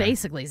 Are Yeah.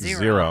 Basically zero.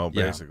 Zero,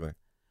 Yeah. basically.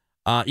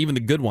 Even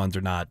the good ones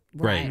are not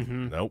great. Right.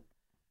 Nope.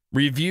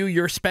 Review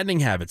your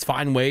spending habits.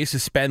 Find ways to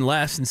spend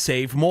less and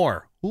save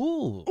more.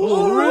 Ooh.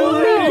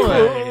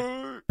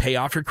 Really? Pay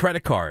off your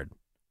credit card.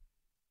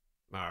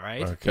 All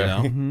right.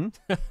 Okay. You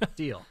know?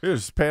 Deal. Here,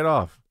 just pay it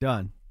off.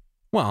 Done.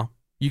 Well,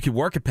 you could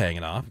work at paying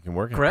it off. You can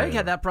work at Greg paying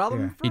had it. that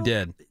problem He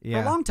did. for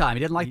a long time. He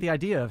didn't like the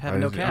idea of having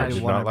no I cash.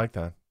 did not like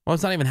that. Well,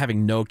 it's not even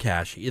having no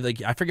cash.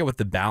 Like, I forget what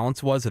the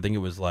balance was. I think it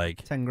was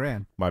like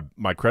 $10,000.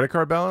 My credit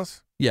card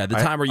balance? Yeah, the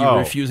time where you were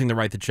refusing to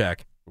write the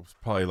check. It was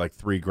probably like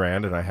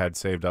 $3,000, and I had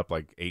saved up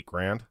like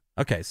 $8,000.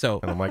 Okay, so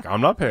and I'm like,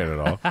 I'm not paying it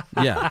off.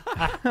 Yeah.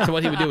 So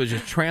what he would do is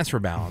just transfer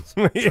balance,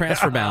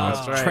 transfer balance,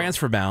 that's right.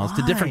 transfer balance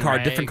to different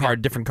card, different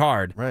card, different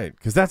card. Right,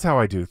 because that's how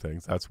I do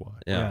things. That's why.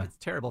 Yeah. It's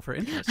terrible for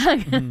interest.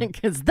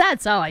 Because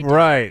that's how I do.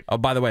 Right. Oh,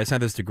 by the way, I sent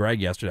this to Greg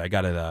yesterday. I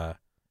got a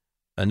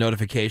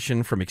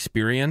notification from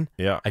Experian.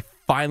 Yeah. I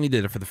finally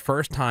did it for the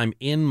first time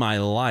in my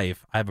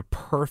life. I have a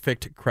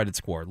perfect credit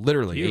score.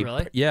 Literally. You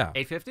really? Yeah.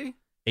 850?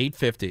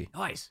 850.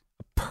 Nice.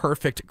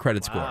 Perfect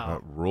credit score. That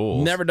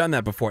rules. Never done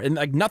that before. And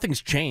like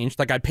nothing's changed.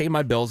 Like I pay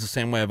my bills the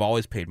same way I've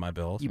always paid my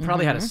bills. You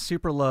probably had a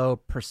super low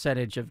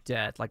percentage of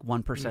debt, like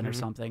 1% or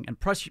something. And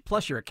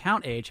plus your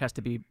account age has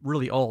to be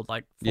really old,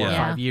 like 4 or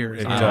 5 years.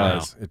 It I don't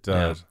does. know. It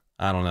does.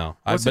 Yeah. I don't know.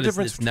 What's But the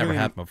difference it's never between-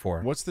 happened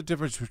before. What's the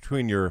difference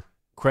between your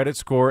credit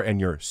score and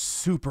your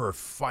super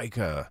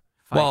FICA?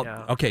 Well,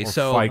 okay, or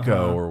so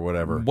FICO or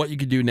whatever. What you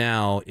could do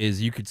now is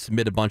you could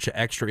submit a bunch of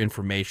extra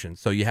information.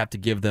 So you have to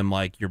give them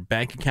like your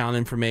bank account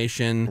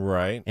information,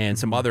 right, and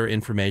some other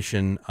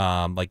information,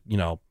 like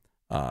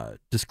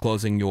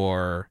disclosing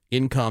your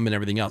income and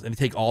everything else, and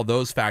take all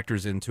those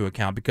factors into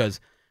account because,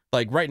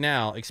 like right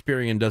now,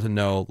 Experian doesn't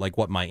know like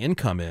what my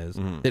income is.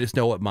 They just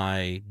know what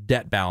my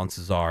debt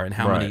balances are and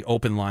how many Right.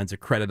 open lines of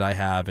credit I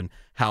have and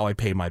how I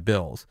pay my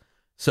bills.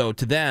 So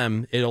to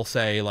them, it'll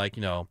say like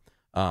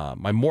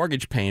my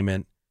mortgage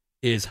payment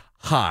is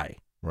high.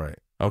 Right.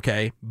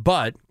 Okay.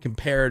 But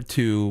compared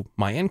to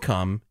my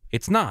income,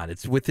 it's not.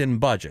 It's within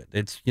budget.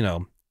 It's,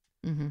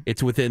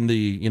 it's within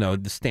the,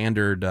 the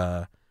standard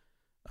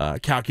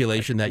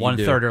calculation that you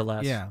do. 1/3 or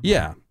less. Yeah.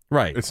 Yeah.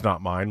 Right. It's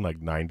not mine, like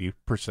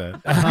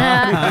 90%.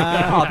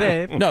 Oh,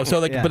 babe. No, so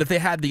like, Yeah. but if they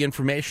had the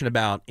information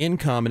about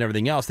income and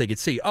everything else, they could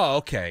see, oh,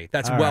 okay,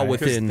 that's All well right.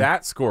 'Cause within.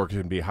 that score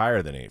can be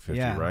higher than 850,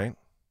 Yeah. right?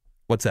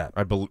 What's that?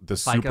 I believe the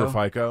FICO super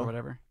FICO or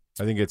whatever.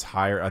 I think it's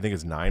higher. I think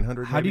it's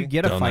 900. How do you maybe?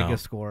 get a Don't FICO know.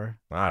 score?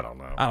 I don't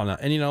know. I don't know.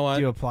 And you know what?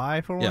 Do you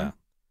apply for one?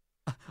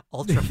 Yeah.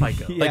 Ultra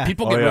FICO. Yeah. Like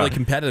people Oh, get yeah. really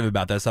competitive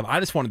about that stuff.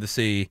 I just wanted to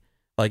see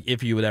like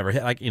if you would ever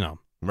hit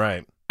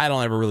Right. I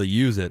don't ever really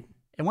use it.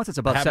 And once it's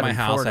I above have my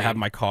house, I 740, have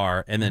my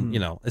car, and then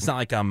it's not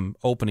like I'm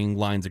opening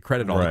lines of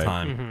credit all the Right.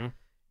 time.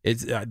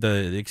 It's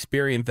the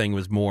Experian thing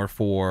was more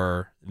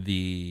for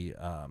the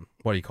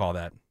what do you call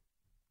that?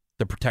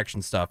 The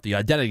protection stuff, the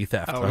identity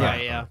theft Oh,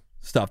 yeah.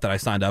 stuff that I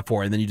signed up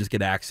for, and then you just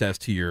get access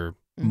to your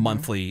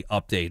monthly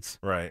updates.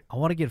 Right. I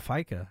want to get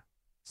FICA.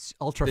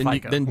 Ultra Then,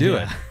 FICO. then do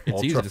Yeah. it. It's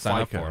Ultra easy to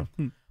sign FICO. up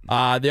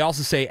for. They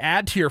also say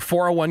add to your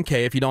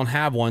 401k if you don't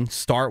have one.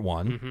 Start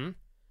one.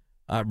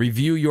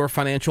 Review your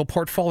financial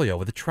portfolio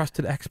with a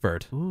trusted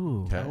expert.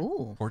 Ooh. Okay.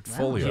 Ooh,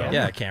 Portfolio. wow.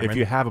 Yeah, Cameron. If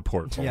you have a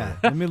portfolio. Yeah.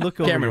 Let me look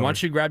over. Cameron, why yours.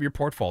 don't you grab your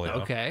portfolio?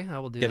 Okay, I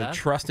will do Get that. a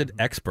trusted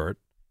expert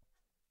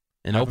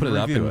and Have open them it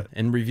up review it.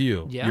 and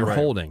review Yeah. your Right.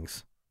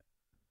 holdings.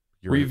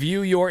 You're-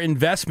 Review your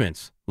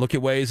investments. Look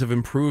at ways of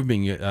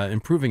improving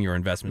your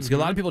investments. 'Cause a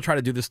lot of people try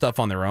to do this stuff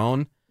on their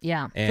own.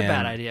 Yeah. It's a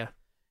bad idea.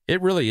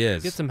 It really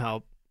is. Get some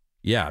help.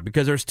 Yeah,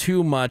 because there's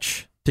too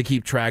much to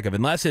keep track of.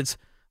 Unless it's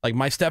like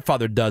my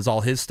stepfather does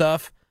all his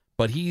stuff,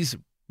 but he's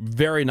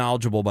very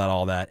knowledgeable about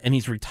all that, and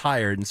he's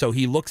retired, and so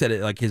he looks at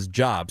it like his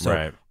job. So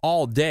Right.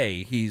 all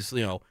day he's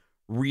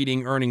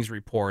reading earnings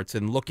reports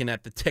and looking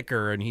at the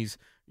ticker, and he's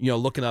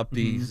looking up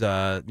these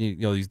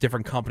these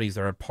different companies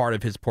that are part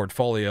of his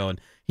portfolio, and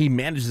he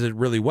manages it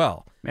really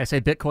well. May I say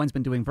Bitcoin's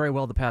been doing very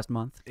well the past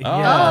month. Oh,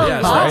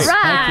 yeah, all that's right.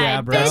 Heck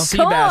yeah, bro. That's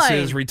Bitcoin.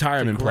 Seabass's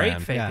retirement Great plan.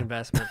 fake Yeah.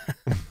 investment.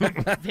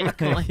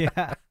 Bitcoin.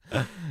 Yeah.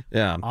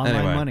 Yeah. Online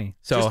anyway. money.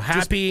 So Just-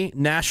 happy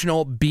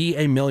National Be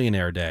a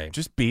Millionaire Day.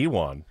 Just be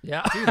one.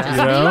 Yeah. Just You be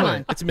know?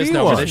 one. It's a Be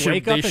misnomer. one. They Just should,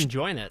 wake they up should- and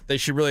join it. They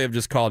should really have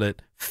just called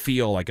it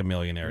Feel Like a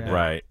Millionaire Day.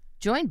 Right.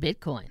 Join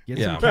Bitcoin. Get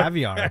Yeah. some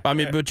caviar. I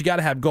mean, but you got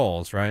to have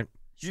goals, right?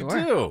 You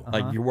Sure. do.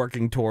 Like you're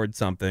working towards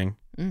something.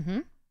 Mm-hmm.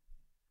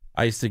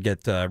 I used to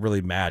get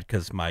really mad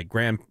because my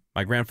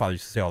grandfather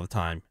used to say all the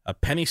time, "A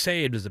penny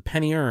saved is a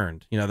penny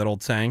earned." You know that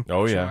old saying.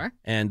 Oh, yeah. Sure.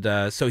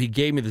 And so he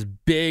gave me this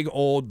big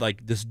old,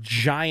 like this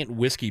giant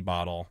whiskey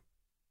bottle.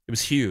 It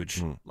was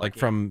huge, like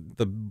from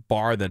the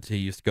bar that he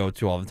used to go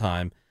to all the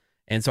time.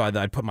 And so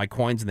I put my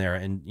coins in there,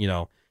 and you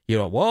know,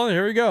 well,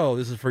 here we go.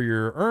 This is for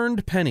your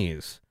earned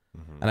pennies.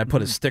 And I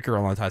put a sticker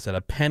on the top that said,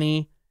 "A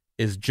penny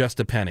is just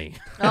a penny."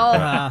 Oh.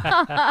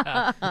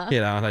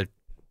 And I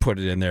put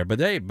it in there. But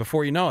hey,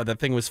 before you know it, that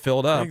thing was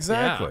filled up.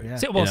 Exactly. Yeah.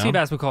 Well, You know?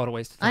 Seabass would call it a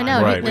waste of I time.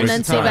 know. Right, And waste then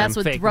of time. Seabass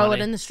would Fake throw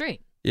money. it in the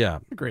street. Yeah.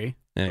 Agree.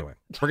 Anyway,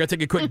 we're going to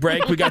take a quick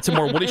break. We got some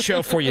more Woody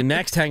Show for you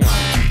next. Hang on.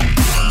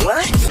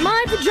 What?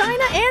 My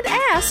vagina and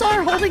ass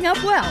are holding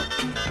up well.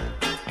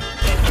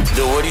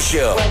 The Woody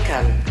Show.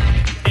 Welcome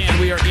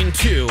we are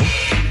into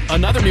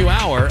another new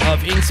hour of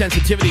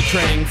insensitivity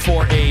training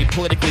for a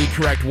politically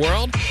correct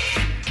world.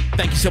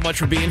 Thank you so much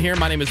for being here.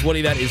 My name is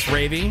Woody. That is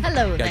Ravy.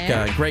 Hello Got,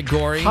 there. Greg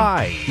Gorey.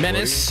 Hi,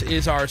 Menace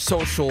is our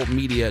social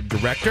media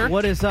director.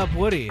 What is up,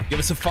 Woody? Give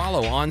us a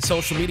follow on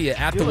social media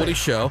at The Woody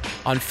Show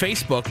on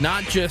Facebook.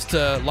 Not just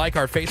like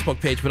our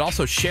Facebook page, but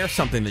also share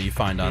something that you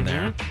find on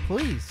there.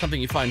 Please. Something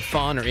you find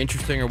fun or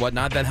interesting or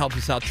whatnot. That helps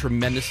us out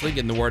tremendously,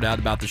 getting the word out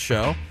about the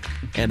show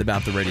and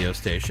about the radio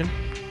station.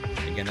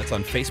 Again, that's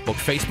on Facebook,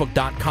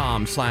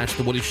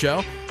 facebook.com/The Woody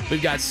Show. We've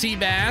got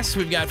Seabass.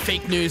 We've got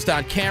fake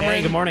news.Cameron.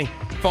 Hey, good morning.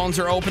 Phones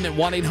are open at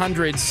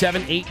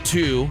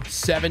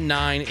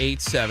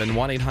 1-800-782-7987.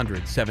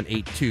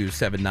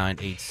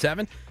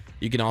 1-800-782-7987.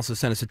 You can also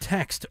send us a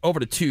text over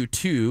to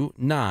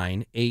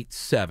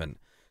 22987.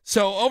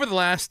 So over the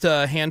last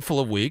handful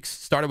of weeks,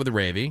 started with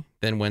Ravy,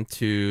 then went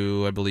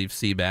to, I believe,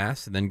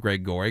 Seabass, and then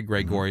Greg Gorey.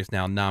 Greg Gorey has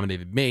now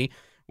nominated me.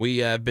 We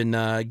have been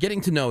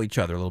getting to know each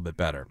other a little bit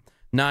better.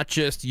 Not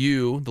just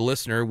you, the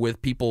listener,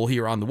 with people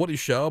here on The Woody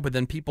Show, but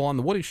then people on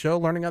The Woody Show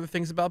learning other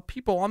things about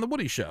people on The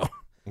Woody Show.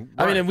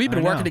 I mean, and we've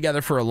been working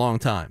together for a long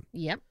time.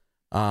 Yep.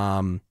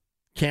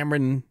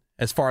 Cameron,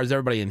 as far as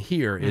everybody in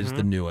here, is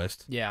the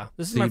newest. Yeah.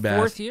 This is my Seabass.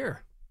 4th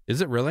year. Is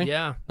it really?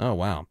 Yeah. Oh,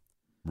 wow.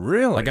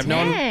 Really? Like I've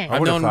known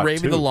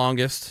Ravy the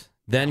longest,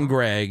 then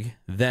Greg,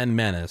 then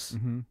Menace,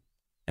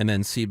 and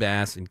then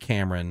Seabass and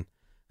Cameron.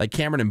 Like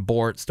Cameron and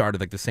Bort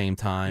started like the same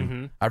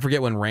time. I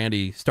forget when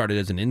Randy started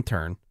as an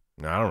intern.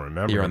 I don't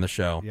remember. Here on the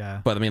show.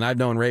 Yeah. But I mean, I've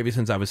known Ravy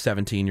since I was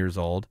 17 years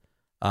old.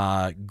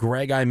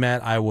 Greg, I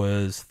met, I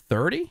was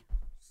 30.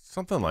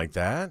 Something like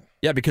that.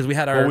 Yeah, because we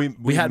had our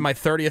we had my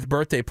 30th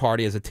birthday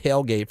party as a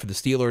tailgate for the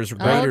Steelers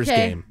Raiders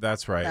game.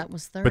 That's right. That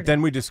was 30. But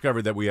then we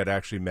discovered that we had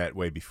actually met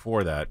way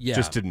before that. Yeah.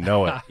 Just didn't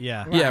know it.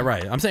 Yeah,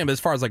 right. I'm saying, but as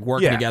far as like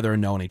working together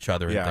and knowing each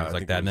other and Yeah, things I like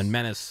think that, it and then was-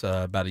 Menace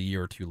about a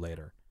year or two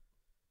later.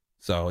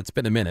 So it's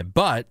been a minute,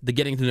 but the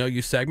getting to know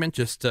you segment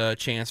just a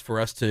chance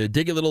for us to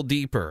dig a little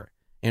deeper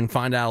and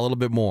find out a little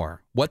bit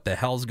more. What the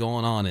hell's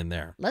going on in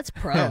there? Let's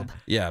probe.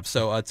 Yeah,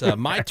 so it's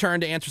my turn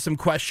to answer some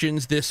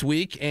questions this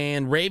week,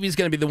 and Ravy's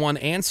going to be the one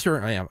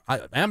answering.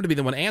 I'm going to be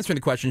the one answering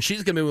the questions.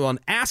 She's going to be the one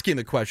asking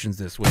the questions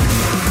this week.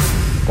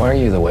 Why are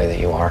you the way that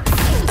you are?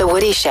 The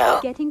Woody Show.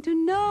 Getting to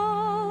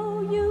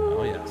know you.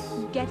 Oh, yes.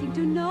 Getting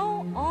to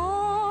know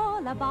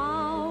all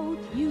about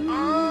you.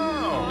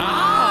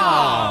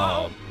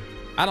 Oh.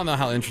 I don't know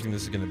how interesting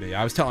this is going to be.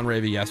 I was telling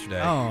Ravy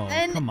yesterday. Oh,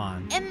 And- come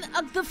on. And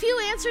the few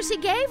answers he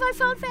gave, I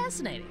found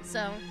fascinating.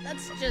 So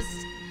that's just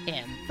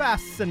him.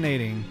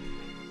 Fascinating.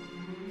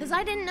 Because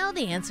I didn't know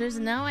the answers,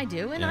 and now I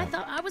do, and Yeah. I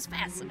thought I was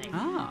fascinating.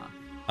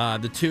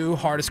 The two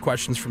hardest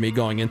questions for me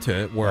going into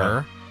it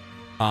were,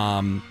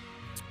 the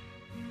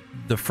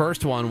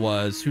first one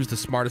was, who's the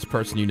smartest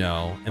person you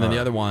know? And then the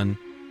other one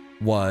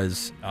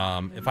was,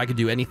 if I could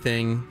do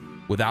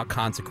anything without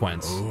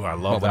consequence. Ooh, I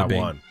what love would it that be?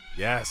 one.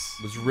 Yes.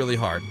 It was really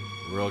hard.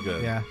 Real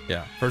good. Yeah.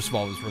 Yeah. First of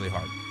all, it was really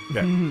hard.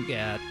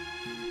 Yeah.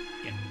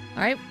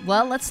 All right,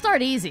 well, let's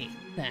start easy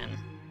then.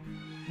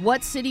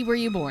 What city were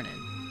you born in?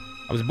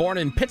 I was born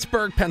in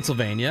Pittsburgh,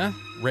 Pennsylvania.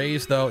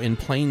 Raised, though, in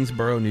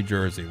Plainsboro, New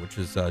Jersey, which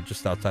is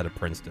just outside of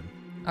Princeton.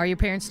 Are your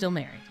parents still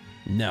married?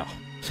 No.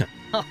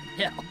 Oh,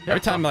 no.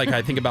 Every time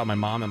I think about my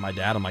mom and my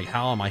dad, I'm like,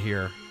 how am I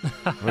here?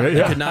 Yeah.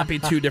 It could not be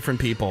two different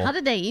people. How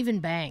did they even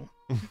bang?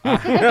 They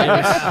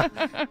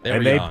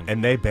were young.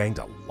 And they banged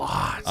a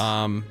lot.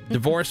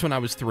 Divorced when I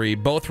was 3,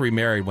 both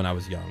remarried when I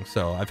was young.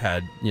 So I've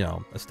had, a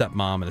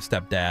stepmom and a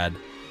stepdad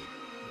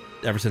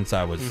ever since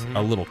I was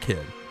a little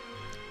kid.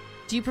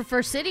 Do you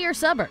prefer city or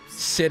suburbs?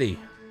 City.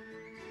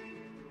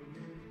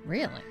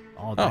 Really?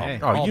 All day.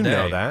 Oh, you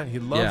know day. that. He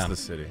loves Yeah. the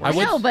city. I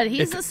know, but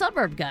he's a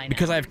suburb guy now.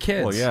 Because I have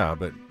kids. Well, yeah,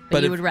 but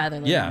you would rather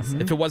live Yeah, in the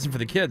city. if it wasn't for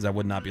the kids, I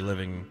would not be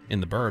living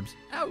in the burbs.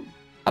 Oh.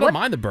 I don't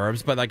mind the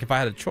burbs, but like if I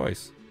had a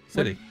choice,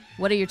 city.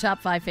 What are your top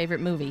 5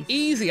 favorite movies?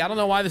 Easy. I don't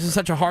know why this is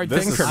such a hard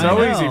This thing is for me.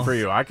 so easy for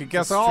you. I could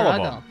guess all of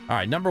them. Struggle. All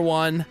right, number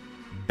 1,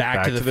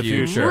 Back to the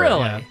Future. Really?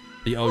 Yeah.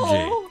 The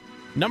OG.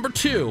 Number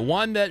 2,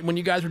 one that when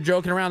you guys were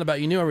joking around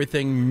about you knew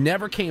everything,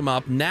 never came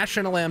up,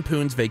 National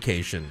Lampoon's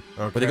Vacation,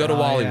 where they go to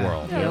Wally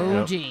World. The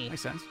OG.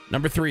 Makes sense.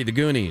 Number 3, The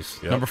Goonies.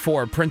 Yep. Number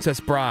 4, Princess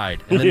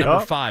Bride. And then Yep.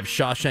 number 5,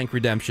 Shawshank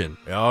Redemption.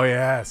 Oh,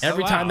 yes.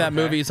 Every time that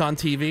movie is on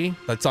TV,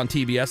 that's on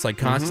TBS like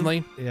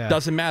constantly, Yeah.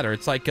 doesn't matter.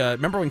 It's like,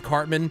 remember when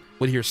Cartman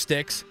would hear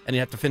Styx and you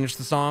have to finish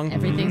the song?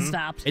 Everything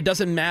stopped. It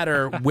doesn't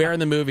matter where in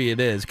the movie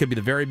it is. Could be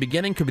the very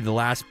beginning, could be the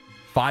last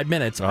 5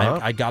 minutes.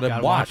 I gotta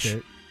watch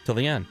it. till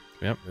the end.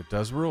 Yep. It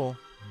does rule.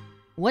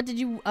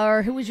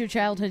 Who was your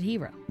childhood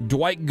hero?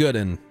 Dwight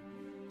Gooden.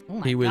 Oh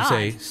my He was God.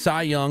 a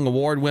Cy Young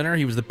Award winner.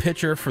 He was the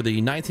pitcher for the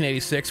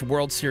 1986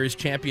 World Series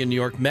champion New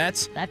York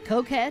Mets. That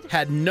cokehead?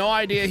 Had no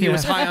idea he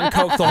was high on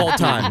coke the whole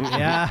time.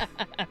 Yeah.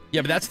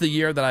 Yeah, but that's the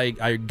year that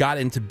I got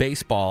into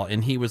baseball,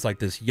 and he was like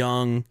this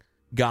young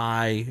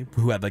guy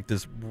who had like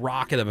this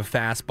rocket of a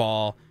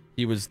fastball.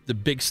 He was the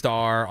big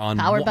star on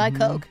Powered by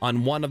Coke.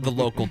 on one of the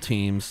local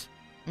teams,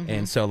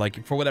 and so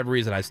like for whatever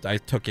reason, I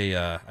took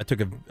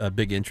a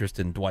big interest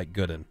in Dwight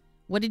Gooden.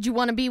 What did you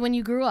want to be when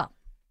you grew up?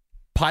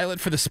 Pilot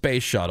for the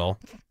space shuttle,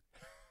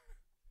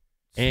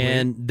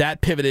 And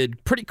that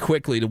pivoted pretty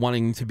quickly to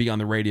wanting to be on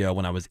the radio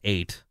when I was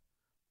 8.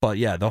 But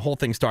yeah, the whole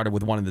thing started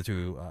with wanting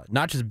to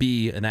not just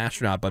be an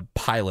astronaut, but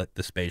pilot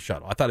the space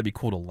shuttle. I thought it'd be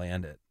cool to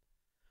land it.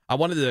 I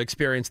wanted to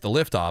experience the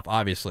liftoff,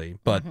 obviously,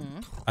 but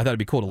I thought it'd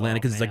be cool to land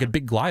it because it's like a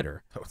big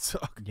glider. That would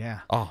suck. Yeah.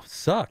 Oh,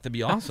 suck. That'd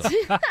be awesome.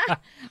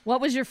 What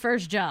was your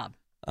first job?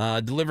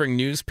 Delivering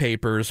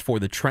newspapers for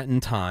the Trenton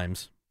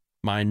Times.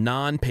 My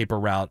non-paper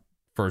route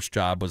first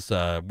job was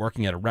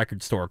working at a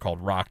record store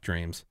called Rock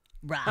Dreams.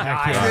 Rock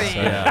Dreams.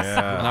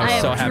 Yeah. And I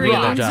was so happy with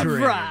that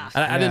job.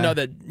 I didn't know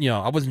that,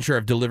 I wasn't sure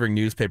if delivering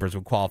newspapers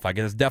would qualify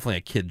because it's definitely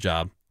a kid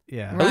job.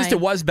 Yeah. At least it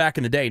was back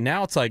in the day.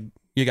 Now it's like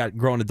you got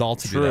grown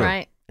adults to do that.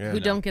 Right. Who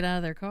don't get out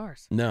of their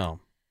cars. No.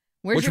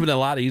 Where's Which your- would have been a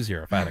lot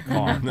easier if I had a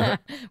car.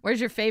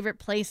 Where's your favorite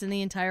place in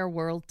the entire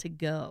world to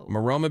go?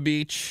 Maroma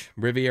Beach,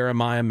 Riviera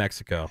Maya,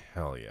 Mexico.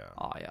 Hell yeah.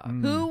 Oh, yeah.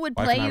 Who would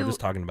Wife play and I were you just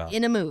talking about.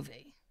 in a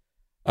movie?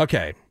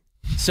 Okay.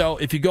 So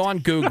if you go on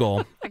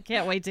Google. I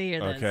can't wait to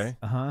hear this. Okay.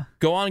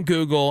 Go on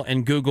Google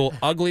and Google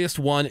ugliest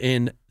one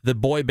in the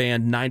boy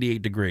band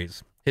 98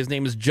 Degrees. His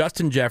name is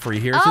Justin Jeffrey.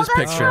 Here's his that's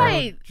picture.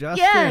 right. Justin.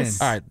 Yes.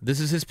 All right, this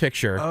is his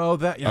picture. Oh,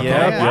 that. Okay.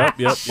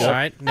 Yep. All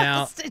right,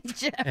 now, Justin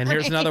Jeffrey. and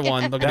here's another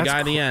one. Look at the guy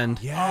at the end.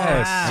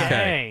 Yes. Okay.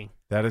 Dang.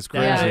 That is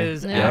crazy. That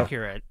is Yeah.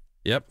 accurate.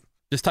 Yep.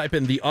 Just type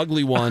in the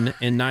ugly one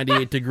in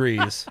 98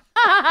 Degrees.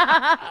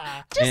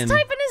 Just And-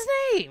 type in his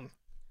name.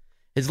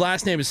 His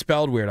last name is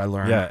spelled weird, I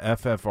learned. Yeah,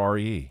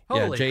 FFRE.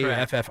 Yeah, Holy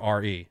crap.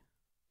 JFFRE.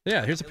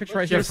 Yeah, here's a picture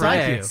right here. Just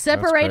like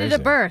Separated crazy.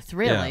 at birth,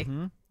 really,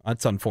 Yeah.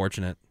 That's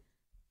unfortunate.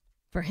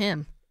 for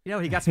him. You know,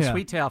 he got some Yeah.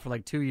 sweet tail for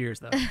like 2 years,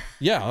 though.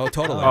 Yeah, oh,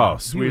 totally. Oh, He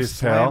was sweetest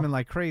tail. slamming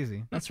like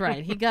crazy. That's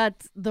right. He got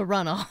the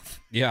runoff.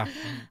 Yeah.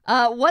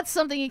 What's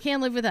something you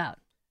can't live without?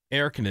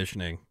 Air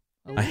conditioning.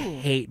 I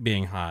hate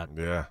being hot.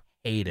 Yeah.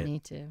 Hate it. Me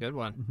too. Good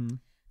one.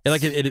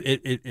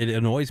 It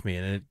annoys me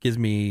and it gives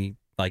me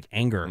like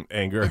anger.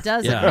 Anger. It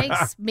does. Yeah. It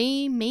makes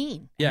me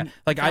mean. Yeah,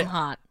 like I'm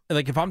hot.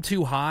 like if I'm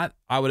too hot,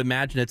 I would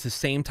imagine it's the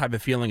same type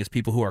of feeling as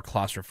people who are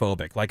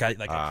claustrophobic. I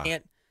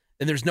can't,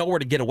 and there's nowhere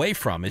to get away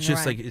from. It's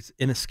just Right. like it's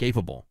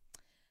inescapable.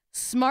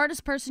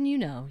 Smartest person you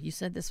know. You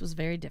said this was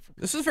very difficult.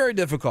 This is very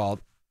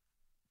difficult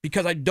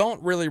because I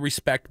don't really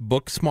respect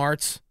book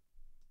smarts.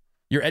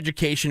 Your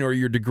education or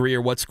your degree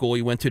or what school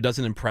you went to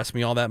doesn't impress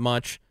me all that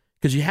much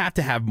because you have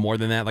to have more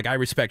than that. Like I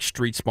respect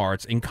street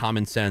smarts and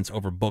common sense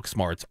over book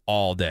smarts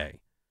all day.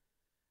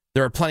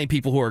 There are plenty of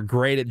people who are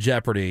great at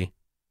Jeopardy,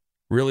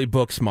 really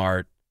book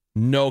smart,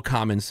 no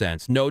common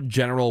sense, no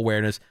general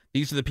awareness.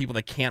 These are the people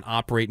that can't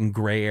operate in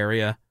gray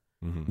area.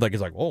 Like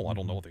it's like, oh, I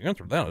don't know what the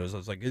answer to that is.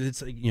 It's like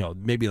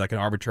maybe like an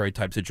arbitrary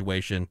type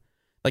situation.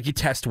 Like you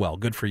test well,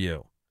 good for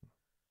you.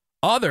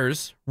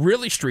 Others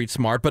really street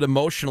smart but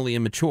emotionally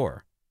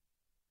immature.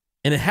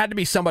 And it had to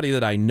be somebody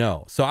that I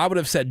know. So I would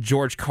have said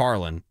George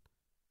Carlin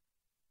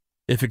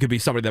if it could be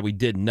somebody that we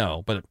didn't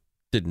know, but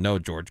didn't know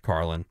George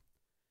Carlin.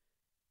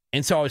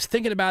 And so I was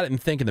thinking about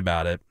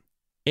it,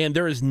 and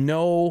there is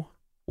no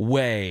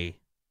way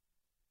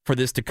for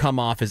this to come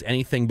off as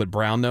anything but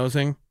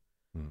brown-nosing,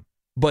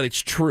 but it's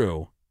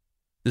true.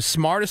 The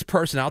smartest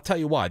person, I'll tell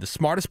you why, the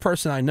smartest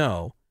person I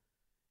know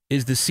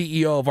is the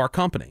CEO of our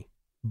company,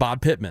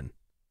 Bob Pittman.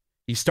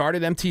 He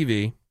started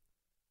MTV,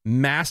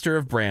 master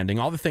of branding,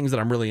 all the things that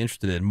I'm really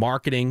interested in,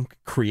 marketing,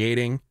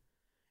 creating.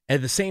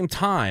 At the same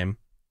time,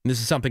 and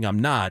this is something I'm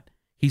not,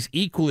 he's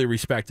equally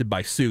respected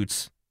by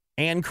suits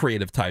and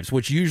creative types,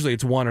 which usually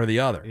it's one or the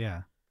other.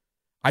 Yeah.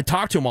 I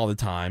talk to him all the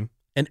time,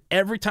 and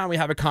every time we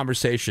have a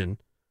conversation,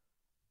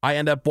 I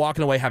end up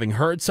walking away having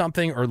heard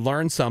something or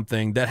learned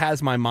something that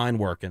has my mind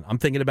working. I'm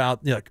thinking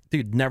about,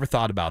 dude, never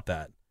thought about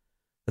that.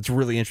 That's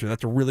really interesting.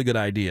 That's a really good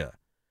idea.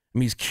 I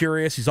mean, he's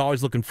curious. He's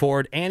always looking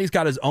forward, and he's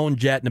got his own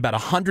jet and about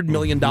 $100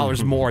 million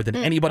more than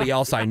anybody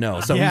else I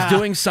know. So Yeah. he's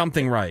doing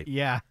something right.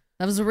 Yeah.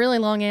 That was a really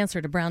long answer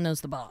to Brown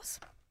Nose the Boss.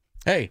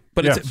 Hey,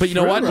 but you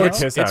know what? Quick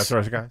kiss ass,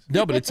 right, guys?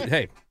 No, but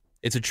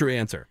it's a true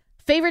answer.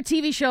 Favorite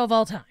TV show of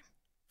all time?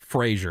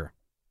 Frasier.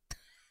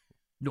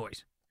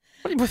 Noise.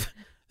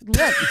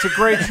 It's a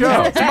great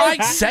show. It's my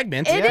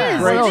segment. It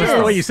is. Well, It just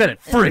the way is. you said it.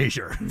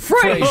 Frasier.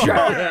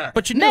 Frasier.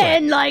 But you knew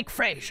Men it. like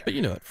Frasier. But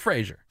you knew it.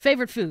 Frasier.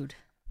 Favorite food?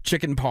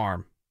 Chicken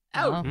parm.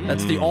 Oh.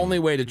 That's the only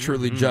way to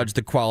truly judge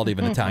the quality of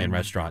an Italian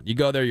restaurant. You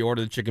go there, you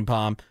order the chicken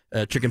parm.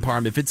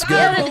 If it's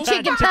good, Give me the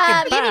chicken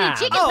pie. Give me the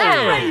chicken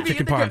pie.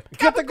 chicken parm.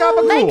 Get the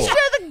gabagool. Make sure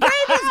the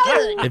gravy's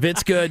good. If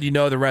it's good, you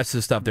know the rest of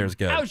the stuff there is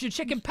good. How's your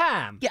chicken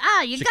pie?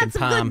 You Chicken got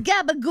some pie. good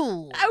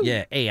gabagool.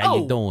 Yeah. Hey, how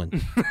you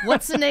doing?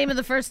 What's the name of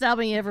the first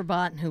album you ever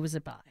bought, and who was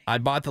it by? I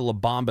bought the La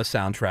Bamba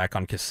soundtrack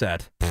on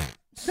cassette.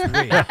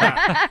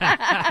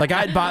 Like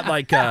I bought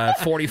like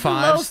 45s.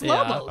 Los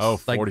Lobos. Oh,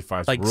 Like-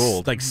 45's like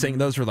ruled. like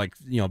those were like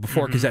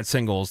before cassette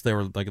singles. They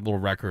were like little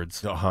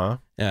records. Uh-huh.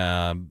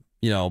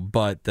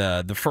 But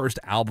the first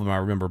album I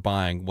remember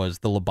buying was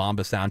the La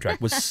Bamba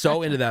soundtrack. Was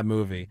so into that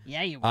movie.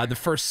 Yeah, you were. The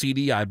first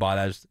CD I bought,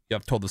 as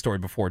I've told the story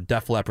before,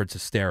 Def Leppard's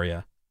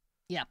Hysteria.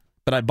 Yep.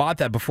 But I bought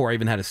that before I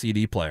even had a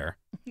CD player.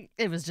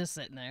 It was just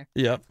sitting there.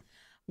 Yep.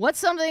 What's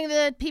something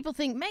that people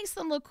think makes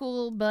them look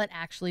cool, but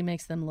actually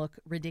makes them look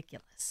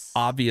ridiculous?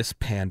 Obvious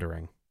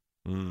pandering.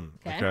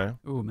 Okay.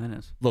 Ooh,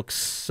 menace. Looks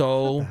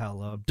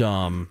so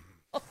dumb.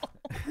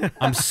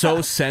 I'm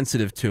so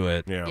sensitive to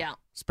it. Yeah.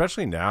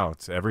 Especially now,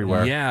 it's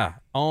everywhere. Yeah.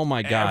 Oh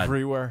my God.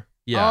 Everywhere.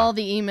 Yeah. All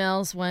the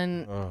emails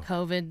when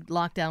COVID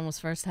lockdown was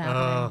first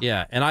happening.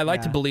 Yeah, and I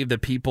like to Yeah. believe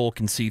that people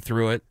can see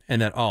through it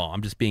and that,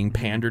 I'm just being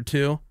pandered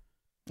to.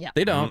 Yeah.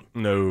 They don't.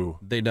 No.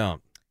 They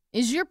don't.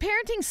 Is your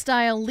parenting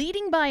style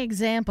leading by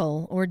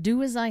example or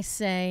do as I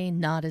say,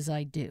 not as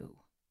I do?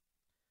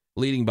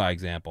 Leading by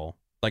example.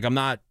 Like, I'm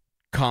not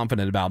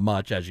confident about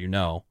much, as you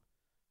know,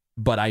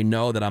 but I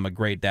know that I'm a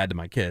great dad to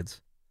my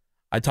kids.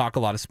 I talk a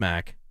lot of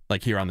smack,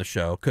 like here on the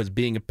show, because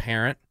being a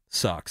parent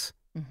sucks.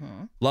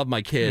 Mm-hmm. Love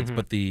my kids,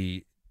 but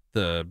the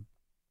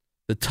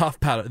tough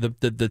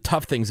the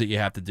tough things that you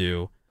have to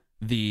do,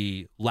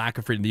 the lack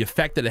of freedom, the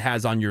effect that it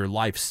has on your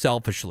life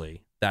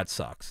selfishly, that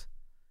sucks.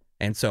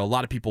 And so a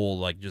lot of people will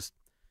like just,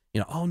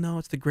 oh no,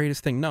 it's the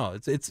greatest thing. No,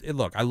 it's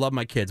look, I love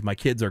my kids. My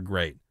kids are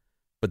great,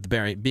 but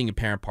being a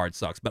parent part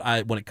sucks.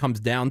 But when it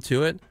comes down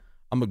to it,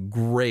 I'm a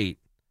great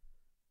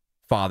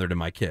father to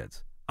my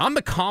kids. I'm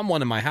the calm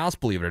one in my house,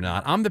 believe it or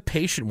not. I'm the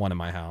patient one in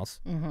my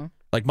house. Mm-hmm.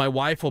 Like my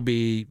wife will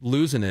be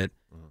losing it,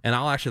 and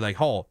I'll actually like,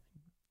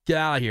 get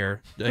out of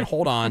here.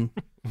 Hold on.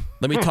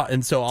 Let me talk.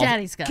 And so I'll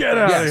Daddy's got Get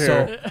out of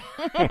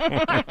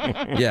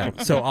here.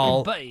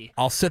 So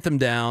I'll sit them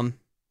down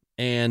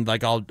and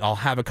like I'll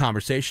have a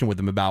conversation with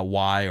them about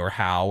why or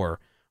how or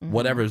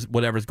whatever's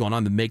going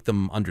on to make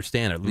them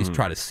understand, or at least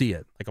try to see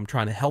it. Like I'm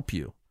trying to help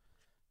you.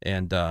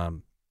 And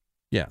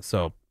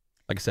so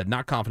like I said,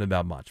 not confident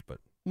about much, but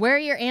Where are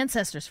your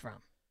ancestors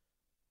from?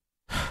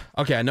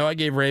 okay, I know I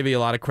gave Ravy a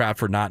lot of crap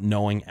for not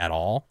knowing at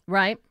all.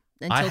 Right.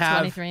 Until I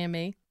have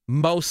 23andMe.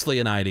 Mostly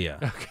an idea.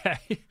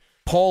 Okay.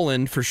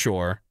 Poland for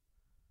sure.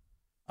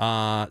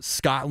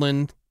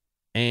 Scotland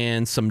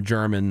and some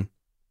German,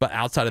 but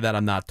outside of that,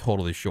 I'm not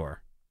totally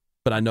sure.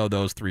 But I know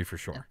those three for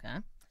sure. Okay.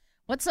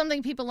 What's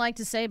something people like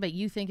to say but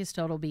you think is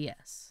total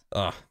BS?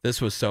 This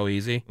was so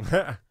easy.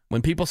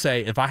 When people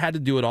say, if I had to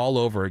do it all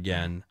over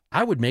again,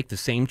 I would make the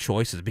same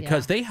choices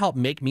because they helped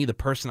make me the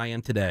person I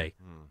am today.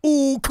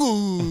 Ooh,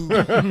 cool.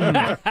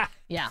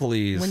 Yeah.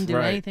 Please. Wouldn't do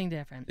anything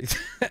different.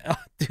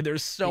 Dude,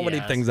 there's so many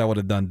things I would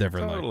have done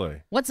differently.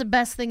 Totally. What's the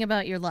best thing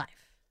about your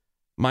life?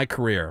 My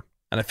career.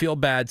 And I feel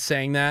bad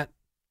saying that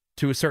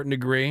to a certain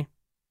degree,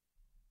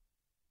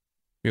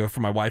 for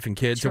my wife and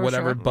kids or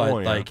whatever.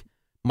 But like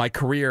my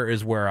career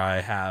is where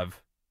I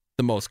have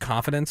the most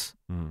confidence.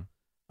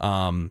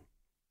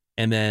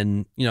 And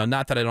then,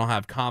 not that I don't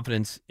have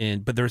confidence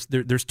in, but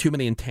there's too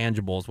many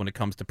intangibles when it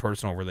comes to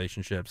personal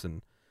relationships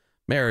and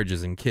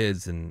marriages and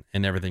kids and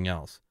everything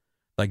else.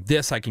 Like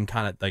this, I can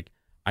kind of like,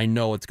 I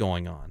know what's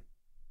going on.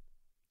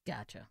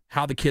 Gotcha.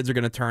 How the kids are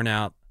going to turn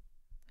out.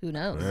 Who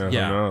knows?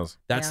 Yeah, who knows?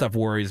 That stuff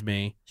worries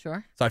me.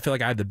 Sure. So I feel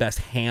like I have the best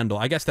handle.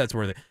 I guess that's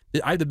where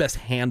I have the best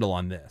handle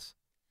on this.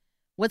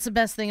 What's the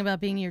best thing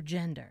about being your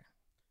gender?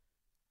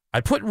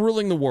 I put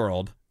ruling the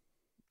world,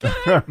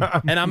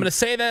 and I'm going to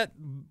say that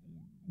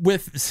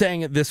with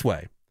saying it this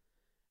way,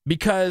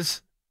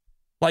 because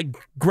like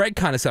Greg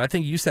kind of said, I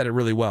think you said it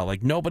really well.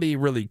 Like nobody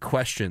really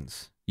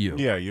questions you.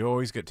 Yeah, you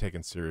always get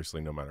taken seriously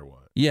no matter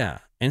what. Yeah.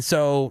 And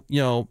so,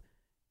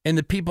 and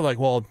the people like,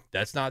 well,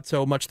 that's not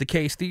so much the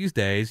case these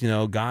days.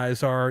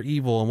 Guys are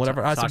evil and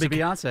whatever. Talk to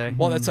Beyonce.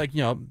 Well, that's like,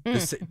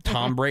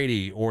 Tom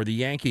Brady or the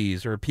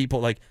Yankees or people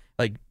like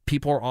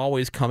people are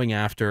always coming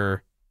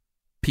after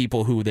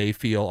people who they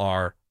feel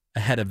are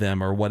ahead of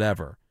them or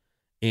whatever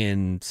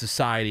in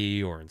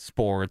society or in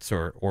sports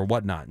or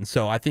whatnot. And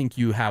so I think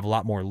you have a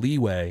lot more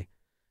leeway.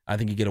 I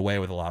think you get away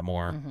with a lot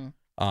more.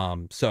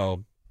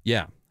 So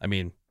yeah, I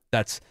mean,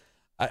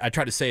 I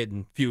try to say it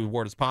in few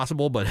words as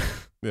possible, but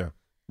yeah,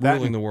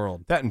 ruling the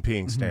world. That and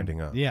peeing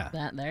standing up. Yeah.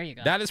 There you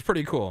go. That is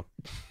pretty cool.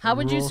 How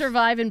would you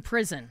survive in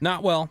prison?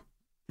 Not well.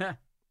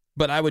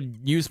 But I would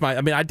use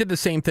I did the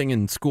same thing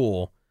in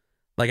school.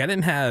 Like I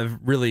didn't have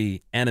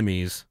really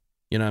enemies.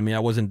 I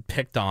wasn't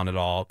picked on at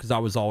all because I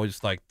was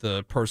always like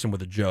the person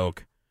with a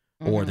joke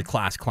or the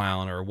class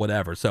clown or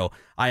whatever. So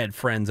I had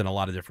friends in a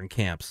lot of different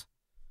camps.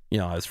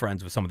 I was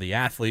friends with some of the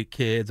athlete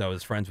kids. I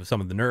was friends with some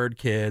of the nerd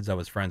kids. I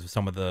was friends with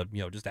some of the,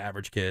 just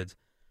average kids.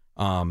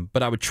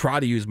 But I would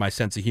try to use my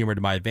sense of humor to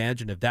my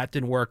advantage. And if that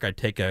didn't work, I'd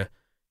take a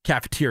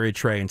cafeteria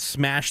tray and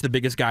smash the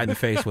biggest guy in the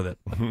face with it,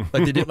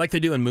 like they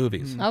do in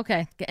movies.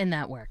 Okay, and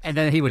that worked. And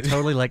then he would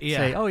totally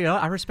say, "Oh yeah,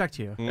 I respect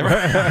you."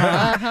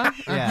 Yeah.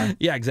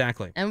 Yeah,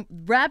 exactly. And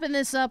wrapping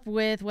this up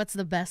with what's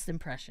the best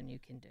impression you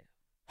can do?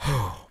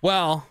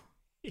 Well,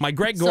 my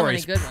Greg So Gorey many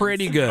is good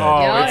pretty ones. good.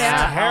 Oh, it's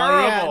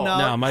terrible.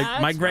 No,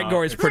 my Greg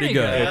Gorey is pretty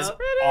good. It's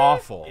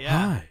awful.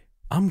 Hi,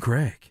 I'm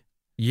Greg.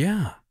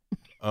 Yeah.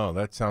 Oh,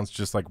 that sounds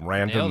just like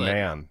Random Nailed it.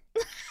 Man.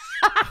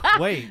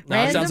 Wait.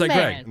 No, it sounds like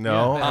Greg.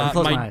 No.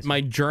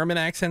 My German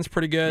accent's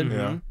pretty good.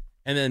 Yeah.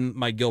 And then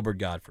my Gilbert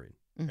Gottfried.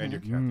 And your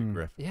Kathy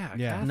Griffin. Yeah.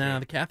 Yeah. No,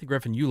 the Kathy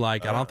Griffin you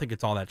like, I don't think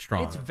it's all that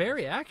strong. It's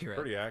very accurate.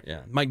 Pretty accurate.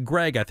 Yeah. My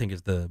Greg, I think,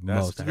 is the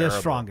most The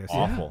strongest.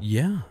 Awful.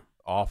 Yeah.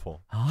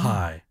 Awful.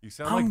 Hi, You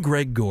sound I'm like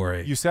Greg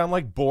Gorey. You sound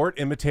like Bort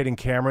imitating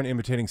Cameron,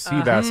 imitating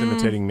Seabass,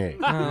 imitating me.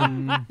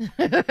 I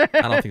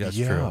don't think that's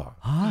true.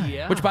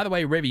 Hi. Which, by the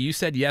way, Ravi, you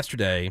said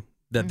yesterday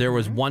that there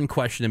was one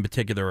question in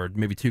particular, or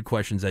maybe two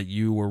questions that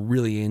you were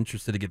really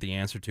interested to get the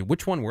answer to.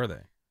 Which one were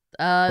they?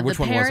 Or The which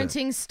one was it?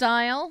 parenting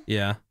style.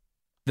 Yeah.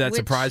 Did that Which-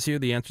 surprise you?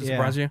 The answer Yeah.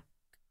 surprised you?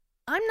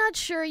 I'm not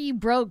sure you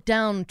broke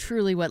down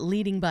truly what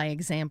leading by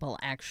example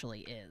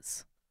actually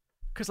is.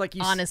 Because like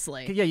you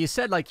Honestly. yeah, you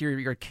said like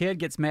your kid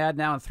gets mad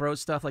now and throws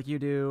stuff like you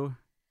do.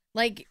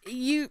 Like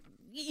you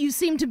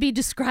seem to be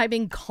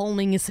describing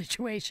calming a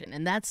situation,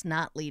 and that's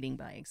not leading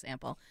by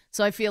example.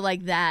 So I feel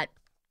like that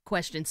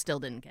question still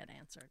didn't get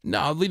answered.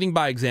 No, leading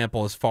by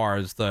example as far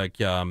as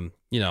like,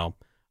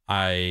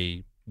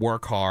 I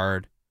work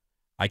hard,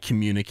 I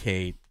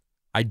communicate,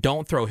 I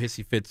don't throw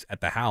hissy fits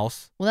at the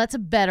house. Well, that's a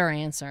better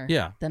answer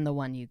Yeah. than the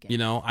one you gave. You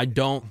know, I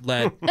don't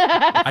let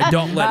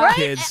Right?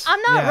 kids. I'm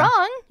not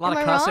wrong. A lot Am of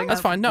I cussing. wrong? That's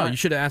fine. No, you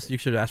should have asked. You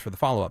should have asked for the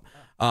follow up,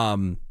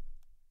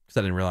 because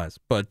I didn't realize.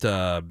 But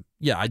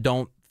yeah, I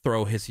don't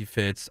throw hissy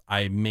fits.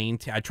 I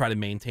try to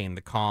maintain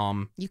the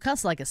calm. You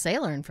cuss like a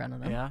sailor in front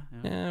of them.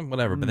 Yeah,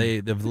 whatever. But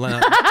they've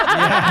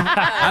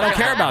I don't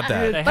care about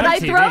that. But I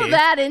throw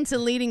that into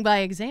leading by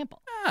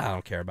example. I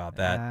don't care about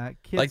that.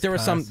 Kids Like there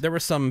cuss. were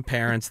some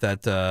parents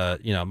that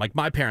like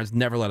my parents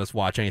never let us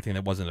watch anything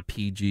that wasn't a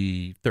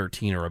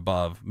PG-13 or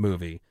above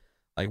movie.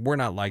 Like we're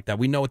not like that.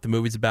 We know what the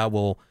movie's about.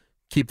 We'll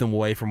keep them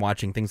away from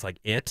watching things like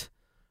It,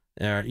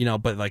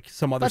 but like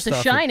some other But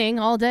stuff. The Shining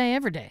all day,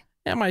 every day.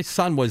 Yeah, my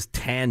son was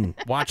 10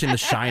 watching The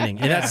Shining,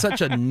 and that's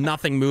such a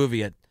nothing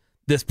movie at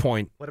this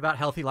point. What about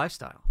healthy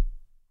lifestyle?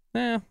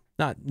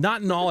 Not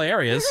in all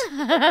areas.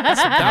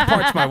 That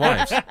part's my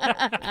wife's.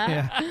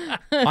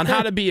 On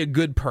how to be a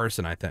good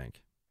person, I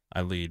think.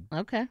 I lead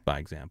by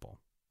example.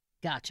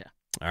 Gotcha.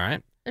 All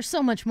right. There's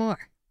so much more.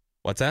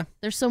 What's that?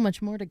 There's so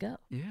much more to go.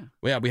 Yeah.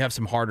 Well, yeah, we have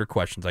some harder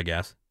questions, I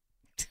guess.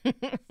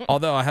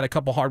 Although I had a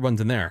couple hard ones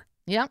in there.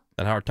 Yep.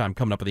 Had a hard time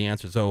coming up with the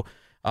answer. So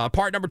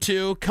part number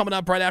 2 coming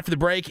up right after the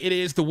break. It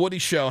is The Woody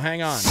Show.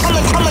 Hang on.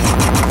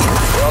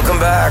 Welcome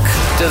back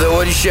to The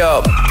Woody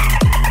Show.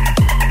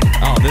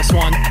 Oh, this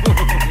one?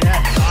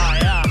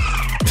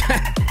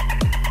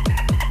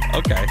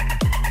 Okay.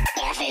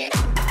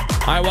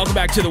 All right, welcome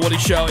back to The Woody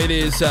Show. It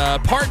is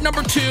part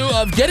number 2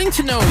 of Getting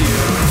to Know You.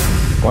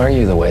 Why are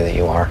you the way that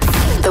you are?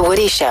 The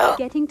Woody Show.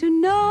 Getting to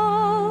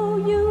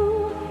know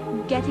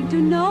you, getting to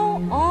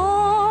know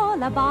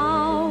all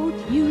about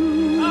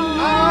you.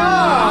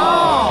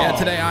 Yeah,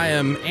 today I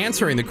am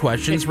answering the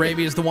questions.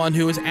 Ravi is the one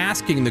who is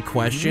asking the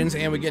questions,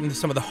 and we get into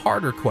some of the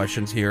harder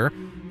questions here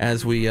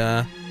as we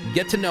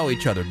get to know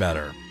each other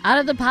better. Out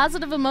of the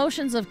positive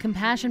emotions of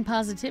compassion,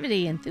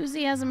 positivity,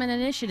 enthusiasm, and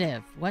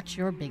initiative, what's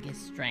your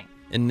biggest strength?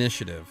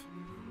 Initiative.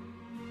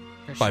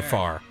 For By sure.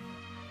 far.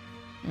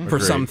 Mhm. For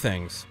Agreed. some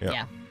things. Yeah.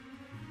 Yeah,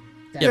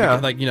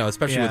 because, like,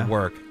 especially Yeah. with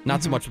work.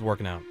 Not so much with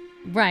working out.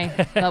 Right,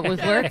 but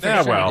with work, for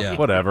Yeah, sure. well,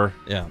 whatever.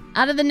 Yeah.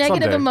 Out of the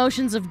negative Someday.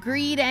 emotions of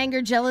greed,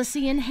 anger,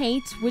 jealousy, and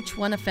hate, which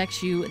one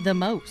affects you the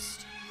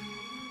most?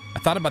 I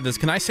thought about this.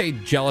 Can I say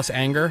jealous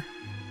anger?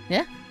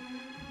 Yeah.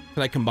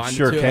 Can I combine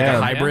Sure the two like can.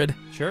 a hybrid?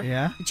 Sure.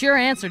 Yeah. It's your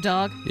answer,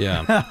 dog.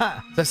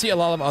 Yeah. So I see a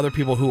lot of other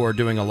people who are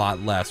doing a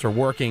lot less or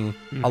working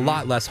a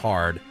lot less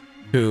hard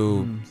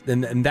who,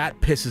 and that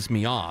pisses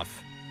me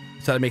off.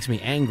 So that makes me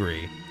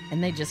angry.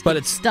 And they just But keep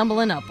it's-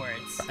 stumbling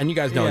upwards. And you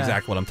guys know Yeah.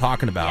 exactly what I'm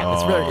talking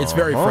about. Yeah. It's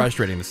very Uh-huh.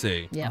 frustrating to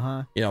see.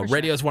 Yeah.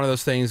 Radio is one of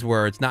those things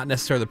where it's not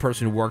necessarily the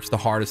person who works the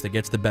hardest that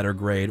gets the better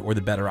grade or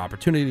the better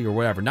opportunity or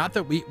whatever. Not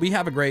that we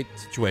have a great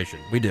situation.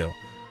 We do.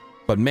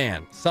 But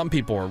man, some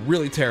people are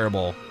really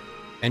terrible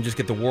and just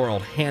get the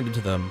world handed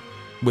to them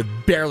with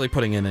barely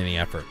putting in any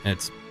effort. And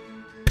it's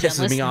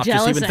pisses me off just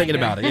Jealous even thinking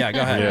anger. about it. Yeah,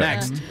 go ahead. Yeah.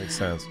 Next. Makes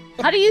sense.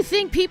 How do you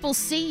think people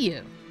see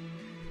you?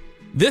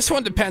 This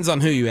one depends on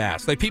who you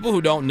ask. Like, people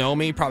who don't know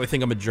me probably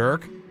think I'm a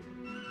jerk.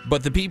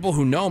 But the people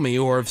who know me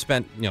or have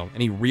spent,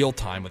 any real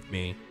time with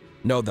me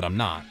know that I'm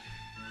not.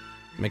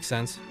 Make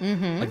sense?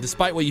 Mm-hmm. Like,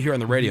 despite what you hear on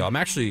the radio, I'm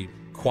actually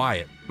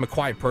quiet. I'm a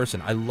quiet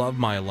person. I love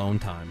my alone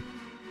time.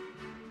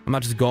 I'm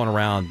not just going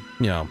around,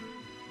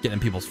 getting in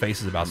people's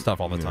faces about stuff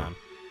all the time.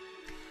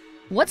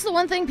 What's the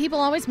one thing people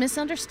always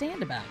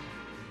misunderstand about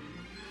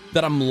you?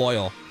 That I'm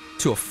loyal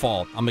to a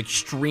fault. I'm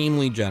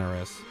extremely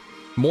generous,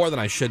 more than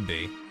I should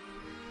be.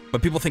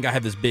 But people think I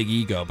have this big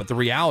ego. But the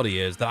reality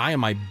is that I am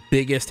my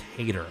biggest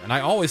hater. And I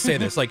always say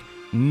this, like,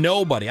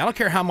 nobody, I don't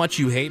care how much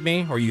you hate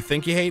me or you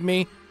think you hate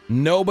me,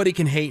 nobody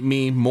can hate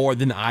me more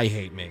than I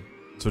hate me.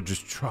 So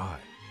just try.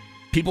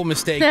 People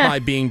mistake my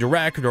being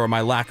direct or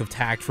my lack of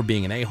tact for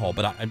being an a-hole,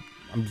 but I'm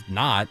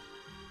not.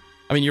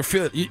 I mean,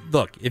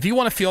 look, if you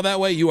want to feel that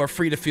way, you are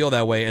free to feel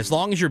that way, as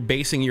long as you're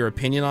basing your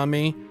opinion on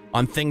me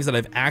on things that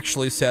I've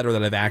actually said or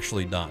that I've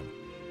actually done.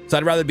 So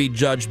I'd rather be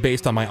judged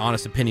based on my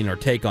honest opinion or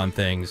take on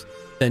things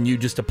than you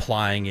just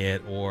applying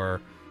it or,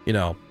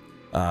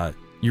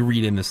 you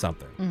read into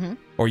something Mm-hmm.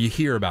 or you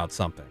hear about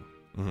something.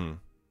 Mm-hmm.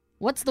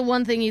 What's the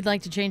one thing you'd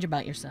like to change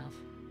about yourself?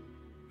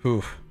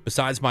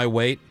 Besides my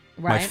weight,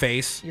 My Right.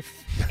 face. Your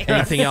face.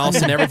 Anything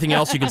else and everything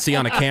else you can see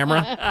on a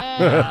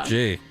camera.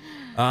 Gee.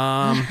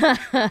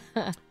 I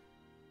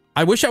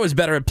wish I was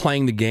better at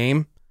playing the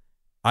game.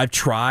 I've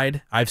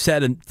tried. I've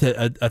said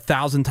a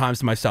 1,000 times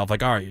to myself,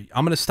 like, all right,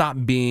 I'm going to stop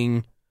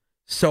being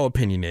so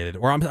opinionated,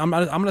 or I'm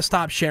going to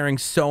stop sharing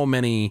so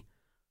many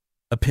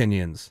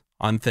opinions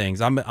on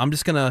things. I'm going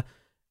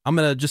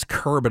to just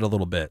curb it a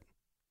little bit.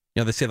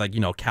 You know, they say, like,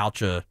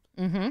 couch a,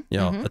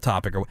 a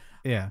topic or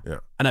Yeah.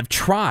 And I've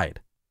tried.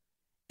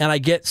 And I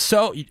get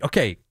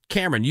okay,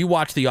 Cameron, you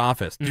watch The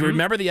Office. Do you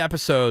remember the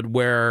episode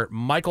where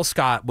Michael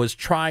Scott was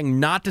trying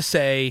not to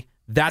say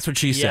that's what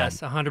she said?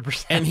 Yes,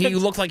 100%. And he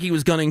looked like he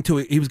was going to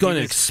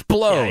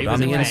explode on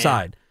the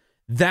inside.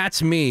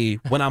 That's me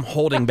when I'm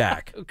holding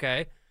back.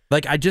 Okay.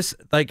 Like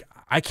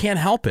I can't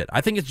help it. I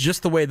think it's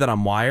just the way that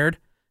I'm wired,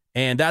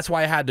 and that's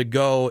why I had to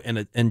go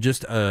and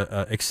just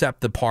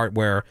accept the part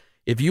where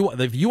if you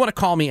want to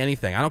call me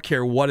anything, I don't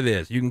care what it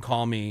is. You can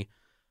call me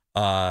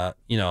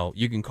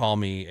you can call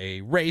me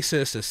a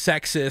racist, a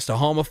sexist, a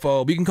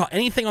homophobe. You can call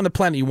anything on the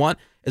planet you want,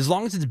 as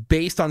long as it's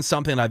based on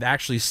something that I've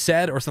actually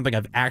said or something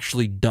I've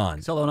actually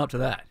done. So own up to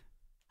that.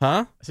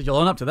 Huh? I said you'll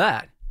own up to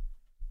that.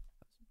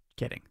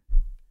 Kidding.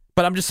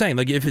 But I'm just saying,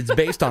 like, if it's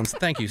based on...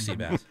 Thank you,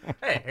 Seabass.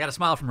 Hey, I got a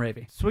smile from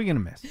Ravy. Swing and a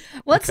miss.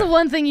 What's the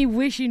one thing you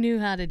wish you knew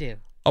how to do?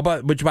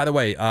 Oh, which, by the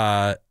way,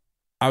 I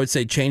would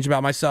say change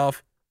about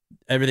myself.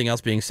 Everything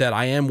else being said,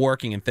 I am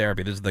working in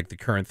therapy. This is like the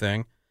current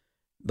thing.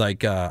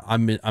 Like,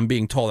 I'm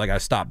being told I got to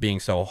stop being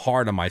so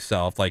hard on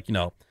myself. Like,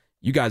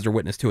 you guys are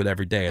witness to it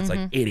every day. It's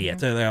like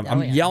idiots.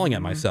 I'm yelling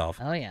at myself.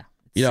 Oh yeah.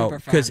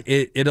 Because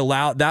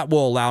that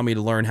will allow me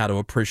to learn how to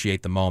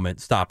appreciate the moment,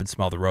 stop and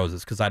smell the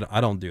roses. Because I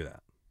don't do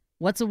that.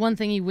 What's the one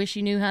thing you wish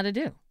you knew how to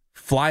do?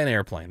 Fly an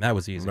airplane. That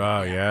was easy.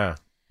 Oh yeah.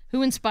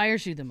 Who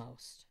inspires you the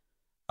most?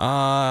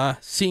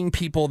 Seeing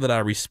people that I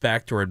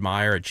respect or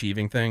admire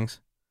achieving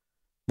things.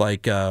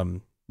 Like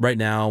right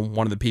now,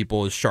 one of the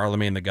people is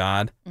Charlemagne the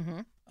God.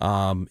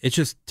 Mm-hmm. It's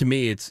just, to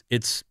me,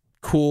 it's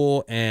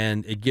cool,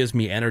 and it gives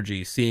me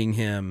energy seeing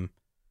him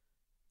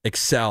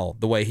excel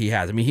the way he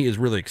has. I mean, he has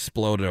really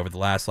exploded over the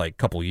last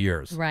couple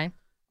years. Right.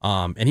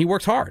 And he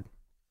works hard.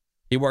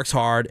 He works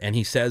hard, and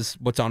he says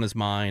what's on his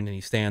mind, and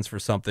he stands for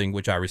something,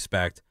 which I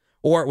respect.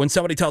 Or when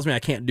somebody tells me I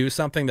can't do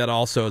something, that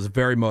also is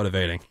very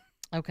motivating.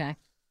 Okay.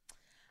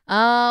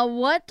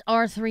 What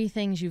are 3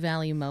 things you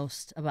value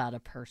most about a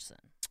person?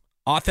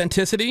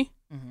 Authenticity,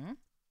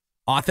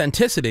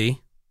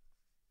 authenticity,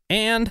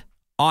 and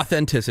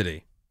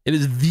authenticity. It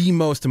is the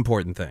most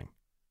important thing.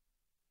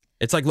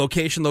 It's like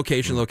location,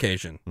 location,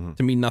 location.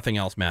 To me, nothing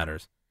else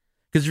matters.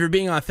 Because if you're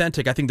being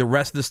authentic, I think the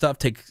rest of the stuff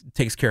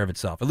takes care of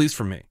itself, at least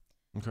for me.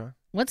 Okay.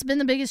 What's been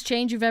the biggest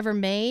change you've ever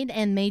made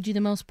and made you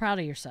the most proud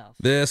of yourself?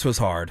 This was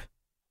hard.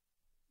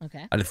 Okay.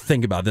 I had to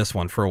think about this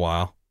one for a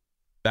while.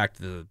 Back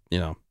to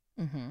the,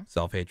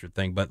 self-hatred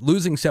thing. But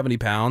losing 70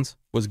 pounds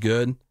was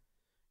good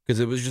because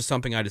it was just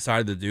something I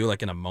decided to do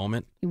in a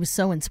moment. He was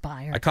so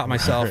inspired. I caught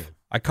myself.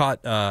 I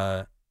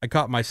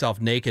caught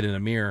myself naked in a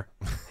mirror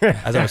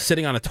as I was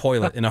sitting on a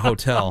toilet in a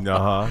hotel.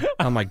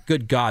 I'm like,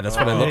 good God, that's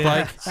what I look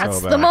like.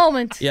 That's the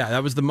moment. Yeah,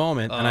 that was the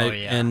moment.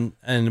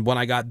 And when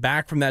I got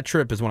back from that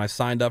trip is when I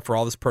signed up for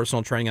all this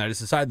personal training. And I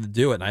just decided to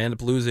do it. And I ended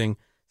up losing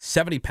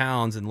 70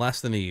 pounds in less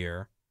than a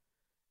year.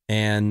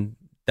 And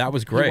that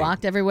was great. He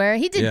walked everywhere.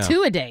 He did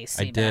 2 a day,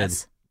 I did.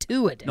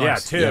 2 a day. Yeah,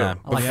 2.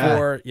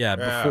 Yeah,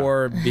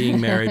 before being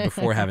married,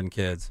 before having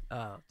kids.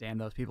 Oh, damn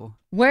those people.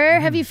 Where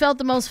have you felt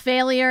the most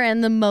failure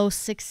and the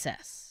most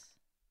success?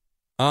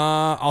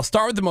 I'll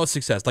start with the most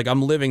success. Like,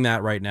 I'm living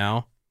that right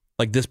now,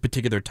 like this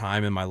particular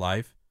time in my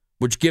life,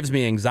 which gives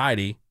me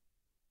anxiety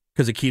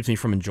because it keeps me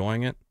from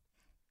enjoying it.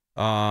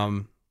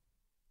 The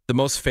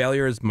most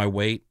failure is my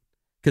weight,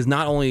 because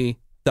not only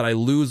did I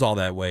lose all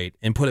that weight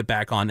and put it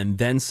back on and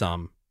then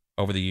some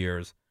over the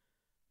years,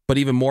 but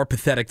even more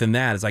pathetic than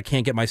that is I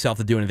can't get myself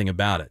to do anything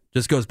about it.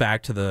 Just goes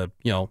back to the,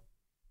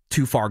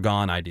 too far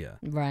gone idea.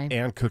 Right.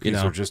 And cookies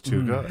are just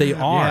too good. They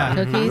are. Yeah.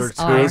 Cookies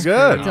They're too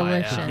good.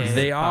 Delicious.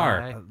 They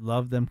are. I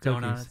love them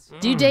cookies.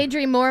 Do you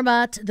daydream more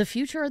about the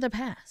future or the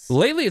past?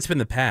 Lately, it's been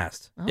the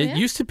past. Oh, It yeah?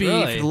 used to be,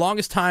 Really? for the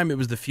longest time, it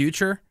was the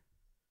future.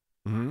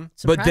 But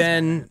Surprised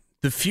then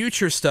the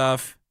future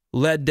stuff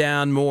led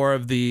down more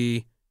of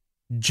the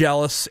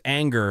jealous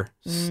anger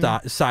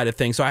side of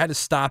things. So I had to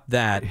stop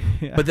that.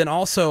 But then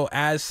also,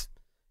 as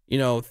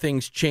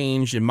things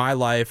change in my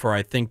life, or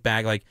I think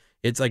back,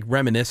 it's like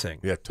reminiscing.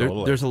 Yeah,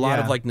 totally. There's a lot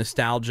of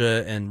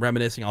nostalgia and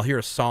reminiscing. I'll hear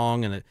a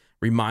song and it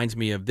reminds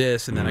me of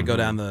this, and then I go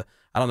down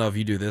I don't know if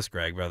you do this,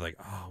 Greg, but I'm like,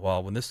 oh,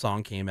 well, when this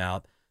song came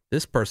out,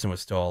 this person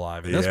was still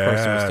alive, and this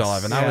person was still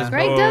alive, and I was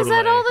Greg does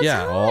that all the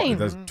time.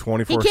 That's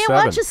 24/7. He can't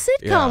watch a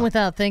sitcom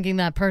without thinking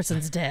that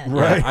person's dead.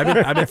 Right.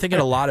 I've been thinking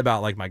a lot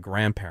about my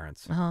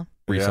grandparents Uh-huh.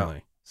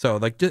 recently. So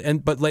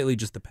but lately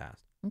just the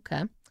past.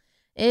 Okay.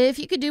 If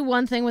you could do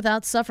one thing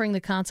without suffering the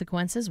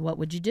consequences, what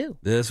would you do?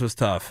 This was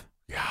tough.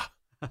 Yeah.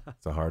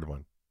 It's a hard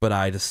one. But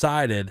I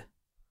decided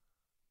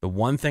the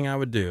one thing I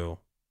would do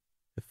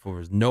if there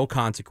was no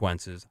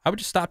consequences, I would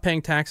just stop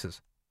paying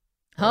taxes.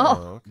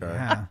 Oh. Okay.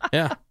 Yeah.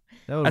 Yeah.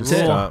 That's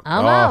it.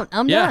 I'm out.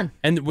 I'm done.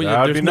 And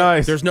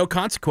there's no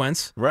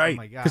consequence. Right.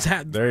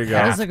 There you go.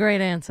 That is a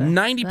great answer.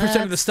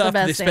 90% of the stuff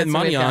that they spend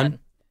money on,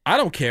 I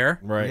don't care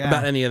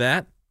about any of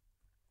that.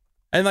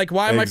 And like,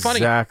 why am I funny?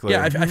 Exactly.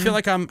 Yeah, I feel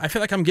like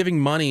I'm giving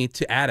money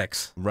to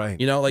addicts. Right.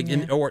 You know, like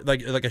or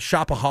like a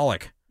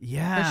shopaholic.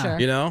 Yeah. For sure.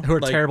 You know, Who are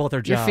terrible at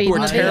their job. Who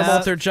are terrible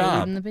at their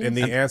job. And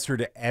the answer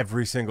to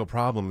every single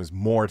problem is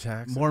more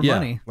taxes. More Yeah.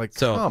 money. Like,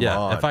 So come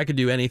on. if I could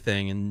do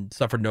anything and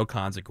suffer no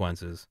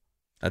consequences,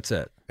 that's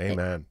it.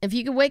 Amen. If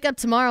you could wake up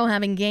tomorrow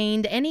having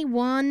gained any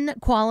one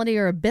quality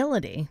or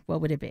ability, what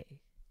would it be?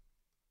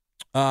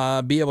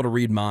 Be able to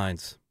read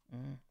minds.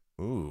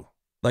 Ooh.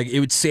 Like, it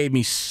would save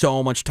me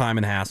so much time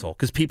and hassle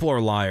because people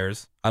are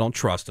liars. I don't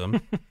trust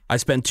them. I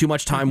spend too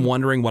much time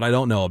wondering what I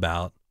don't know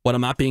about, what I'm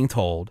not being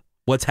told,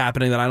 what's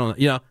happening that I don't,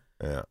 Yeah.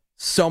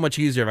 So much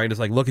easier if I can just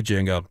like look at you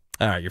and go,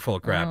 all right, you're full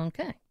of crap.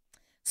 Okay.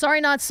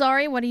 Sorry, not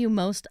sorry. What are you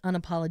most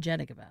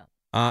unapologetic about?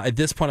 At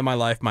this point in my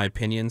life, my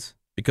opinions,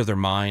 because they're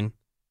mine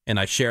and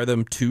I share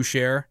them to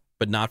share,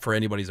 but not for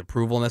anybody's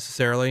approval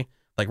necessarily.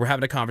 Like, we're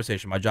having a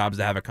conversation. My job is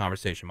to have a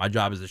conversation. My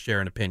job is to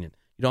share an opinion.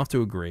 You don't have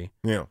to agree.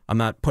 Yeah. I'm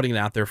not putting it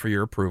out there for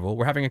your approval.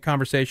 We're having a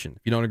conversation.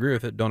 If you don't agree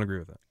with it, don't agree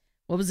with it.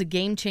 What was a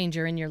game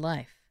changer in your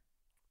life?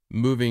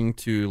 Moving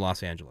to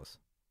Los Angeles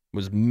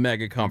was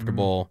mega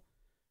comfortable,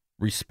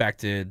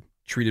 respected,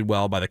 treated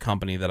well by the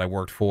company that I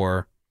worked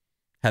for,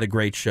 had a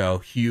great show,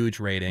 huge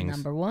ratings.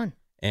 Number one.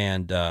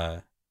 And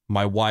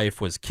my wife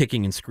was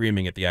kicking and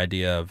screaming at the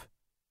idea of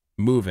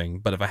moving.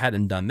 But if I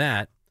hadn't done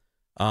that,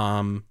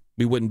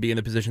 we wouldn't be in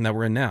the position that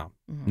we're in now.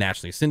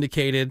 Nationally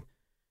syndicated,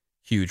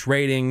 huge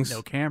ratings.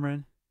 No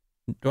Cameron.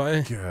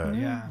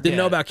 Didn't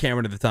know about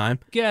Cameron at the time.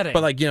 Get it.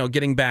 But like,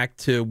 getting back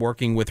to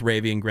working with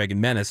Ravy and Greg and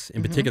Menace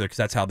in particular, because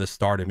that's how this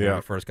started when Yeah.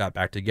 we first got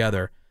back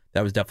together.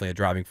 That was definitely a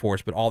driving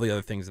force, but all the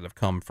other things that have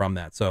come from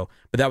that. So,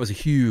 but that was a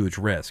huge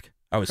risk.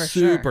 I was For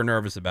super sure.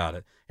 nervous about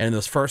it. And in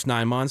those first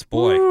 9 months,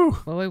 boy,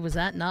 Boy, was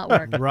that not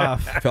working.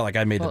 Rough. I felt like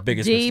I made the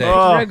biggest Deep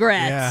mistake.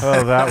 regrets.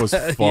 Oh, that was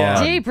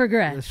fun. Deep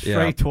regrets.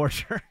 Straight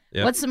torture.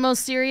 Yep. What's the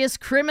most serious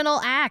criminal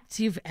act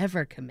you've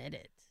ever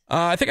committed?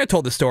 I think I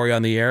told the story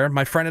on the air.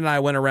 My friend and I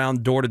went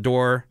around door to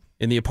door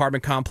in the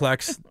apartment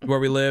complex where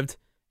we lived,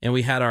 and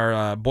we had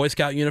our Boy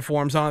Scout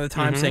uniforms on at the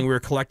time, saying we were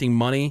collecting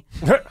money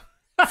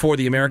for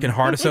the American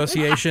Heart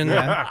Association.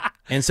 Yeah.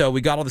 And so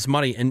we got all this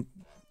money, and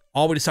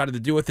all we decided to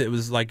do with it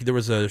was like there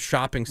was a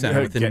shopping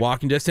center within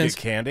walking distance.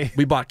 Get candy.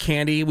 We bought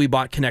candy. We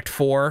bought Connect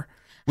 4.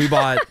 We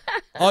bought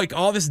like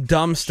all this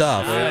dumb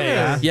stuff.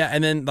 Yeah.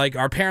 And then like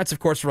our parents, of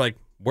course, were like,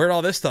 where'd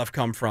all this stuff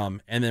come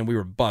from? And then we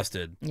were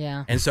busted.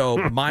 Yeah. And so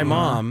my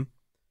mom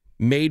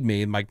made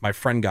me, my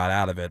friend got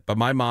out of it, but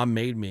my mom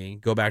made me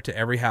go back to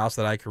every house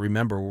that I could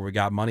remember where we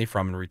got money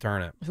from and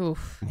return it.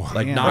 Oof.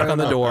 Like Man. knock on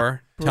the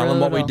door, tell them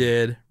what we Brutal.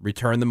 did,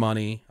 return the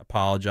money,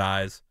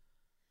 apologize.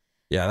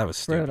 Yeah, that was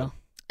stupid. Brutal.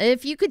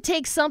 If you could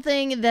take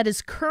something that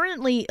is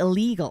currently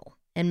illegal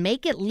and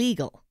make it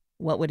legal,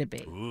 what would it be?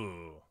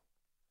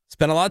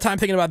 Spent a lot of time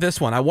thinking about this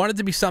one. I wanted it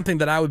to be something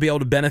that I would be able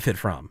to benefit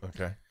from.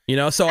 Okay.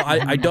 So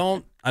I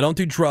don't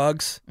do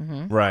drugs.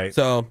 Right.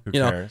 So, Who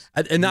you know, cares?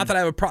 and not that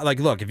I would like,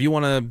 look, if you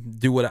want to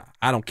do what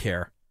I don't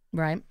care,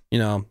 Right.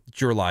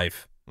 it's your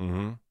life.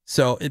 Mm-hmm.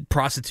 So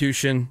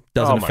prostitution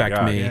doesn't Oh my affect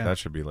God, me. yeah. That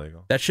should be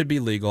legal. That should be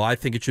legal. I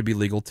think it should be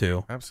legal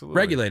too. Absolutely.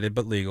 Regulated,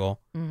 but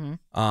legal.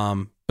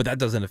 Mm-hmm. But that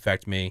doesn't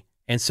affect me.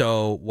 And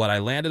so what I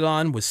landed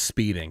on was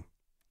speeding.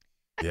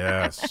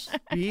 Yes.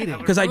 Speeding.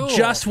 Because I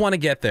just want to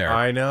get there.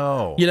 I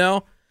know.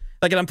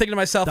 Like, and I'm thinking to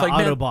myself, The like,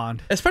 man, Autobahn.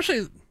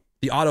 especially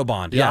the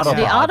Autobahn. The Yes.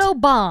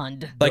 Autobahn.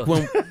 The Autobahn. Like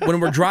when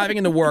we're driving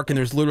into work and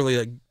there's literally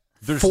like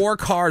There's 4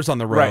 cars on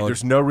the road. Right.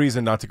 There's no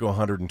reason not to go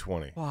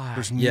 120. Why?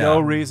 There's Yeah. no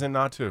reason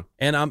not to.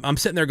 And I'm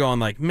sitting there going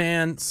like,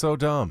 man, So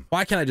dumb.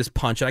 why can't I just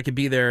punch it? I could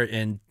be there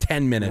in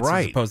 10 minutes as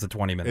Right. opposed to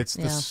 20 minutes.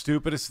 It's the Yeah.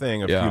 stupidest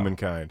thing of Yeah.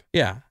 humankind.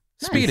 Yeah.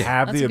 Speeding.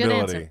 Have That's the a good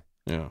ability. answer.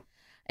 Yeah.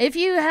 If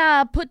you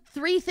put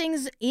 3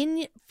 things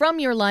from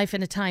your life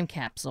in a time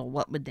capsule,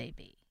 what would they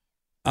be?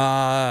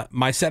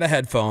 My set of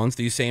headphones,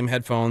 these same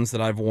headphones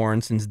that I've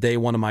worn since day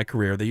one of my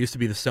career. They used to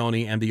be the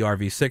Sony MDR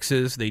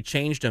V6s. They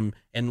changed them,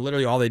 and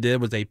literally all they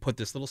did was they put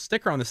this little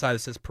sticker on the side that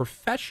says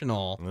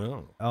professional,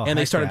 Oh. and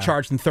they heck started yeah.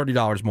 charging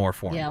 $30 more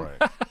for them. Yeah.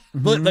 Right.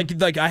 But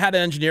like I had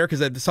an engineer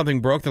because something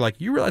broke. They're like,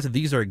 you realize that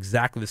these are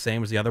exactly the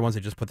same as the other ones.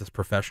 They just put this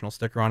professional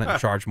sticker on it and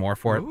charge more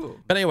for it.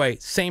 But anyway,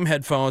 same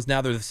headphones.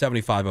 Now they're the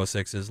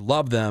 7506s.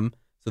 Love them.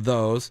 So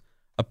those.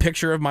 A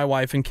picture of my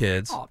wife and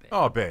kids.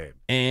 Oh, babe.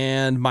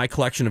 And my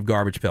collection of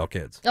Garbage Pail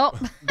Kids. Oh.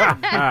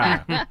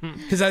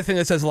 Because I think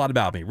that says a lot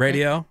about me.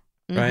 Radio,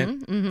 right?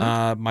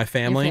 My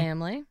family. Your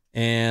family.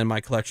 And my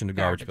collection of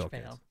Garbage Pail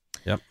Kids.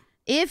 Yep.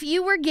 If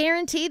you were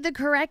guaranteed the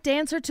correct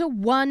answer to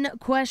one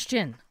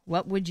question,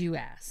 what would you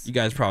ask? You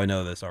guys probably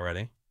know this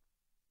already.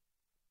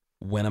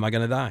 When am I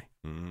going to die?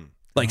 Mm.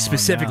 Like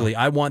specifically,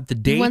 I want the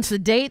date. He wants the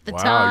date, the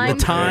Wow, time.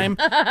 The time.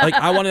 Like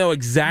I want to know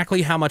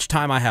exactly how much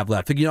time I have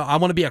left. Like, I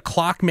want to be a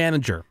clock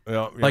manager,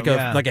 like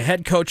a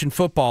head coach in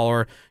football,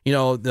 or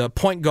the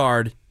point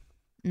guard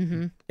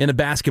in a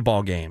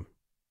basketball game.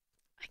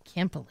 I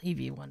can't believe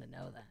you want to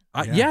know that.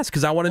 Yes,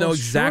 because I want to know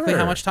exactly how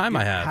sure. much time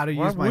I have. How to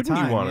Why use my wouldn't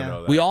time. you want to yeah.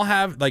 know that? We all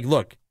have, like,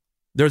 look,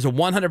 there's a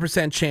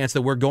 100% chance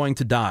that we're going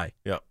to die.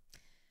 Yep.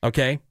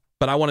 Okay?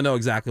 But I want to know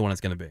exactly when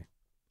it's going to be.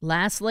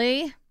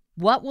 Lastly,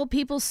 what will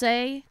people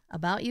say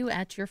about you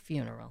at your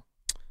funeral?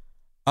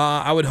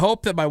 I would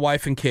hope that my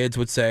wife and kids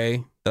would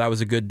say that I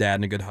was a good dad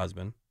and a good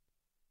husband.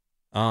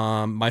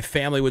 My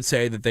family would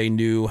say that they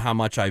knew how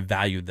much I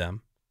valued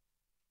them.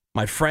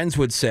 My friends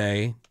would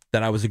say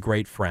that I was a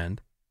great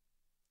friend.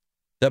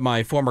 That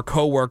my former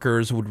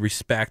coworkers would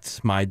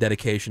respect my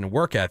dedication and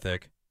work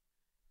ethic.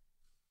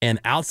 And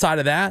outside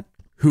of that,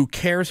 who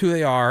cares who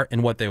they are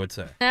and what they would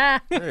say?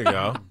 There you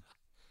go.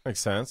 Makes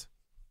sense.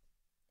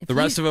 The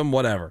rest of them,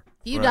 whatever.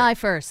 If you die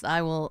first,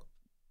 I will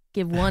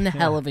give one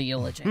hell of a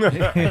eulogy.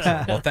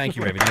 Well, thank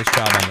you, Raven. Nice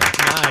job on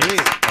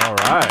that. All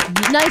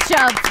right. Nice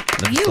job,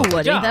 That's you, so good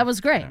Woody. job. That was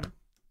great.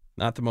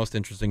 Not the most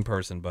interesting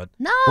person, but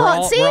No, we're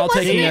all, see, we're all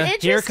wasn't taking it a,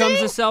 interesting? Here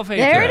comes the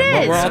self-hatred. There it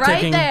is, We're all right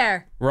taking,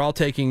 there. We're all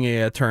taking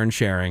a turn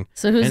sharing.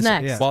 So who's And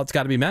next? Well, it's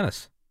got to be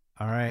Menace.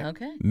 All right.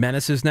 Okay.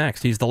 Menace is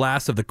next. He's the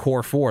last of the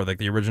core four, like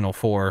the original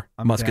four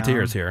I'm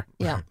Musketeers down. here.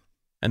 Yeah.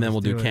 And then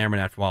we'll do do it.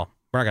 Cameron after. Well,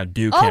 we're not going to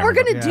do Oh, Cameron. we're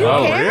gonna but- do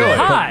Oh, Cameron? really?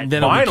 But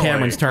then it'll be Finally.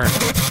 Cameron's turn.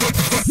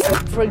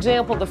 For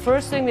example, the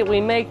first thing that we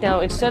make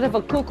now, instead of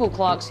a cuckoo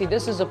clock, see,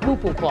 this is a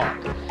poo-poo clock.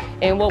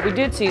 And what we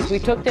did see is we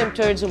took them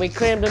turds and we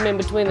crammed them in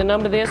between the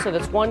number there, so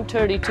that's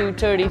 130,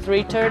 230,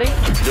 330.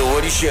 The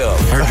Woody Show.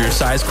 Heard your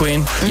size,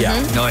 Queen? Yeah.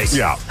 Nice.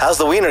 Yeah. How's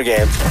the wiener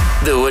game?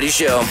 The Woody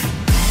Show.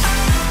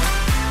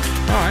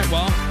 All right,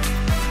 well,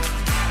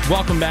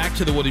 welcome back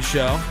to the Woody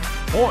Show.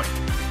 Boy.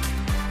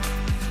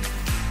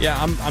 Yeah,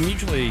 I'm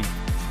usually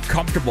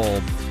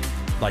comfortable,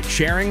 like,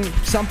 sharing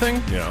something.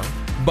 Yeah.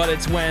 But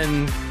it's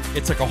when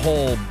it's like a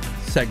whole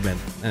segment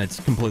and it's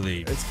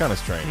completely. It's kind of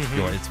strange.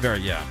 It's very,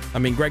 yeah. I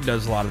mean, Greg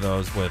does a lot of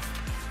those with,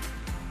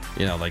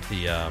 you know, like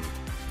the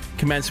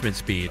commencement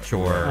speech,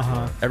 or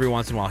every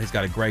once in a while he's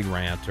got a Greg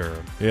rant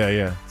or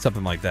Yeah.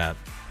 something like that,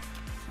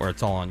 where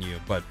it's all on you.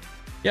 But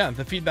yeah,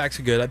 the feedback's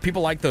good.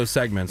 People like those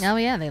segments. Oh,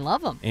 yeah, they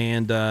love them.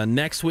 And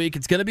next week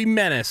it's gonna be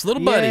Menace,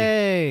 little buddy,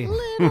 Yay.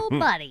 Little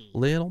buddy.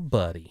 little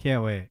buddy.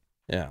 Can't wait.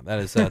 Yeah, that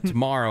is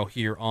tomorrow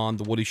here on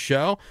The Woody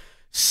Show.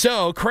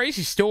 So,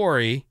 crazy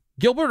story.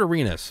 Gilbert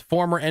Arenas,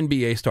 former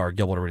NBA star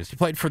Gilbert Arenas. He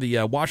played for the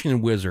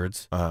Washington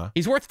Wizards.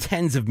 He's worth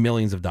tens of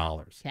millions of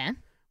dollars. Okay.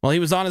 Well, he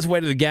was on his way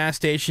to the gas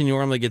station. He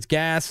normally gets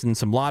gas and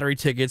some lottery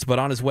tickets, but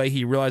on his way,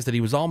 he realized that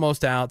he was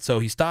almost out, so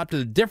he stopped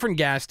at a different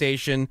gas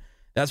station.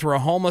 That's where a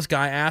homeless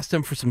guy asked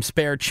him for some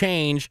spare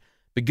change,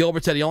 but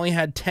Gilbert said he only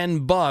had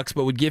 $10,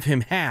 but would give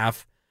him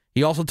half.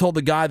 He also told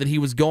the guy that he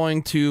was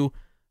going to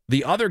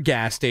the other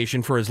gas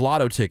station for his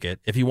lotto ticket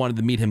if he wanted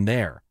to meet him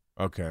there.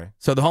 Okay.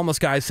 So the homeless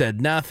guy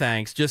said, "Nah,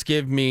 thanks. Just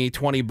give me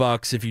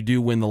 $20 if you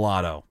do win the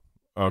lotto."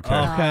 Okay.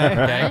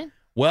 Okay.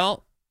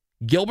 Well,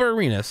 Gilbert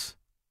Arenas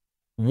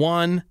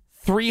won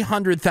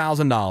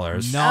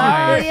 $300,000.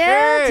 Oh,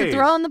 yeah, to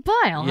throw in the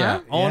pile, Yeah.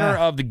 huh? Owner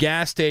of the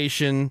gas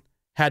station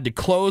had to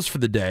close for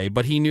the day,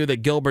 but he knew that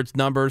Gilbert's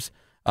numbers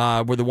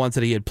were the ones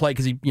that he had played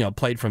because he,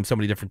 played from so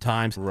many different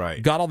times.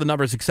 Right. Got all the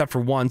numbers except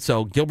for one,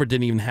 so Gilbert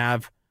didn't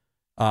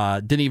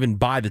even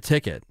buy the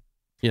ticket.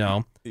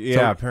 Yeah,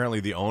 So- apparently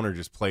the owner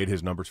just played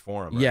his numbers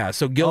for him. Yeah,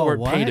 so Gilbert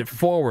what? paid it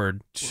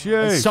forward.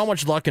 Jeez. So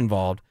much luck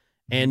involved,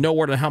 and no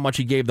word on how much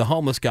he gave the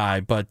homeless guy,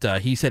 but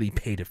he said he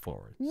paid it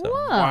forward. So.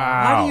 Whoa.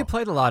 Why do you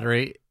play the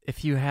lottery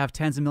if you have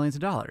tens of millions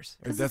of dollars?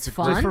 That's it's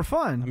fun. Just for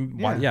fun.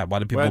 Why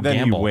do people Well, then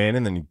gamble? you win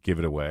and then you give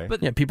it away.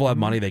 But Yeah, people have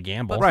money, they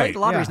gamble. But playing the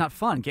lottery is not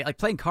fun. Like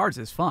playing cards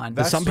is fun.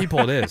 To some people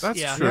it is. That's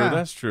Yeah. true. Yeah.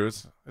 That's true.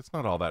 It's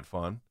not all that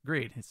fun.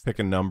 Agreed. It's,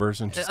 Picking numbers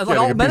and just all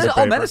getting a piece of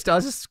paper. Menace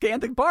does is scan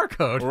the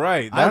barcode.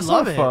 Right. I That's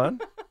love not it. fun.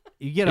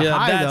 You get a Yeah,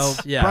 high, though.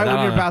 that's- yeah, right I when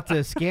don't you're know. about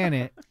to scan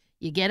it,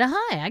 You get a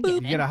high. I get you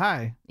it. get a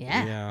high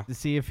Yeah. to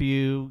see if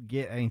you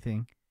get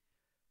anything.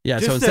 Yeah,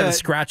 so Just, instead uh, of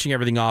scratching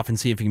everything off and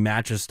see if he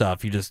matches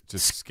stuff, you just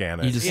scan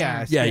it. You just,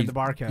 Yeah, yeah, scan the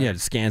barcode. Yeah, it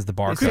scans the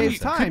barcode. saves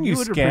time. Couldn't You you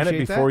would scan it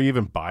appreciate before that. you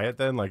even buy it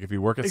then? Like if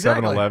you work at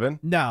Exactly. 7-Eleven?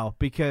 No,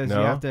 because No?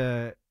 you have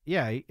to.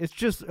 Yeah, it's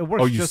just it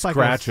works Oh, you just like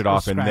scratch a, it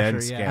off a and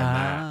then scratcher, scan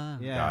yeah.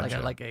 that. Yeah, Gotcha.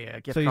 Like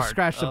a gift so you card.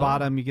 scratch the Oh.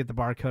 bottom, you get the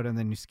barcode, and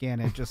then you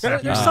scan it. Just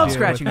like There's you some do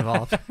scratching with-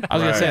 involved. I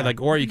was gonna say, Right.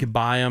 like, or you could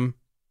buy them,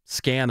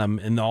 scan them,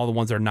 and all the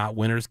ones that are not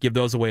winners, give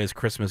those away as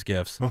Christmas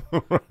gifts.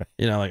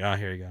 Like, oh,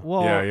 here you go.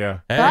 Well, yeah.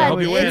 Hey, I hope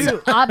But you win.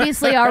 it's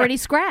obviously already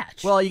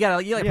scratched. Well, you got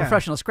a Yeah.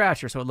 professional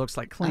scratcher, so it looks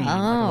like clean. like a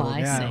Oh, little,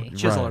 I see.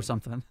 Chisel or Right.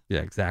 something. Yeah,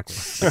 exactly.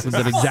 This is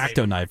an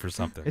X-Acto knife or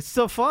something. It's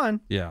still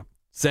fun. Yeah,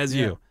 says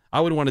you. I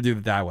wouldn't want to do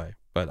it that way,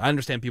 but I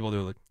understand people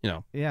do,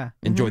 Yeah.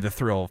 enjoy the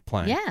thrill of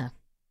playing. Yeah.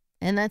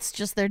 And that's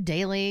just their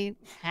daily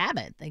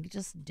habit. They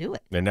just do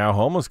it. And now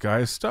homeless guy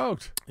is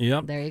stoked.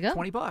 Yep. There you go.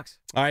 $20.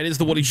 All right, it is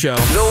the Woody Show.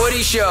 The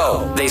Woody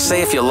Show. They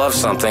say if you love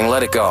something,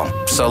 let it go.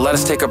 So let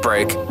us take a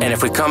break, and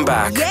if we come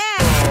back,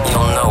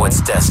 you'll know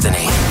it's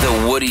destiny.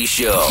 The Woody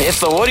Show.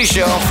 It's the Woody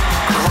Show.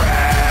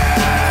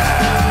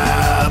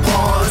 Grab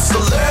on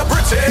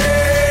celebrities.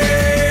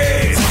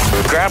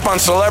 scrap on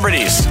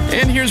celebrities.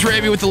 And here's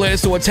Ravi with the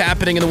latest of what's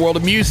happening in the world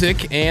of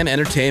music and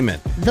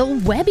entertainment. The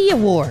Webby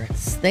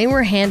Awards. They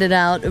were handed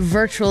out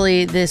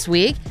virtually this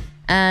week.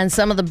 And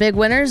some of the big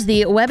winners,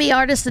 the Webby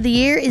Artist of the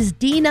Year is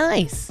D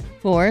Nice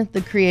for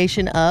the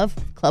creation of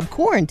Club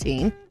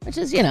Quarantine, which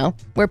is,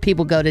 where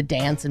people go to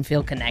dance and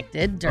feel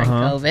connected during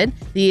COVID.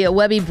 The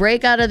Webby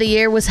Breakout of the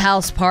Year was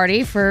House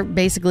Party for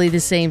basically the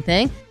same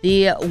thing.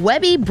 The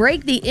Webby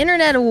Break the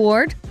Internet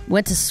Award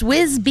went to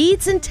Swizz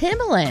Beatz and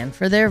Timbaland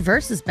for their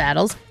versus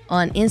battles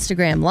on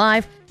Instagram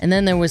Live. And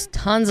then there was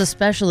tons of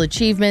special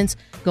achievements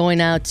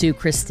going out to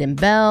Kristen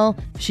Bell.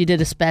 She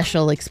did a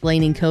special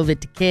explaining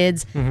COVID to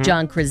kids.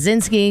 John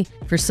Krasinski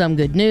for some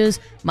good news.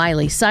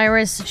 Miley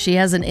Cyrus, she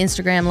has an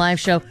Instagram Live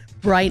show,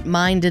 Bright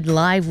Minded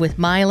Live with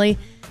Miley.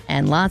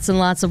 And lots of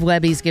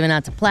Webbies given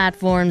out to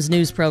platforms,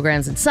 news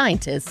programs, and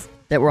scientists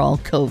that were all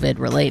COVID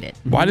related.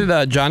 Why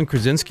did John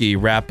Krasinski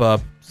wrap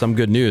up some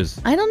good news?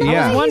 I don't know.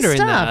 I was wondering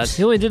stopped. that.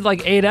 He only did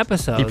like 8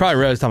 episodes. He probably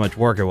realized how much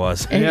work it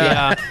was.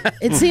 Yeah.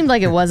 It seemed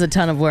like it was a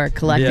ton of work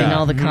collecting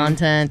all the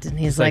content. And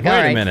he's like, wait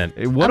all right, a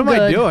minute. What am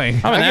I doing?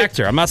 I'm an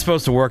actor. I'm not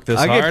supposed to work this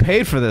I hard. get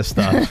paid for this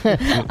stuff.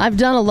 I've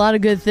done a lot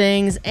of good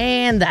things,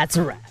 and that's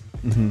a wrap.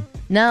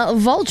 Now,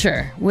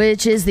 Vulture,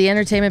 which is the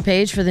entertainment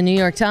page for the New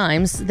York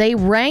Times, they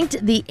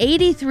ranked the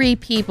 83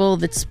 people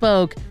that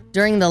spoke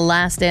during the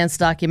Last Dance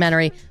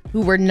documentary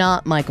who were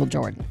not Michael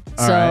Jordan.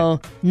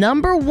 All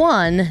number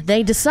 1,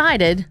 they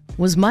decided,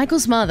 was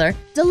Michael's mother,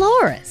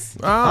 Dolores.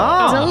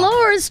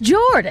 Dolores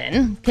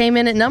Jordan came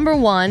in at number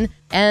 1,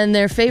 and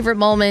their favorite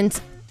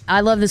moment, I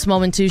love this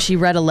moment too, she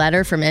read a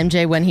letter from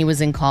MJ when he was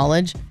in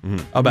college.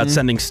 About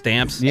sending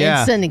stamps?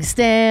 And sending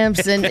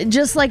stamps, and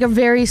just like a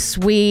very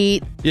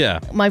sweet,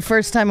 my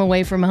first time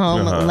away from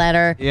home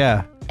letter.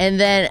 Yeah. And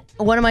then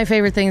one of my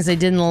favorite things they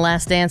did in The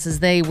Last Dance is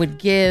they would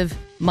give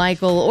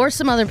Michael or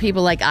some other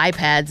people like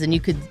iPads, and you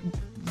could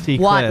see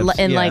watch clips,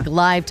 and like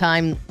live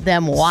time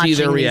them watching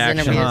See their these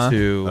reaction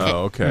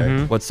interviews.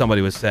 to what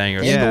somebody was saying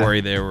or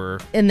story they were.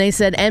 And they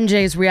said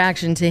MJ's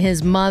reaction to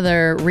his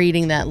mother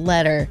reading that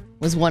letter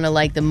was one of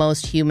like the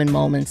most human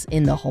moments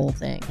in the whole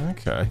thing.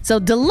 Okay. So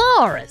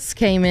Dolores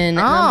came in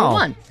at number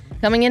 1.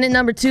 Coming in at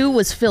number 2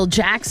 was Phil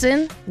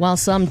Jackson. While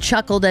some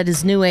chuckled at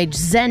his new age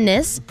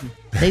zenness,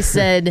 they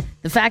said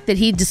the fact that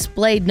he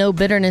displayed no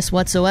bitterness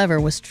whatsoever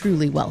was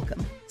truly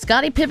welcome.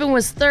 Scottie Pippen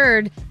was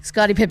 3rd.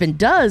 Scottie Pippen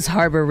does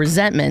harbor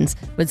resentments,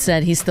 but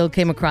said he still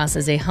came across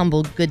as a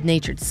humble,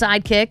 good-natured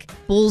sidekick.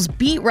 Bulls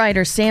beat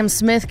writer Sam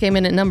Smith came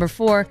in at number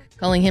 4,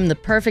 calling him the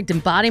perfect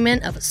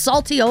embodiment of a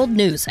salty old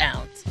news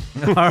hound.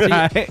 All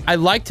right. I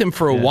liked him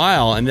for a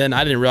while, and then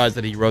I didn't realize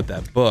that he wrote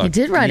that book. He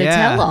did write a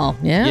tell-all,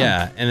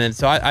 Yeah, and then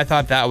so I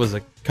thought that was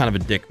a kind of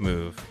a dick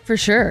move. For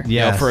sure. You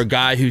know, for a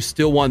guy who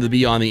still wanted to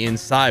be on the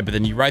inside, but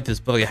then you write this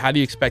book, like, how do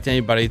you expect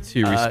anybody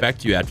to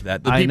respect you after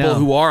that? The I people know.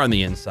 who are on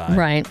the inside.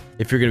 Right.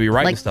 If you're going to be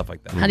writing Like, stuff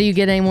like that. How do you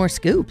get any more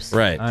scoops?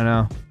 Right. I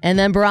know. And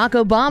then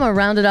Barack Obama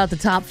rounded out the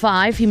top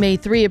 5. He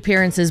made 3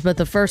 appearances, but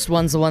the first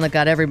one's the one that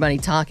got everybody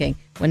talking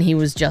when he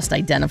was just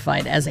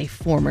identified as a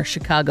former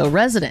Chicago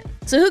resident.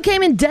 So who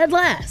came in dead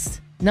last?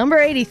 Number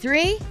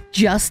 83,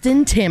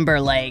 Justin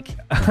Timberlake.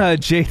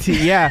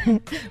 JT, yeah.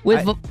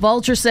 With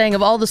Vulture saying,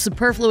 of all the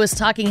superfluous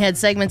talking head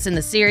segments in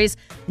the series,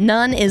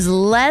 none is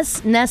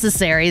less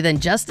necessary than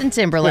Justin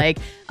Timberlake,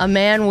 a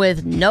man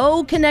with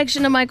no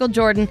connection to Michael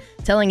Jordan,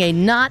 telling a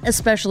not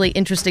especially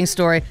interesting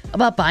story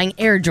about buying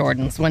Air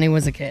Jordans when he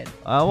was a kid.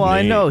 Well,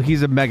 I know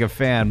he's a mega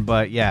fan,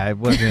 but yeah,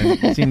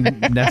 it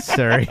seemed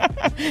necessary.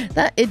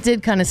 That it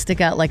did kind of stick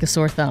out like a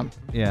sore thumb.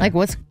 Yeah. Like,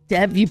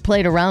 have you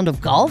played a round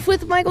of golf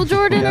with Michael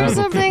Jordan or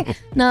something?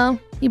 No,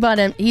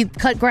 he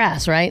cut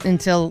grass, right?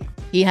 Until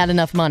he had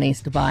enough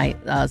monies to buy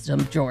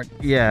some Jordan.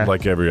 Yeah.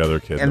 Like every other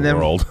kid in And the then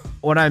world.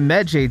 when I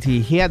met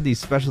JT, he had these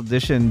special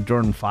edition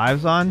Jordan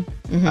 5s on.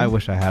 Mhm. I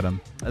wish I had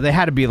them. They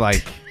had to be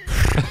like,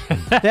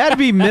 they had to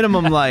be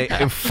minimum like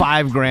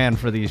 $5,000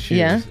 for these shoes.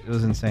 Yeah. It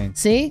was insane.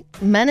 See,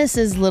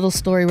 Menace's little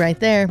story right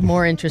there,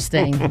 more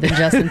interesting than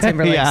Justin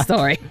Timberlake's Yeah.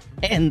 story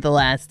in The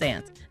Last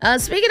Dance.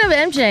 Speaking of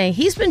MJ,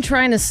 he's been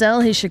trying to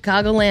sell his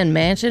Chicagoland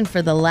mansion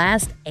for the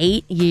last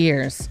 8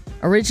 years.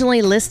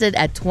 Originally listed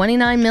at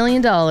 $29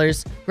 million,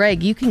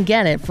 Greg, you can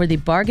get it for the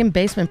bargain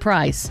basement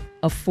price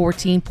of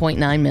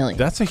 $14.9 million.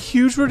 That's a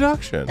huge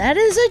reduction. That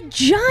is a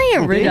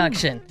giant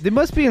reduction. They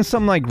must be in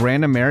some like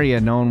random area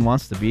no one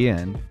wants to be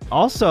in.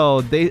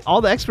 Also, all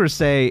the experts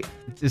say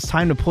it's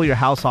time to pull your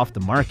house off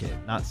the market,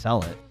 not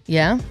sell it.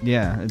 Yeah?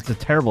 Yeah, it's a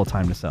terrible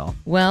time to sell.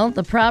 Well,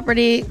 the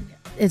property,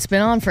 it's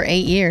been on for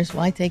 8 years.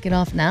 Why take it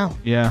off now?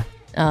 Yeah.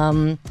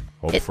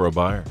 Hope for a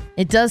buyer.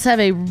 It does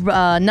have a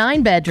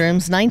 9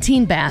 bedrooms,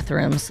 19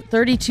 bathrooms,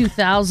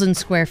 32,000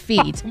 square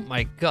feet. Oh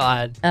my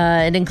God.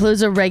 It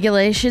includes a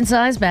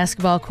regulation-sized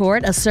basketball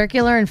court, a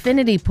circular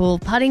infinity pool,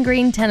 putting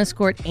green, tennis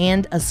court,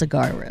 and a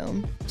cigar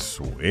room.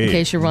 Sweet. In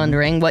case you're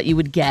wondering what you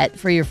would get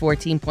for your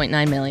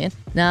 $14.9 million.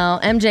 Now,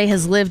 MJ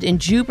has lived in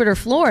Jupiter,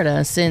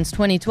 Florida since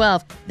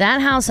 2012.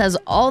 That house has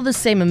all the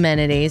same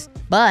amenities,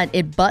 but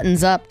it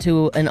buttons up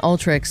to an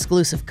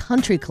ultra-exclusive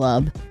country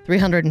club,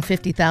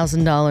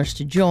 $350,000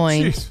 to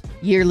join, Jeez.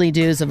 yearly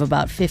dues of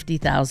about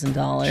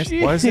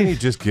 $50,000. Why doesn't he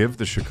just give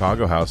the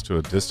Chicago house to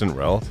a distant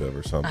relative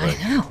or something?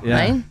 I know,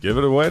 right? Give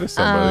it away to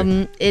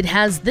somebody.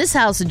 This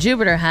house in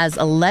Jupiter has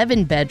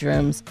 11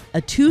 bedrooms,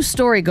 a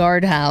 2-story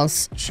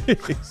guardhouse.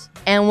 Jeez.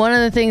 And one of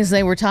the things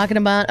they were talking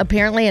about,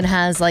 apparently it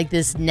has like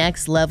this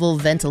next level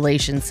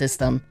ventilation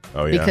system.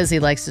 Oh, yeah? Because he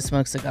likes to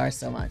smoke cigars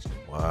so much.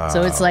 Wow.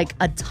 So it's like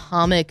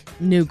atomic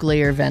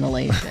nuclear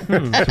ventilation.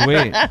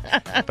 Sweet.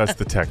 That's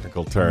the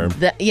technical term.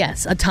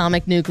 Yes,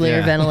 atomic nuclear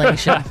Yeah.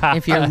 ventilation,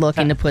 if you're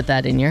looking to put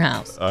that in your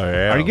house. Oh,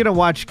 yeah. Are you gonna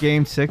watch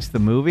Game 6, the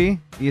movie?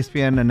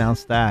 ESPN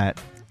announced that.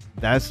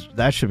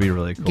 That should be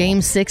really cool.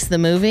 Game 6, the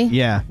movie?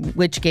 Yeah.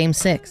 Which Game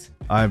 6?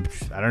 I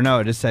don't know.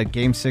 It just said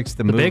Game 6,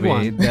 the The movie. big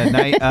one.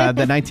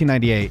 The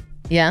 1998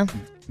 Yeah.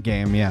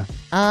 game. Yeah.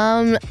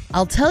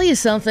 I'll tell you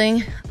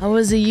something. I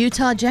was a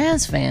Utah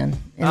Jazz fan,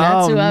 and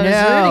that's Oh, who I was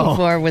no. rooting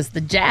for was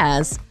the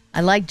Jazz. I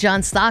like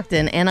John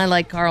Stockton, and I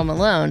like Karl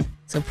Malone,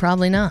 so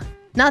probably not.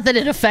 Not that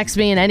it affects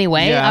me in any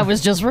way. Yeah. I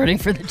was just rooting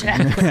for the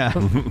Jazz. Yeah.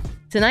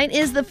 Tonight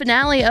is the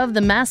finale of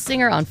The Masked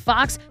Singer on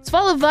Fox. It's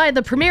followed by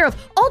the premiere of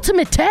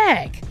Ultimate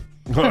Tag.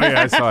 Oh,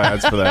 yeah, I saw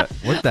ads for that.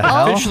 What the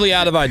hell? Officially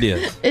out of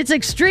ideas. It's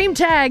Extreme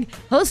Tag,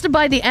 hosted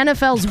by the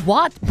NFL's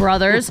Watt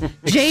brothers,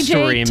 JJ,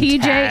 Extreme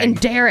TJ, Tag. and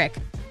Derek.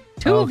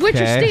 Two of which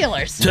are Okay.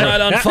 Steelers. Tonight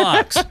on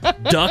Fox,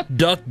 Duck,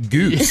 Duck,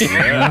 Goose.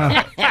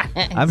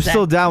 I'm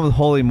still down with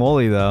Holy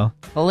Moly though.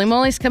 Holy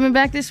Moly's coming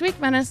back this week,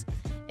 Menace.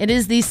 It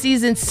is the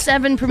season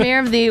 7 premiere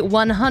of the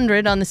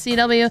 100 on the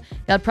CW.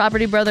 Got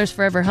Property Brothers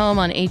Forever Home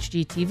on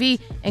HGTV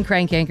and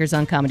Crank Anchors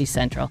on Comedy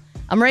Central.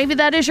 I'm Ravy.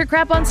 That is your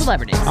crap on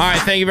celebrities. All right,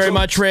 thank you very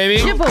much, Ravy.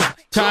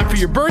 Time for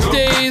your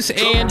birthdays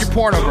and your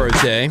porno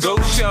birthday. Go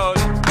shorty,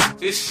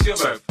 it's your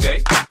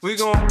birthday. We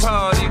gon'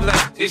 party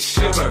like it's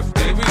your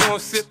birthday. We gon'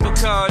 sip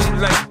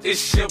Bacardi like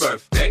it's your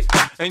birthday.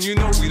 And you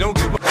know we don't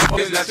give a fuck,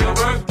 it's not your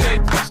birthday.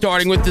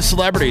 Starting with the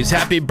celebrities,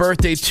 happy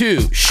birthday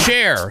to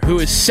Cher, who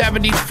is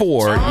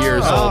 74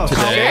 years old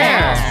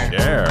today.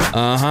 Yeah.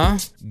 Uh-huh.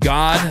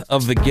 God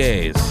of the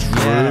gays.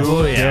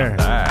 Oh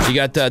yeah. You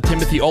got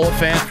Timothy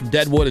Oliphant from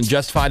Deadwood and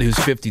Justified, who's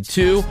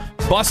 52.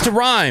 Busta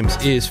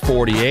Rhymes is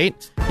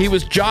 48. He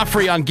was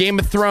Joffrey on Game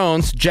of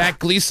Thrones. Jack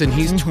Gleason,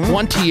 he's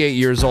 28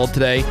 years old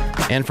today.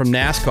 And from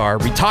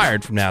NASCAR,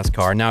 retired from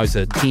NASCAR, now he's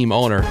a team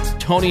owner.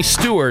 Tony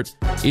Stewart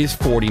is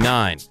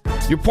 49.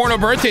 Your porno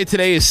birthday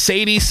today is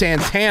Sadie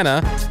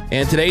Santana.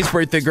 And today's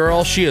birthday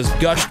girl, she has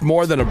gushed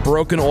more than a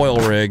broken oil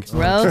rig.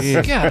 Gross.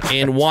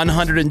 In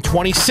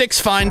 126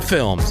 fine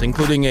films,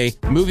 including a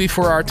movie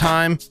for our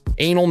time,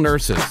 Anal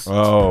Nurses.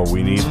 Oh,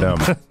 we need them.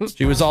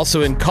 She was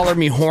also in Color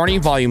Me Horny,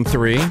 Volume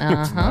 3.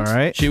 Uh-huh. All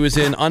right. She was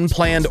in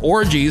Unplanned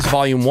Orgies,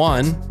 Volume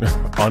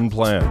 1.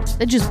 Unplanned.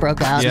 It just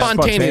broke out. Yeah.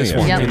 Spontaneous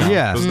one. Yep. you know.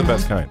 Yeah. Those are the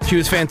best kind. She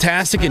was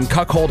fantastic in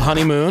Cuckold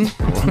Honeymoon.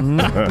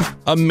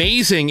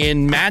 Amazing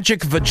in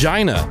Magic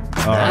Vagina.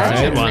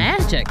 That's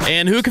magic.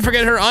 And who can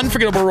forget her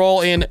unforgettable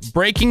role in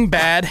Breaking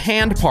Bad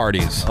Hand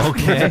Parties?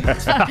 Okay.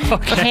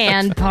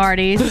 Hand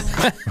parties.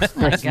 Oh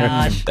my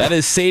gosh. That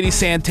is Sadie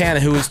Santana,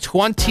 who is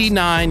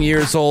 29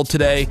 years old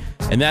today.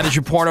 And that is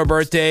your porno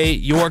birthday,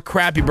 your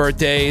crappy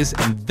birthdays.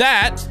 And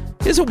that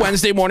is a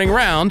Wednesday morning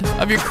round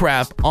of your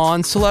crap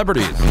on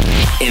celebrities.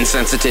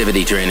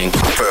 Insensitivity training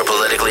for a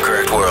politically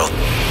correct world.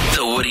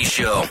 The Woody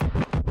Show.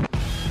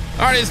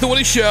 All right, it's The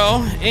Woody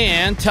Show,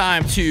 and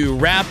time to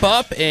wrap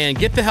up and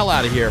get the hell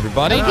out of here,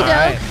 everybody. Thank you,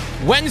 Doug.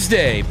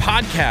 Wednesday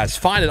podcast.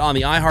 Find it on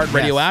the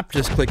iHeartRadio app.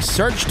 Just click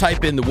search,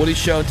 type in The Woody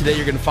Show. Today,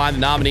 you're going to find the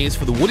nominees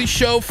for The Woody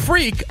Show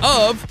Freak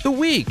of the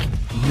Week.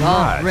 All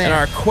right. In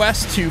our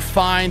quest to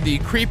find the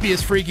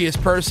creepiest,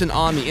 freakiest person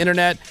on the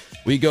internet,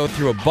 we go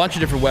through a bunch of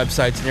different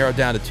websites, narrow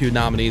down to 2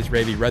 nominees.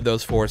 Ravy read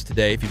those for us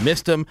today. If you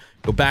missed them,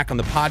 go back on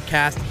the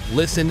podcast,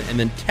 listen, and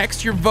then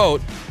text your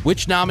vote.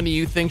 Which nominee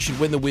you think should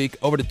win the week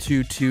over to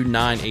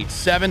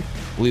 22987.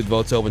 We'll leave the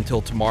votes open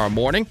until tomorrow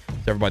morning, so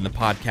everybody in the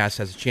podcast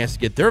has a chance to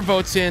get their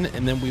votes in,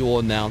 and then we will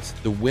announce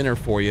the winner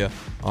for you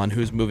on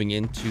who's moving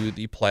into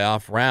the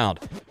playoff round.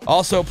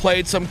 Also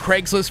played some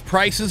Craigslist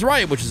Price is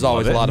Right, which is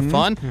always a lot of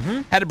fun.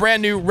 Had a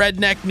brand new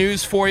redneck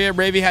news for you.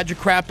 Ravy had your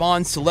crap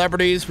on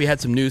celebrities. We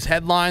had some news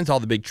headlines, all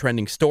the big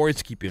trending stories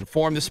to keep you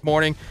informed this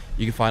morning.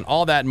 You can find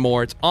all that and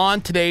more. It's on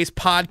today's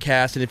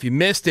podcast, and if you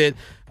missed it,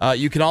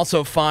 you can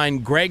also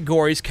find Greg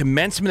Gorey's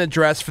commencement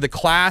address for the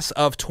class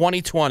of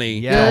 2020.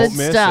 Yes.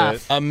 Good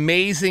stuff.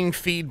 Amazing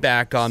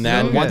feedback on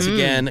that. So Once good.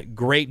 again,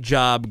 great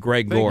job,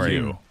 Greg Thank Gorey.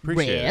 you.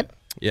 Appreciate Red. it.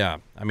 Yeah,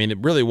 I mean, it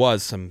really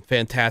was some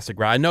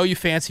fantastic. I know you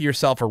fancy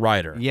yourself a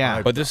writer.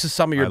 Yeah. But this is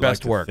some of your I like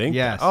best to work. think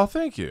Yes. that. Oh,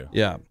 thank you.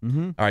 Yeah.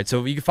 All right.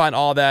 So you can find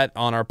all that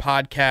on our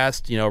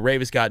podcast. You know,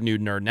 Ravy's got new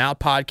Nerd Out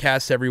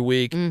podcasts every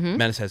week.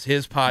 Menace has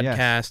his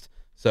podcast.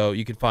 So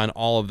you can find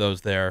all of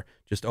those there.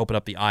 Just open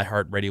up the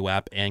iHeartRadio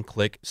app and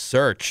click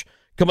search.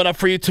 Coming up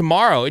for you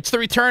tomorrow, it's the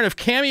return of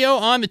Cameo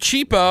on the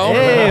Cheapo.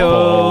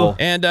 Hey-o.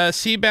 And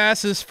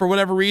Seabass is, for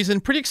whatever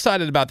reason, pretty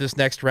excited about this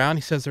next round.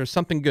 He says there's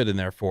something good in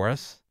there for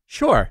us.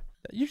 Sure.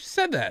 You just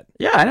said that.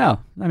 Yeah, I know.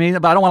 I mean,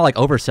 but I don't want to like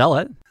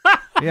oversell it.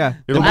 Yeah.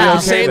 It'll be Wow.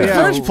 okay. Say it in the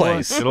Yeah, first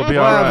place. It'll be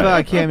We'll all have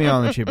right. Cameo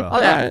on the cheapo. Oh,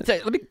 yeah. Right.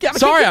 Let me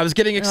Sorry, I was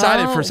getting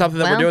excited for something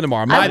that we're doing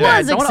tomorrow. My I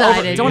bad. was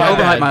excited. Don't want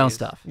to overhype my own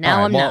stuff. Now All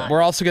right, I'm well, not.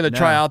 We're also going to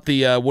try No. out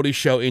the Woody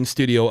Show in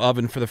studio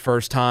oven for the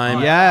first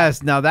time.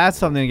 Yes, now that's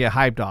something to get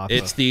hyped off.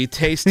 It's the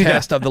taste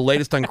test of the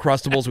latest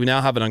Uncrustables. We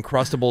now have an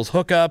Uncrustables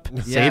hookup.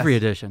 Savory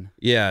edition.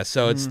 Yeah,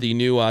 so it's the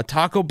new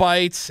taco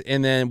bites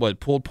and then what,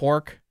 pulled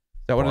pork?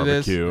 Is that what it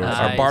is? Barbecue. Or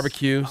Nice.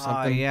 barbecue,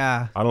 something?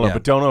 yeah. I don't know, Yeah.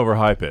 but don't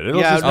overhype it.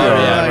 It'll Yeah, just be no,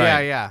 all yeah,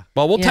 right. yeah.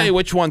 Well, we'll tell Yeah. you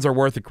which ones are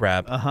worth the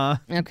crap. Uh-huh.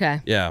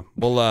 Okay. Yeah,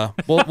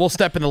 we'll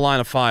step in the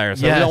line of fire.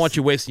 So we Yes. don't want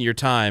you wasting your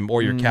time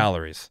or your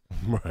calories.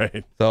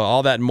 Right. So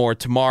all that and more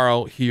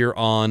tomorrow here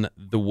on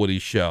The Woody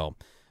Show.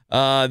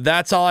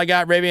 That's all I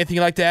got. Raven, anything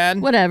you'd like to add?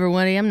 Whatever,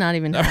 Woody. I'm not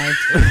even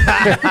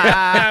hyped.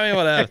 I mean,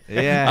 whatever.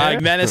 Yeah. All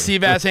right, Menace,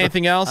 Seabass,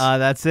 anything else?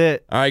 That's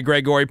it. All right,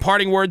 Gregory,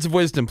 parting words of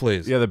wisdom,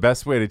 please. Yeah, the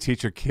best way to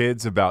teach your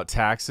kids about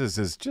taxes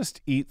is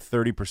just eat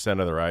 30%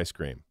 of their ice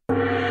cream.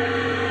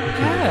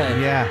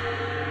 Yeah.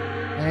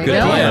 There you Good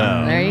go.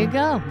 plan. There you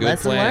go. Good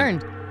Lesson plan.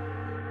 learned.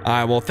 All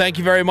right, well, thank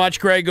you very much,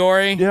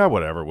 Gregory. Yeah,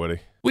 whatever, Woody.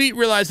 We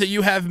realize that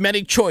you have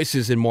many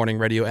choices in morning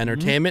radio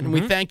entertainment, and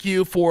we thank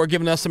you for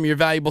giving us some of your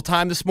valuable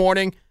time this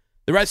morning.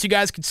 The rest of you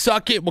guys can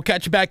suck it. We'll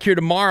catch you back here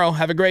tomorrow.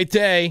 Have a great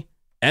day.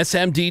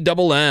 SMD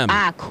double M.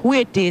 I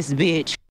quit this bitch.